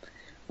tremendous,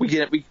 we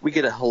get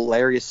a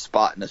hilarious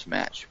spot in this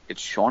match.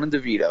 It's Shawn and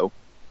DeVito,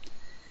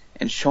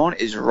 and Shawn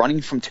is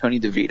running from Tony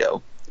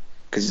DeVito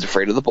because he's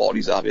afraid of the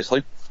Baldies,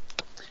 obviously.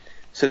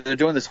 So they're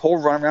doing this whole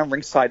run around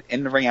ringside,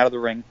 in the ring, out of the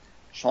ring.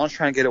 Shawn's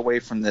trying to get away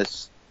from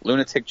this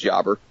lunatic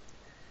jobber.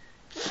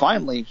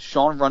 Finally,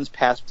 Shawn runs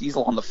past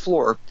Diesel on the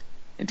floor,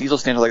 and Diesel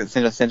stands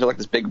like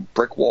this big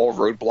brick wall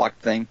roadblock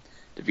thing.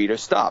 DeVito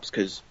stops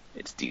because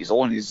it's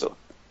Diesel, and he's a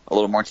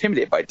little more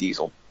intimidated by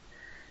Diesel.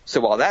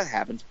 So while that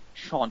happens,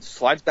 Shawn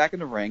slides back in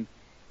the ring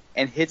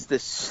and hits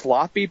this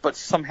sloppy but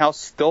somehow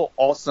still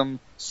awesome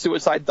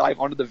suicide dive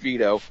onto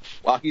DeVito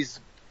while he's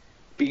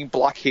being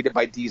blockaded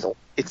by Diesel.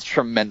 It's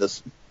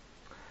tremendous.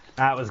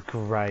 That was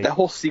great. That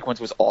whole sequence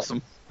was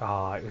awesome.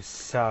 Oh, it was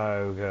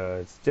so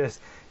good.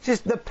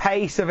 Just the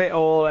pace of it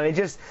all, and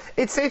it's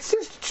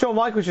just Shawn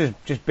Michaels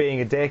just being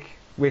a dick,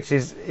 which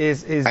is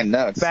I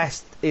know,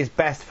 best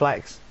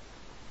flex.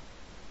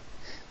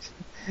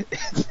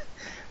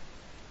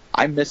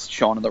 I missed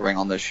Shawn in the ring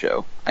on this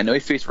show. I know he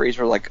faced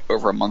Razor like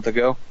over a month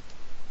ago,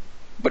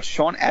 but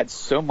Shawn adds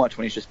so much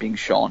when he's just being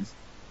Shawn.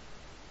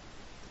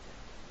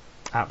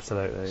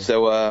 Absolutely.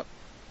 So,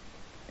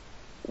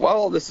 while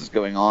all this is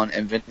going on,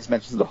 and Vince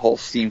mentions the whole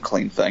steam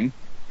clean thing,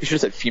 he should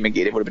have said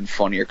fumigated. Would have been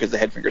funnier because the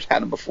Headfingers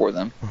had him before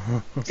them.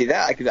 See,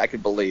 that I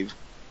could believe.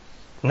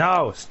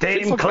 No,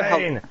 steam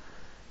clean,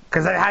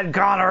 because they had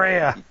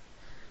gonorrhea.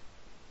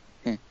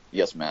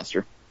 Yes,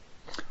 master.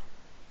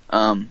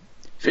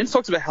 Vince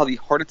talks about how the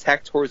Heart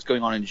Attack tour is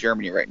going on in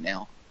Germany right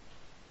now.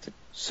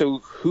 So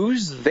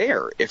who's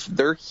there if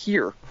they're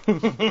here?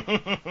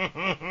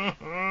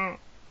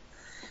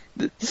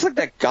 It's like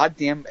that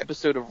goddamn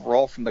episode of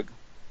Raw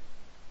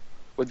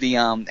with the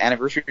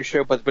anniversary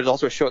show, but it's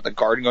also a show at the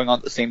Garden going on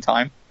at the same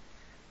time.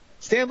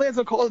 Stan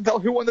Lansdale calls to tell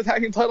who won the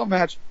tag team title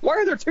match. Why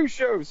are there two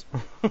shows?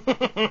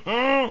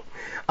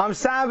 I'm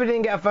sad we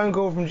didn't get a phone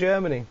call from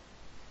Germany.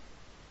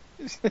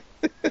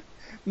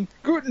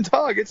 Guten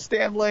Tag, it's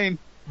Stan Lane.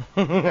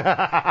 You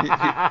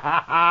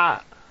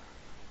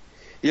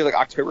hear like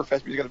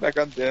Oktoberfest music in the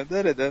background.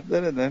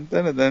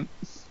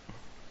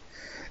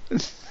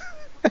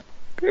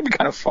 It'd be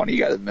kind of funny, you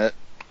gotta admit.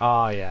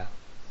 Oh, yeah.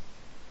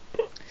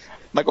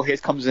 Michael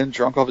Hayes comes in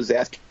drunk off his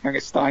ass carrying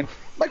a Stein.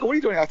 Michael, what are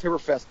you doing at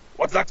Oktoberfest?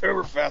 What's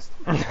Oktoberfest?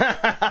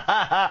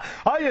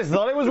 I just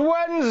thought it was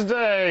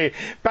Wednesday.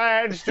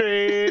 Bad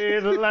Street,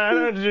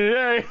 Atlanta,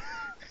 GA.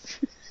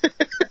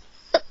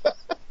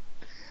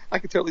 I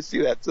could totally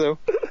see that, too.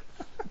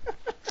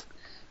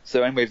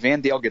 So anyway,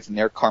 Van Dale gets in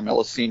there,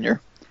 Carmella Sr.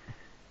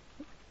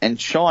 And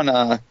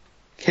Shawn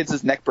hits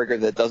his neck breaker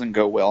that doesn't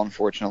go well,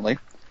 unfortunately.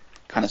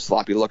 Kind of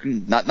sloppy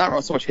looking. Not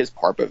so much his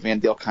part, but Van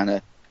Dale kind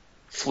of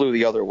flew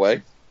the other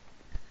way.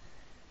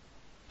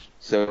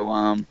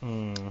 So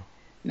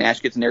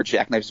Nash gets in there,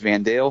 jackknifes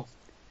Van Dale.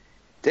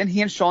 Then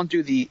he and Shawn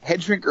do the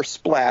head drinker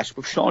splash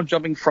with Shawn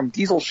jumping from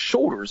Diesel's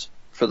shoulders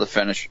for the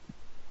finish.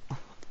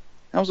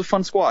 That was a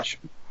fun squash.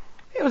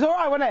 It was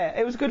alright, wasn't it?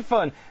 It was good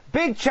fun.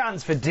 Big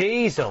chance for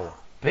Diesel.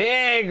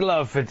 Big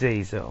love for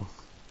Diesel.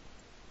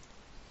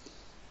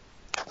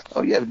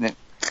 Oh, yeah,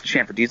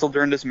 chant for Diesel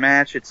during this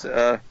match. It's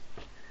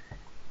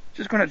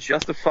just going to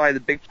justify the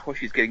big push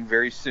he's getting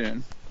very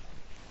soon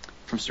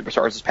from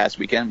Superstars this past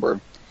weekend, where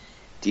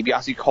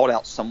DiBiase called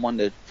out someone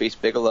to face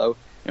Bigelow,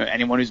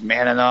 anyone who's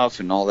man enough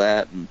and all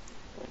that. And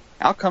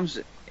out comes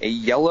a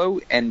yellow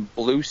and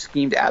blue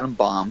schemed Adam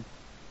Bomb,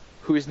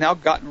 who has now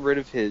gotten rid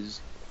of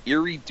his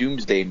eerie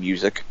Doomsday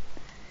music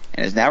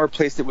and has now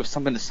replaced it with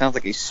something that sounds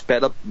like a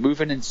sped up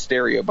moving in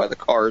stereo by the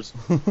Cars.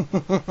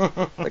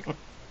 like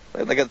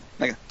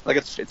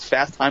it's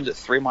Fast Times at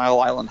 3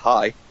 Mile Island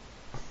High.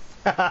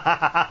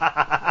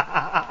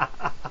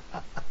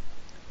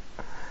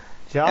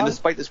 John? And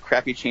despite this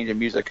crappy change in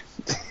music,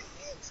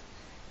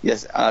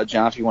 yes,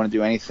 John, if you want to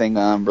do anything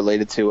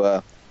related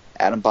to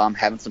Adam Bomb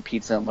having some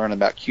pizza and learning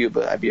about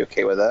Cuba, I'd be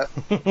okay with that.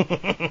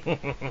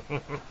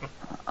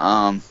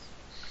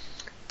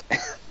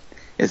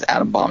 Is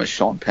Adam Bomb is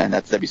Sean Penn?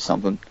 That'd be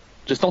something.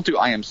 Just don't do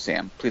I Am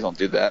Sam. Please don't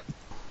do that.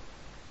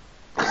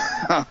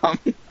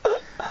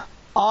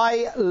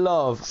 I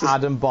love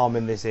Adam Bomb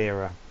in this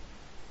era.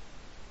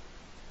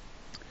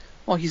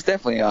 Well, he's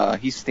definitely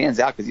he stands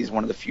out because he's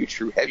one of the few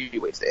true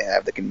heavyweights they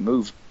have that can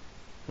move.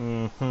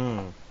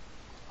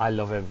 I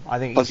love him. I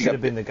think he should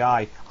have been the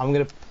guy. I'm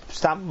gonna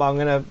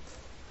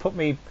put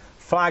me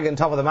flag on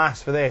top of the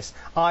mast for this.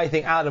 I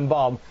think Adam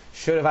Bomb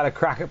should have had a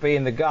crack at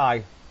being the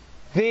guy.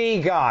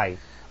 The guy.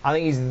 I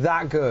think he's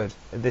that good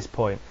at this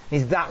point.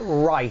 He's that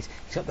right.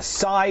 He's got the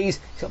size.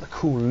 He's got the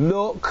cool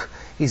look.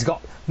 He's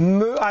got,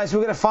 as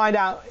we're going to find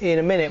out in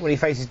a minute when he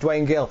faces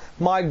Dwayne Gill.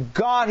 My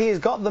God, he has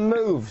got the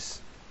moves.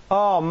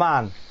 Oh,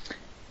 man.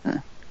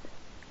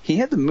 He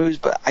had the moves,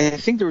 but I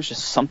think there was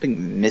just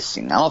something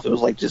missing. I don't know if it was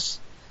like just...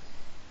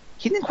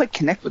 He didn't quite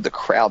connect with the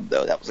crowd,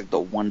 though. That was like the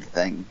one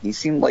thing. He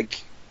seemed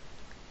like...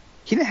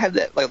 He didn't have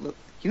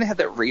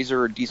that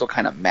Razor or Diesel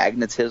kind of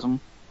magnetism.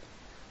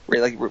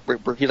 Where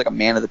he's like a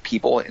man of the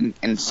people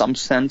in some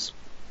sense.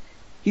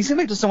 He seemed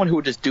like just someone who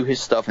would just do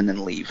his stuff and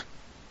then leave.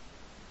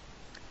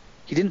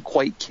 He didn't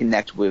quite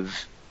connect with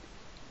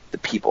the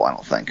people, I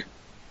don't think.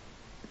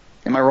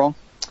 Am I wrong?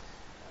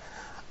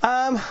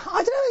 I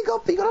don't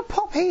know. He got a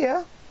pop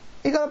here.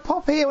 He got a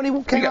pop here when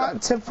he came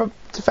out to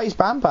face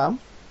Bam Bam.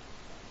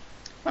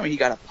 I mean, he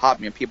got a pop.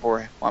 I mean, people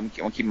were. Well,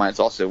 keep in mind, it's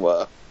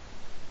also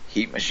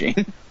Heat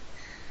Machine.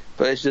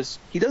 But it's just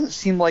he doesn't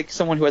seem like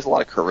someone who has a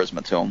lot of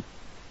charisma to him.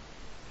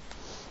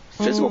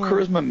 Physical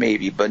charisma,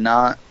 maybe, but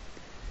not.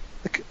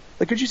 Like,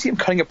 could you see him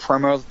cutting a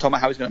promo talking about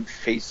how he's going to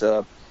face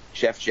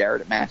Jeff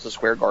Jarrett at Madison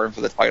Square Garden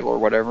for the title or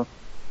whatever?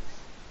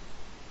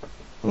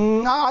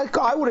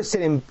 I would have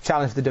seen him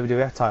challenge for the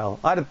WWF title.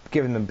 I'd have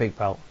given them big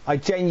belt. I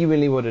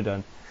genuinely would have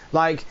done.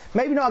 Like,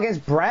 maybe not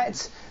against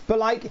Brett, but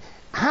like,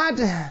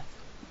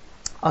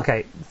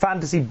 okay,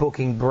 fantasy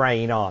booking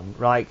brain on.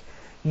 Like,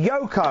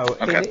 Yoko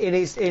in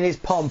his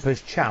pomp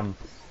as champ,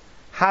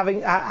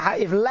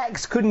 if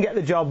Lex couldn't get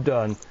the job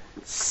done,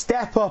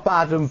 step up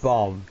Adam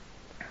Bomb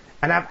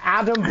and have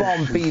Adam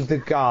Bomb be the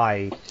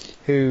guy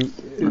who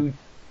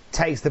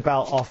takes the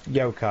belt off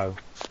Yoko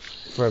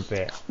for a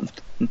bit.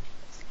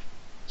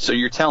 So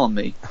you're telling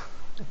me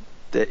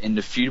that in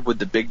the feud with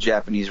the big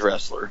Japanese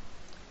wrestler,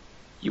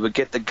 you would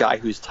get the guy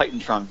whose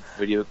Titantron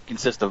video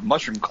consists of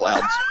mushroom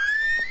clouds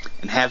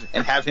and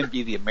have him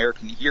be the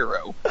American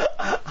hero?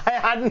 I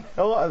hadn't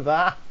thought of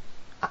that.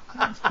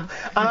 And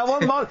I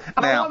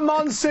want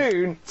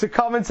Monsoon to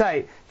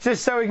commentate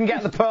just so we can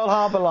get the Pearl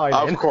Harbor line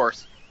in. Of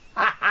course.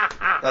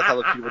 That's how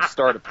the feud would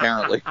start,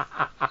 apparently.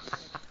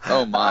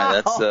 Oh my,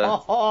 that's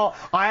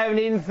I haven't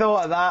even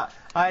thought of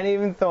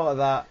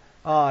that.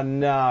 Oh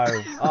no.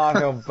 Oh, I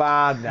feel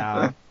bad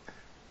now.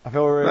 I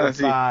feel really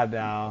bad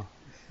now.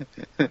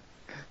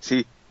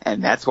 See,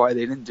 and that's why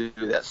they didn't do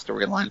that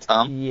storyline,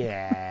 Tom.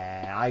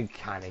 Yeah, I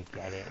kind of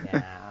get it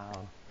now.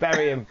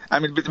 Bury him. I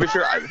mean, to be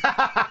fair,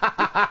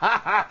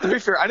 I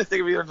just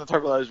think of either to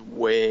talk about this.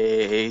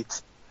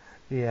 Wait.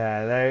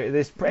 Yeah,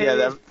 it's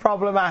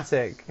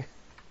problematic.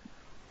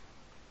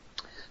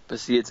 But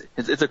see, it's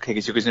okay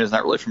because Yokozuna's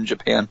not really from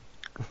Japan.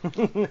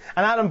 And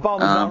Adam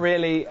Bomb's not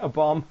really a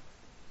bomb.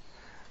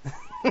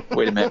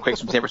 Wait a minute, Quake's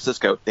from San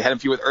Francisco. They had him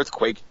feud with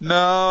Earthquake.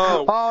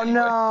 No. Oh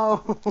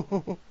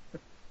no.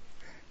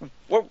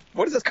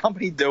 What is this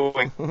company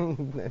doing?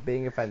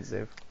 Being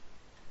offensive.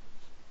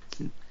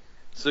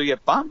 So yeah,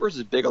 Bomb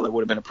versus Bigelow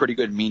would have been a pretty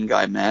good mean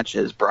guy match,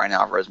 as Brian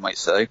Alvarez might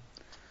say.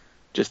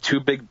 Just two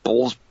big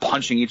bulls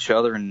punching each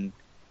other and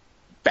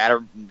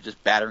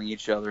battering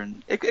each other,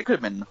 and it could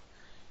have been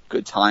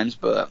good times,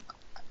 but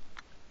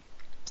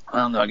I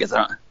don't know. I guess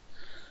I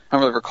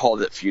don't really recall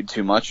that feud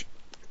too much.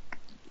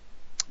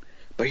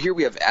 But here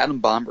we have Adam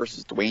Bomb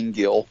versus Dwayne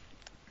Gill.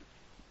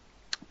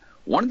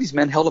 One of these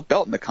men held a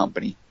belt in the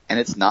company, and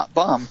it's not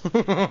Bomb.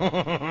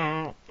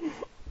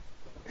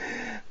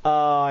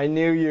 Oh, I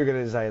knew you were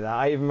going to say that.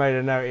 I even made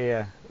a note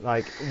here.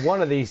 Like,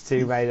 one of these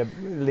two made at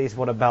least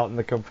one a belt in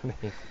the company.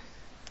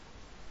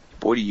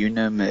 Boy, do you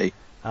know me.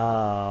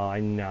 Oh, I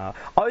know.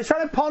 I was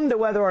trying to ponder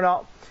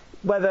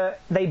whether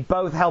they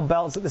both held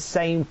belts at the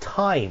same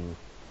time.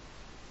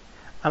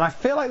 And I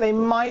feel like they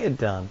might have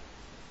done.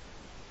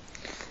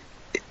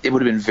 It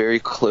would have been very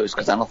close,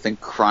 because I don't think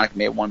Chronic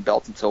may have won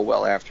belts until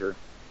well after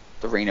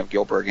the reign of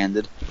Gillberg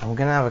ended. I'm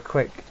going to have a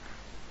quick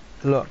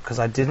look, because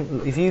I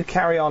didn't... If you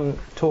carry on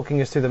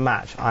talking us through the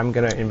match, I'm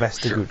going to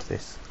investigate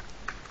this.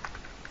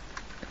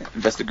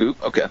 Investigate?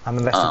 Okay. I'm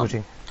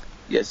investigating.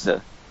 Yes, so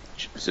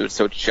it's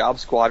Job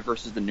Squad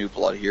versus the New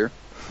Blood here.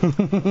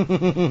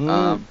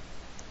 And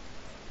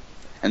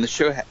the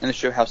show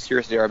how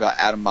serious they are about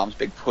Adam Bomb's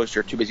big push.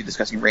 They're too busy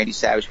discussing Randy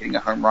Savage hitting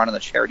a home run in the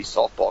charity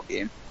softball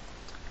game.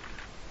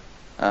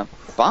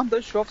 Bomb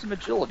does show off some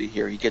agility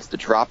here. He gets the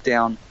drop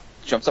down,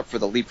 jumps up for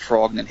the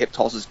leapfrog, and then hip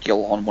tosses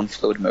Gill on one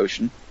fluid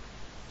motion.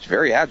 He's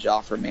very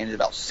agile for a man who's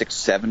about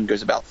 6'7",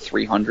 goes about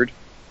 300.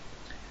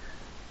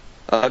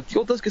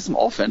 Gill does get some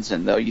offense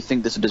in, though. You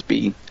think this would just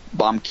be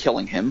Bomb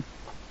killing him.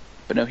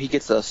 But no, he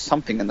gets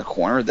something in the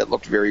corner that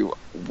looked very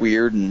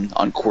weird and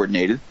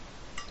uncoordinated.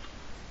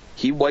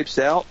 He wipes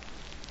out.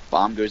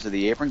 Bomb goes to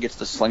the apron, gets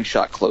the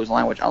slingshot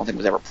clothesline, which I don't think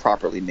was ever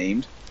properly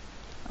named.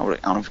 I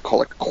don't know if you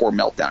call it a core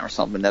meltdown or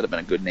something. That'd have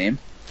been a good name.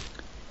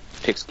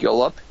 Picks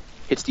Gill up,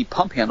 hits the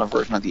pump handle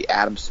version of the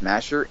Atom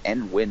Smasher,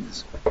 and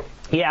wins.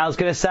 Yeah, I was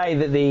going to say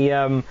that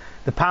the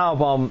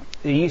Powerbomb,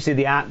 it used to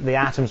be the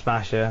Atom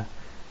Smasher,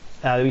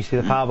 it used to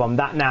be the Powerbomb.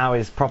 That now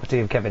is property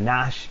of Kevin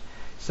Nash.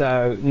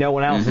 So no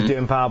one else is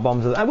doing power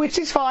bombs, which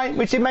is fine,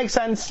 which it makes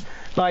sense.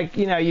 Like,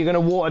 you know, you're going to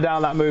water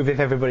down that move if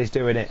everybody's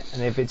doing it,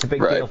 and if it's a big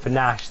deal for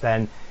Nash,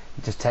 then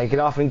just take it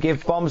off and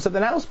give Bomb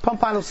something else.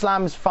 Pump handle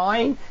slam's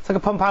fine. It's like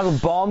a pump handle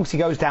bomb because he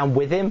goes down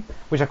with him,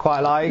 which I quite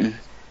like.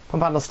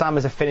 Pump handle slam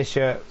as a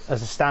finisher,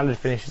 as a standard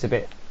finish, would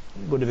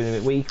have been a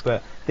bit weak,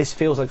 but this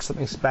feels like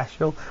something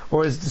special.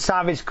 Or as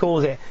Savage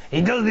calls it, he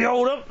does the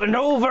old up and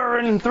over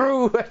and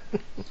through.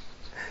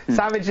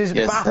 Savage is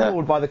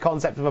baffled by the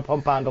concept of a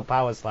pump handle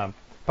power slam.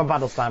 Pump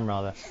handle slam,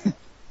 rather.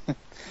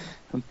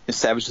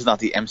 Savage is not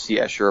the MC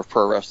Escher of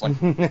pro wrestling.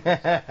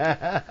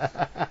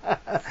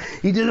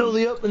 He did all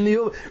the up and the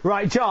over.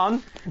 Right,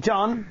 John,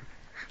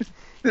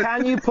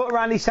 can you put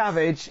Randy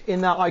Savage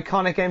in that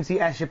iconic MC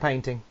Escher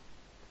painting?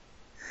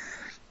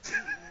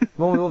 The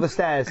one with all the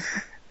stairs.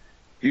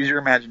 Use your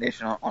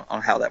imagination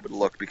on how that would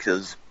look,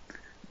 because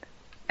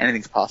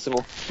anything's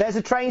possible. There's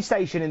a train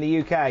station in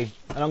the UK,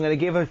 and I'm going to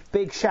give a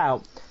big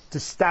shout to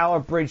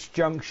Stourbridge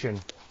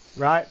Junction,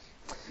 right?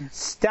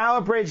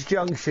 Stourbridge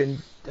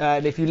Junction,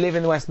 and if you live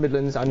in the West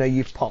Midlands, I know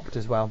you've popped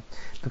as well,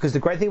 because the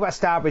great thing about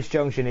Stourbridge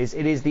Junction is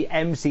it is the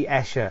MC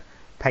Escher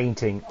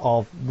painting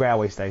of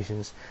railway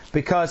stations.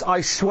 Because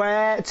I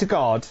swear to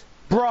God,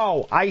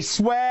 I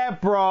swear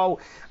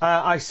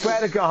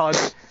to God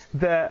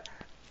that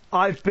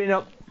I've been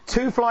up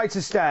 2 flights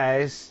of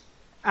stairs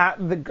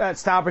at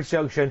Stourbridge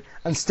Junction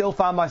and still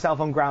found myself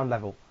on ground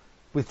level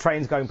with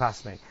trains going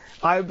past me.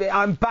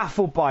 I'm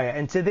baffled by it,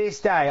 and to this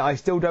day I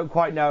still don't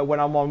quite know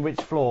when I'm on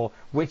which floor,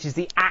 which is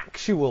the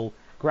actual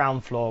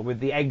ground floor with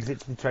the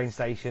exit to the train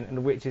station,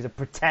 and which is a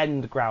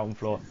pretend ground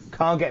floor.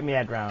 Can't get my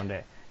head around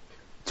it.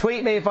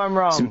 Tweet me if I'm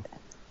wrong.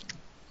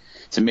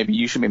 So maybe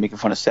you should be making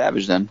fun of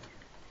Savage then.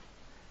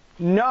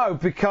 No,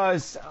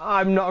 because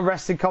I'm not a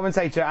wrestling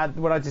commentator.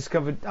 When I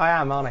discovered I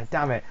am, aren't I?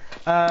 Damn it.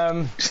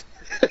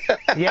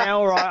 Yeah,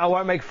 all right. I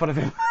won't make fun of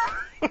him.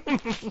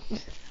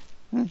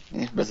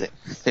 But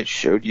it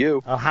showed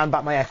you. I'll hand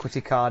back my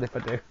equity card if I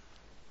do.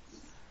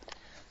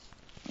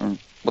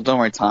 Well, don't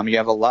worry, Tom. You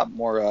have a lot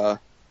more.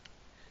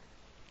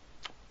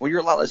 Well, you're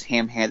a lot less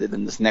ham-handed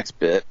in this next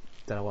bit.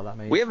 Don't know what that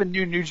means. We have a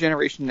new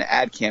generation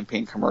ad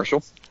campaign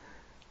commercial.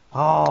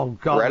 Oh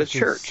God, we're at a this is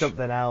church.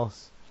 something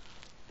else.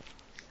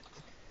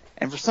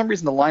 And for some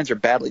reason, the lines are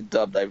badly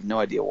dubbed. I have no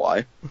idea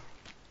why.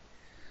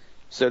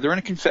 So they're in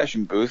a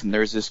confession booth, and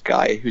there's this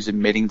guy who's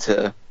admitting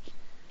to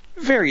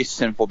very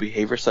sinful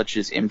behavior, such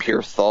as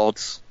impure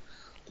thoughts,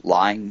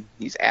 lying.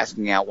 He's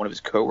asking out one of his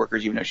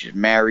coworkers, even though she's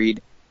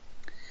married.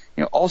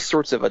 You know, all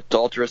sorts of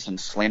adulterous and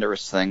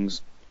slanderous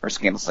things, or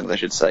scandalous things, I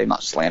should say,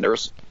 not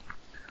slanderous.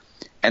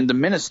 And the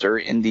minister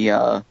in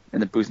the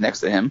booth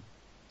next to him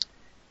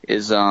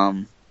is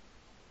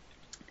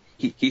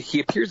he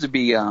appears to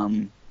be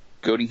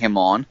goading him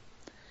on,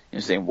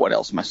 saying, "What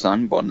else, my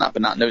son?" Well,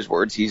 but not in those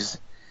words. His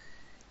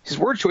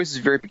word choice is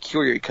very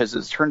peculiar because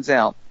it turns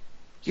out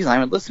he's not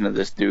even listening to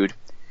this dude.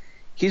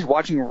 He's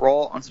watching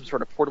Raw on some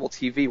sort of portable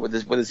TV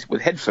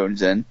with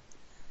headphones in,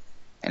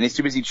 and he's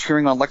too busy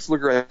cheering on Lex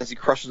Luger as he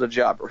crushes a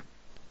jobber.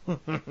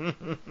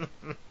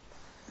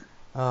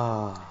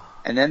 And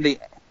then they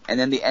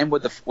end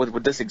with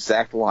this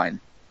exact line: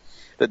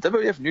 "The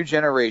WWF New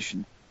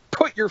Generation,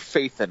 put your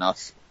faith in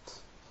us."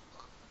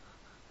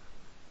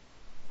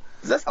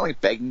 Does that sound like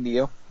begging to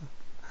you?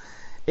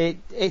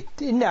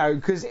 No,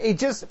 because it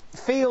just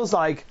feels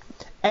like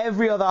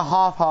every other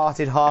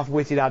half-hearted,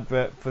 half-witted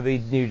advert for the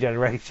New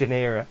Generation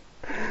era.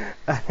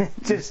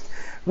 Just,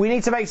 we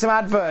need to make some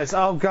adverts.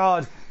 Oh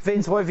God,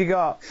 Vince, what have you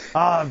got?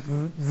 Oh,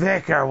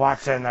 Vicar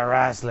watching the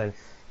wrestling.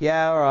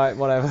 Yeah, all right,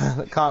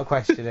 whatever. Can't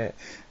question it.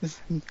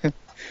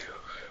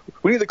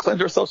 We need to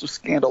cleanse ourselves of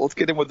scandal. Let's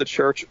get in with the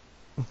church.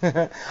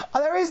 Oh,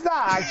 there is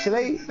that,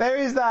 actually. There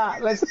is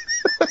that.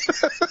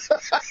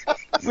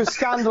 We're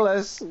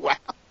scandalous. Wow.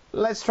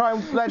 Let's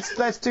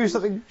do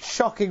something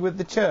shocking with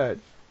the church.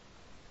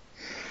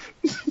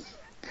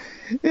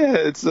 Yeah,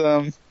 it's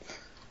maybe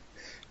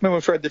we'll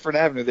try a different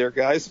avenue there,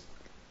 guys.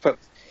 But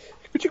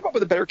would you come up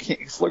with a better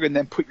slogan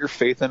than "Put your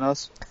faith in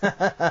us"?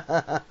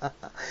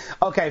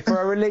 Okay,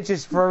 for a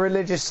religious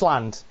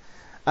slant,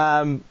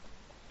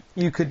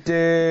 you could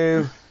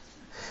do.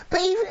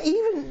 But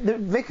even the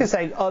vicar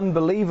saying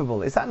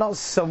 "unbelievable," is that not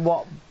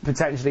somewhat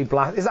potentially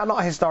is that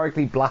not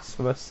historically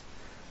blasphemous?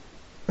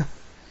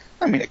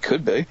 I mean, it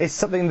could be. It's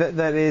something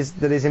that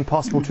is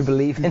impossible to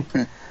believe in.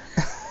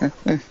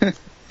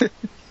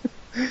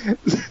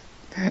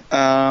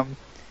 The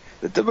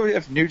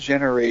WWF New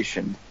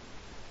Generation.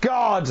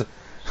 God!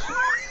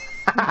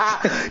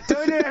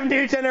 WWF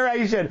New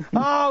Generation!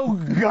 Oh,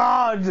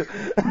 God! The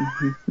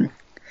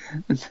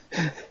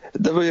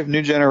WWF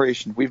New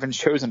Generation. We've been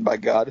chosen by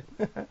God.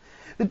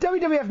 The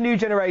WWF New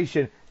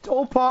Generation. It's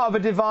all part of a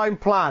divine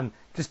plan.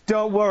 Just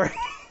don't worry.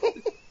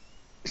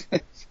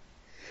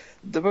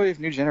 The WWF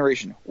New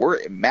Generation. We're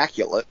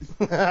immaculate.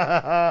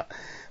 The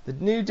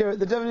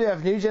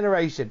WWF New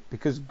Generation,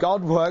 because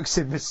God works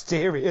in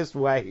mysterious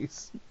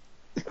ways.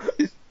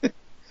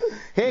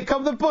 Here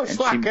come the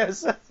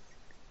bushwhackers.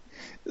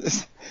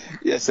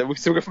 Yeah, so we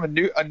go from a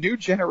new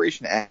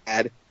generation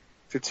ad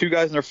to two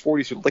guys in their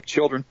 40s who lick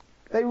children.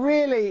 I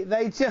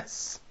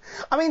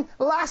mean,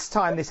 last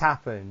time this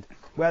happened,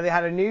 where they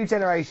had a New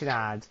Generation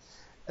ad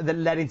that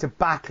led into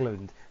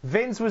Backlund,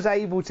 Vince was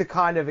able to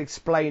kind of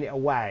explain it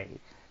away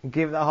and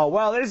give it the whole,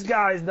 well, this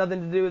guy has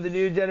nothing to do with the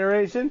New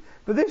Generation,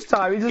 but this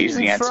time he doesn't even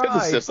try. He's the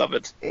antithesis of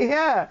it.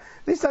 Yeah,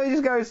 this time he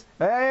just goes,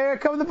 hey, here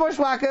come the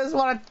bushwhackers,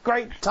 what a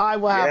great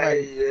time we're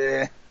having.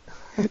 Yeah.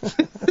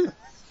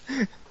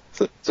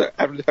 So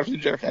after the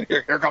Generation,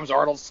 here comes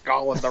Arnold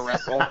Skull in the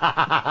wrestle.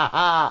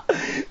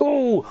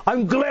 Oh,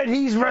 I'm glad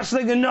he's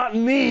wrestling and not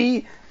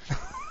me.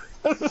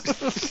 I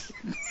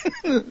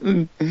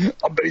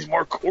bet he's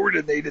more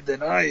coordinated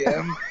than I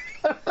am.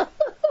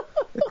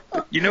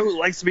 You know who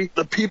likes me?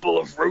 The people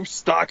of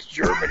Rostock,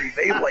 Germany.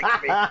 They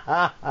like me.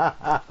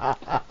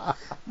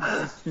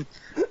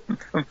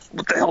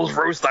 What the hell is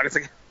Rostock? It's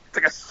like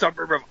a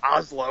suburb of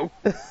Oslo.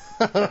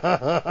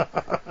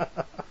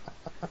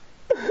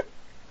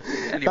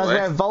 Anyway, that's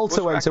where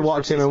Volta went to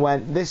watch him and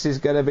went, this is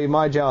going to be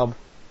my job.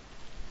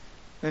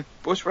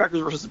 Bushwhackers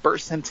versus Bert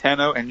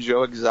Centeno and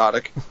Joe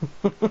Exotic.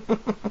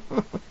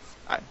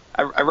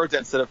 I wrote that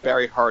instead of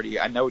Barry Hardy.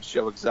 I know it's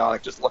Joe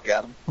Exotic. Just look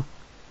at him.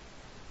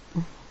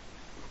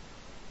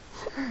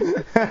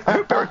 I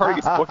hope Barry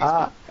Hardy gets bookings.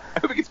 I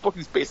hope he gets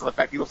bookings based on the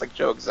fact he looks like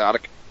Joe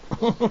Exotic.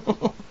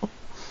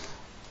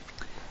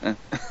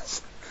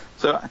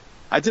 So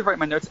I did write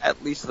my notes,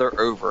 at least they're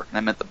over, and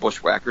I meant the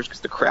Bushwhackers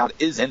because the crowd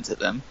is into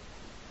them.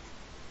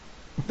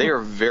 They are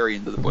very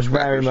into the Bushwhackers.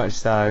 Very much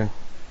so.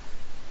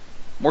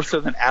 More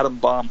so than Adam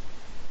Bomb.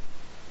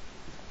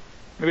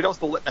 Maybe that was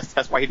the litmus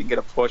test why he didn't get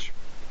a push.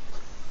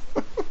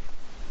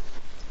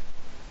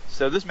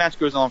 So this match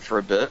goes on for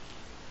a bit.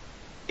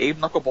 Abe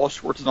Knuckleball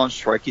Schwartz is on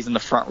strike. He's in the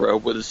front row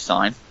with his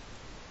sign.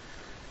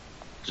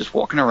 just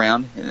walking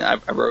around, and I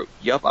wrote,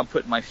 "Yup, I'm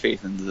putting my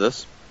faith into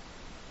this."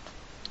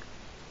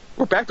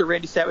 We're back to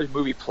Randy Savage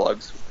movie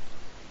plugs.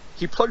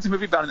 He plugs a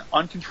movie about an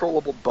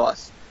uncontrollable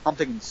bus. I'm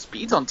thinking,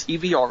 Speed's on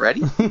TV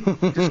already?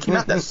 Just came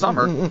out that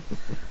summer.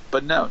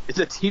 But no, it's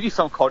a TV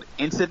film called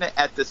Incident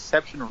at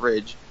Deception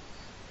Ridge,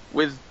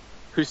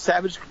 who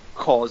Savage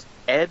calls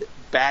Ed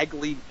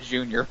Bagley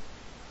Jr.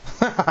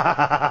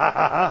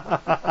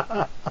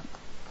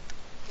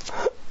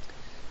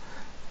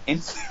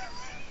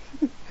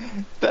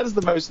 That is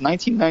the most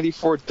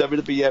 1994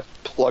 WWF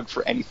plug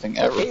for anything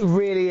ever. It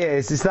really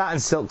is. It's that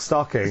and Silk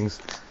Stockings.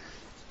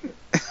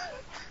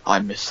 I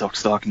miss Silk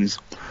Stockings.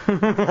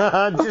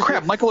 Oh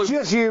crap, Michael.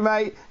 Just you,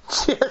 mate.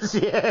 Just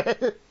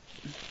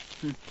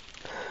you.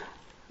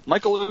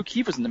 Michael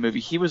O'Keefe was in the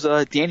movie. He was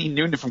Danny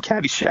Noonan from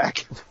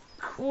Caddyshack.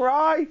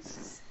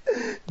 Christ.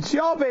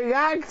 Jobbing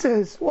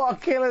actors. What a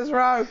killer's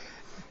row.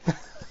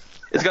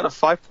 It's got a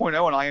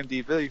 5.0 on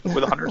IMDb with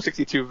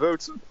 162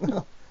 votes.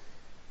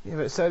 Yeah,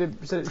 but so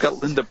it's got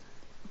Linda.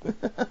 I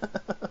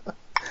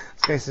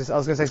was going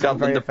to say something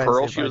very offensive,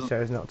 Pearl. But I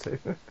chose not to.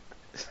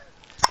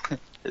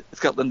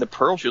 It's got Linda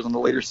Pearl. She was on the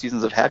later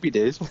seasons of Happy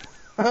Days.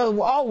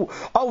 Oh,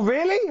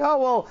 really? Oh,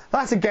 well,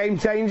 that's a game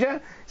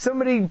changer.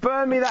 Somebody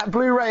burn me that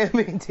Blu-ray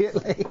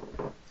immediately.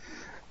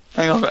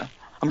 Hang on, I'm going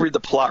to read the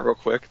plot real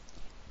quick.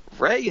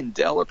 Ray and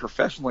Dell are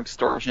professional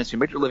extortionists who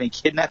make their living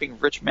kidnapping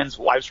rich men's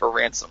wives for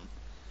ransom.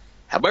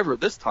 However,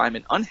 this time,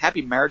 an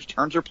unhappy marriage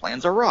turns their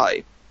plans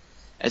awry.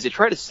 As they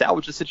try to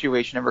salvage the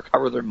situation and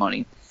recover their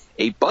money,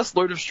 a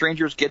busload of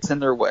strangers gets in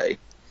their way.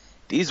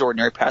 These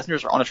ordinary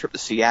passengers are on a trip to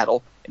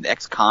Seattle. An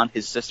ex-con,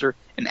 his sister,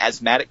 an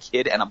asthmatic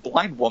kid, and a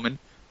blind woman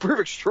prove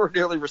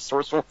extraordinarily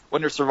resourceful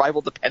when their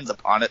survival depends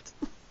upon it.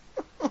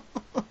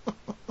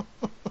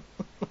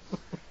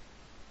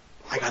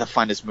 I gotta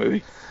find this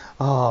movie.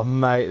 Oh,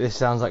 mate, this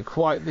sounds like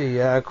quite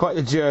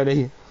the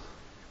journey.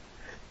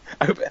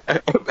 I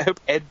hope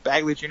Ed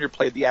Bagley Jr.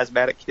 played the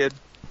asthmatic kid.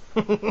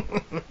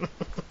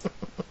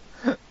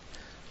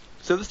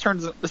 So this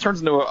turns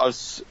into a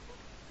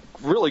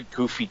really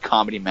goofy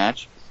comedy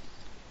match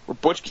where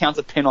Butch counts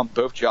a pin on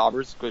both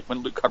jobbers when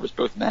Luke covers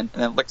both men,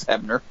 and then licks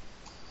Hebner.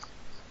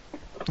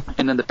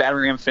 And then the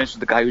Battery Ram finishes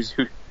with the guy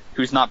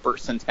who's not Bert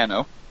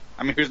Centeno.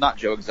 I mean, who's not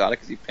Joe Exotic,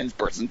 because he pins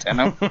Bert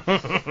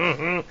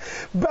Centeno.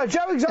 But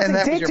Joe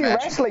Exotic did do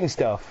wrestling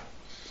stuff.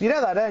 You know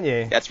that, don't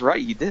you? That's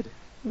right, he did.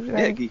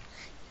 Yeah,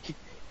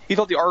 he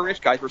thought the ROH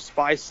guys were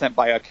spies sent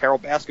by Carol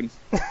Baskin.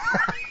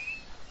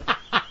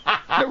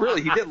 No,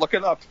 really, he did. Look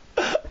it up.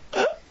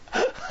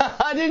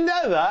 I didn't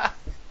know that.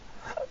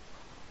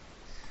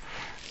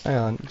 Hang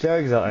on, Joe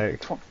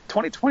Exotic.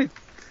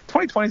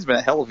 2020's been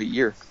a hell of a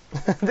year.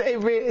 Do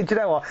you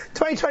know what?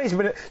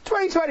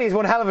 2020 is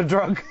one hell of a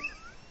drug.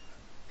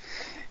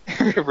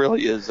 It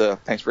really is.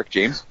 Thanks, Rick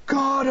James.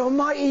 God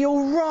almighty,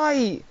 you're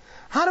right.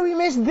 How do we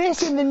miss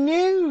this in the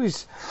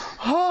news?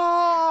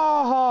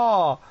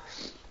 Oh.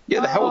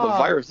 Yeah, the hell with the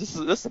virus. This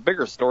is a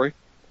bigger story.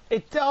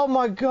 Oh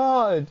my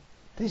God.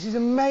 This is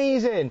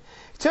amazing.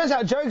 It turns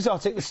out Joe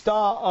Exotic, the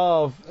star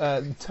of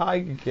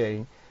Tiger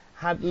King,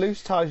 had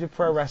loose ties with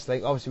pro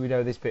wrestling. Obviously, we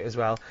know this bit as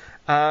well.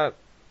 Matt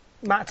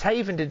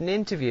Taven did an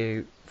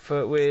interview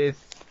with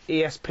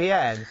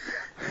ESPN,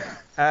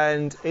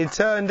 and it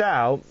turned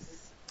out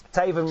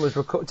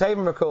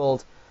Taven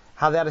recalled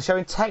how they had a show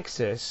in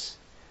Texas,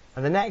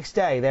 and the next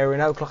day they were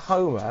in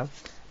Oklahoma.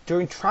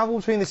 During travel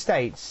between the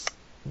states,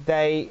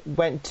 they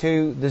went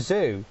to the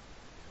zoo,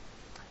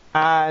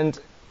 and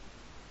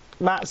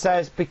Matt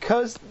says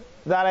because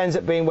that ends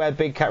up being where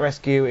Big Cat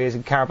Rescue is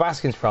and Carol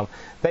Baskin's from,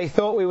 they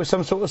thought we were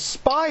some sort of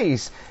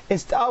spies.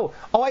 Oh,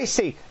 I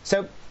see.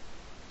 So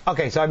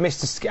I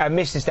missed a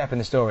step in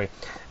the story.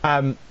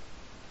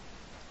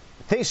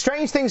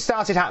 Strange things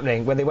started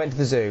happening when they went to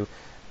the zoo,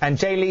 and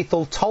Jay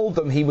Lethal told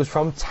them he was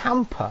from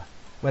Tampa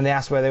when they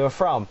asked where they were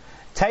from.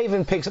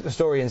 Taven picks up the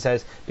story and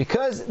says,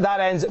 because that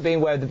ends up being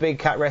where the Big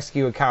Cat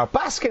Rescue and Carol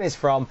Baskin is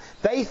from,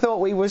 they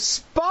thought we were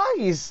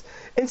spies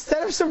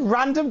instead of some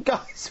random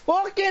guys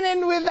walking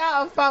in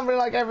without a family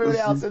like everybody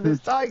else in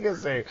this tiger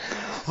zoo.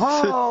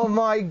 Oh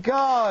my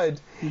God!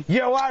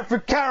 You're out for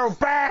Carol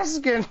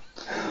Baskin.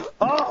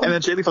 Oh. And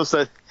then Jay Lethal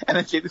says,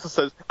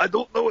 I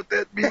don't know what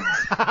that means.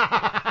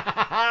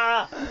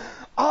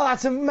 Oh,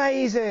 that's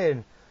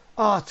amazing.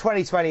 Oh,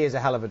 2020 is a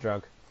hell of a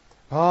drug.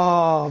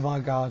 Oh my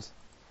God.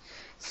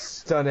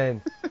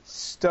 Stunning.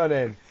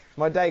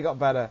 My day got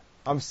better.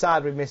 I'm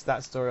sad we missed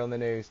that story on the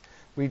news.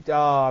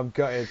 I'm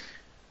gutted.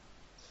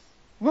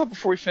 Well,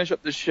 before we finish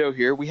up this show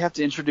here, we have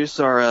to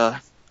introduce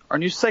our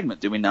new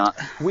segment, do we not?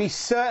 We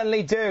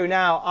certainly do.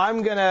 Now,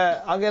 I'm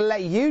gonna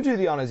let you do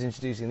the honours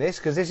introducing this,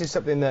 because this is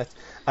something that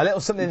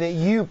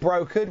you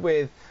brokered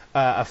with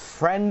a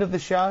friend of the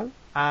show,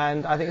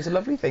 and I think it's a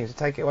lovely thing. So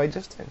take it away,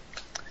 Justin.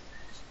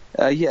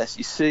 Yes.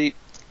 You see,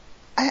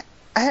 I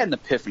had an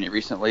epiphany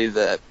recently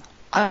that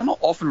I don't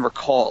often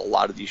recall a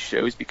lot of these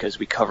shows because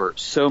we cover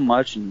so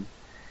much in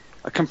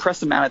a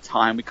compressed amount of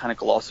time. We kind of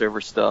gloss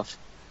over stuff.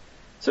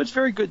 So it's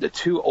very good that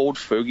two old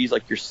fogies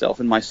like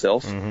yourself and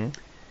myself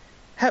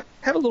have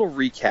a little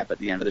recap at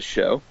the end of the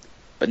show.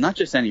 but not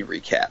just any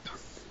recap.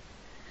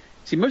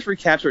 See, most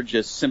recaps are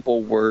just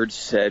simple words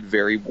said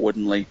very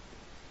woodenly.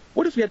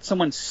 What if we had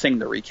someone sing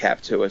the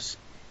recap to us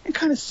and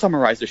kind of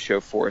summarize the show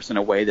for us in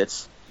a way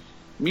that's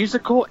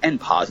musical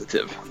and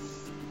positive?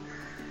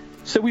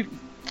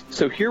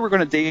 So here we're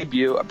going to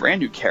debut a brand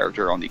new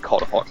character on the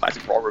Cultaholic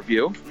Classic Raw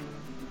review,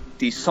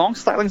 the song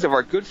stylings of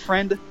our good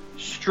friend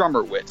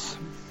Strummerwitz.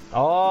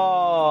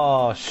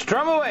 Oh,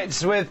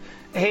 Strummerwitz with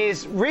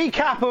his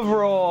recap of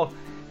Raw.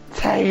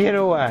 Take it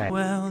away.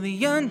 Well,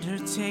 the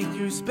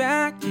Undertaker's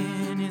back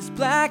in his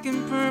black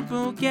and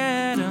purple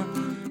getup.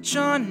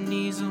 Shawn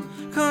Diesel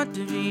caught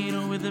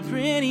DeVito with a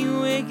pretty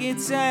wicked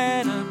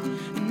setup.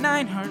 And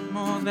Neidhart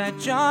mauled that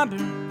jobber,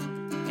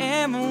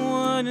 Emma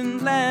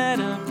wouldn't let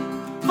up.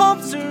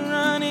 Hopes are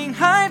running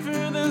high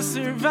for the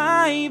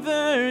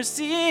Survivor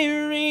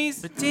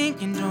Series, but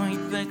Dink and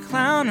Doink the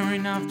Clown are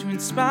enough to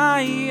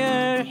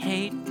inspire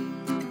hate.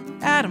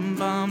 Adam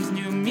Bomb's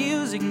new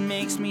music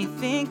makes me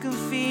think of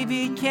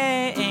Phoebe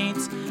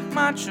Cates.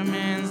 Macho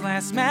Man's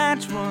last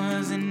match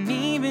wasn't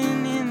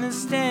even in the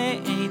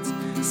States.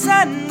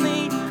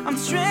 Suddenly, I'm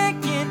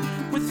stricken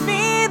with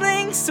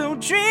feelings so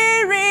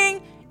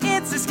dreary.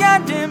 It's this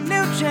goddamn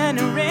new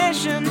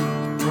generation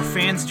where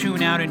fans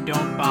tune out and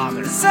don't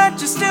bother.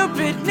 Such a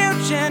stupid new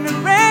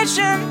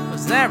generation.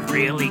 Was that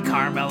really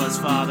Carmella's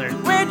father?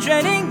 We're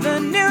dreading the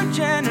new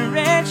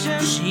generation.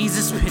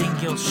 Jesus,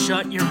 Pittingill,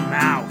 shut your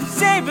mouth.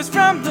 Save us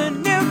from the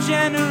new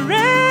generation.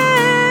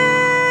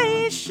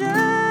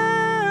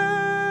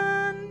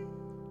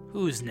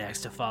 Who's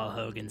next to follow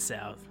Hogan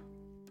south?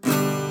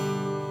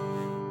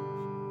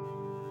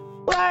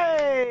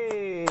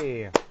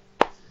 Hey!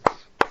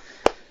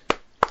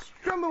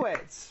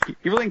 Strummerwitz.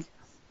 You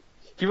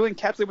really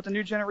encapsulate what the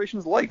new generation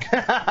is like.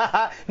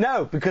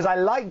 No, because I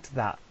liked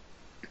that.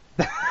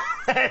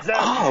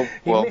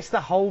 You missed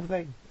the whole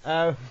thing.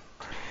 And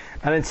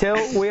until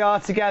we are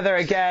together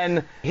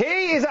again,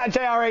 he is at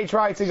JRH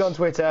Writing on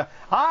Twitter.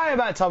 I am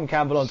at Tom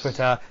Campbell on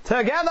Twitter.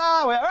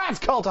 Together, we're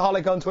at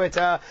Cultaholic on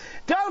Twitter.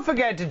 Don't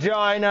forget to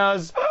join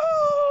us.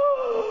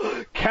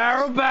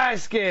 Carol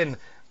Baskin.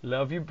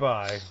 Love you,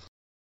 bye.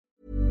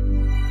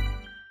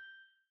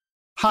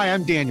 Hi,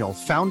 I'm Daniel,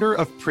 founder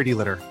of Pretty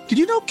Litter. Did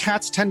you know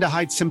cats tend to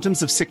hide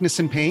symptoms of sickness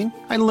and pain?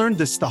 I learned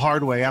this the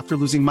hard way after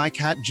losing my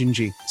cat,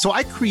 Gingy. So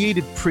I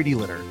created Pretty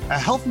Litter, a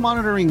health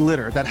monitoring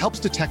litter that helps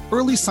detect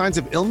early signs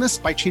of illness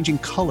by changing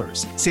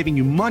colors, saving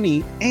you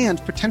money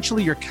and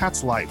potentially your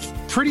cat's life.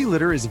 Pretty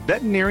Litter is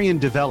veterinarian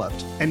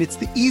developed, and it's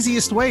the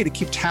easiest way to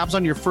keep tabs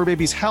on your fur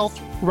baby's health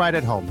right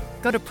at home.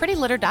 Go to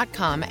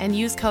prettylitter.com and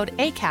use code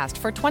ACAST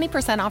for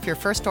 20% off your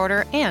first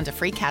order and a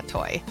free cat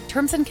toy.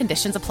 Terms and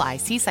conditions apply.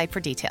 See site for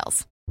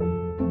details.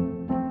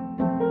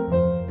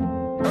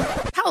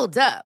 Hold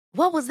up.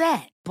 What was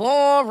that?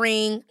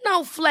 Boring.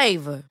 No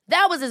flavor.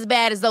 That was as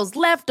bad as those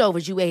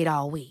leftovers you ate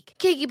all week.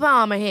 Keke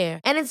Palmer here,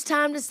 and it's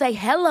time to say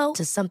hello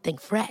to something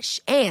fresh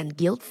and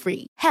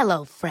guilt-free.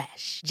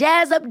 HelloFresh.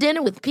 Jazz up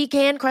dinner with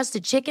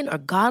pecan-crusted chicken or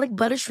garlic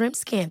butter shrimp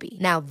scampi.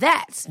 Now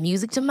that's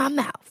music to my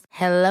mouth.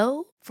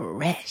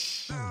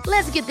 HelloFresh.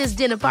 Let's get this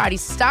dinner party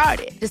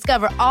started.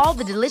 Discover all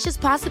the delicious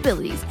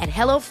possibilities at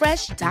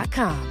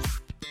HelloFresh.com.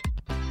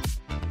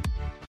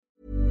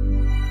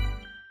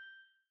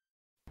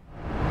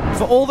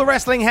 For all the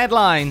wrestling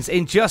headlines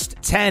in just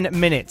 10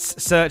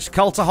 minutes, search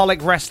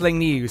Cultaholic Wrestling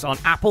News on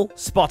Apple,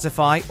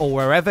 Spotify, or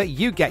wherever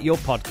you get your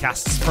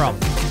podcasts from.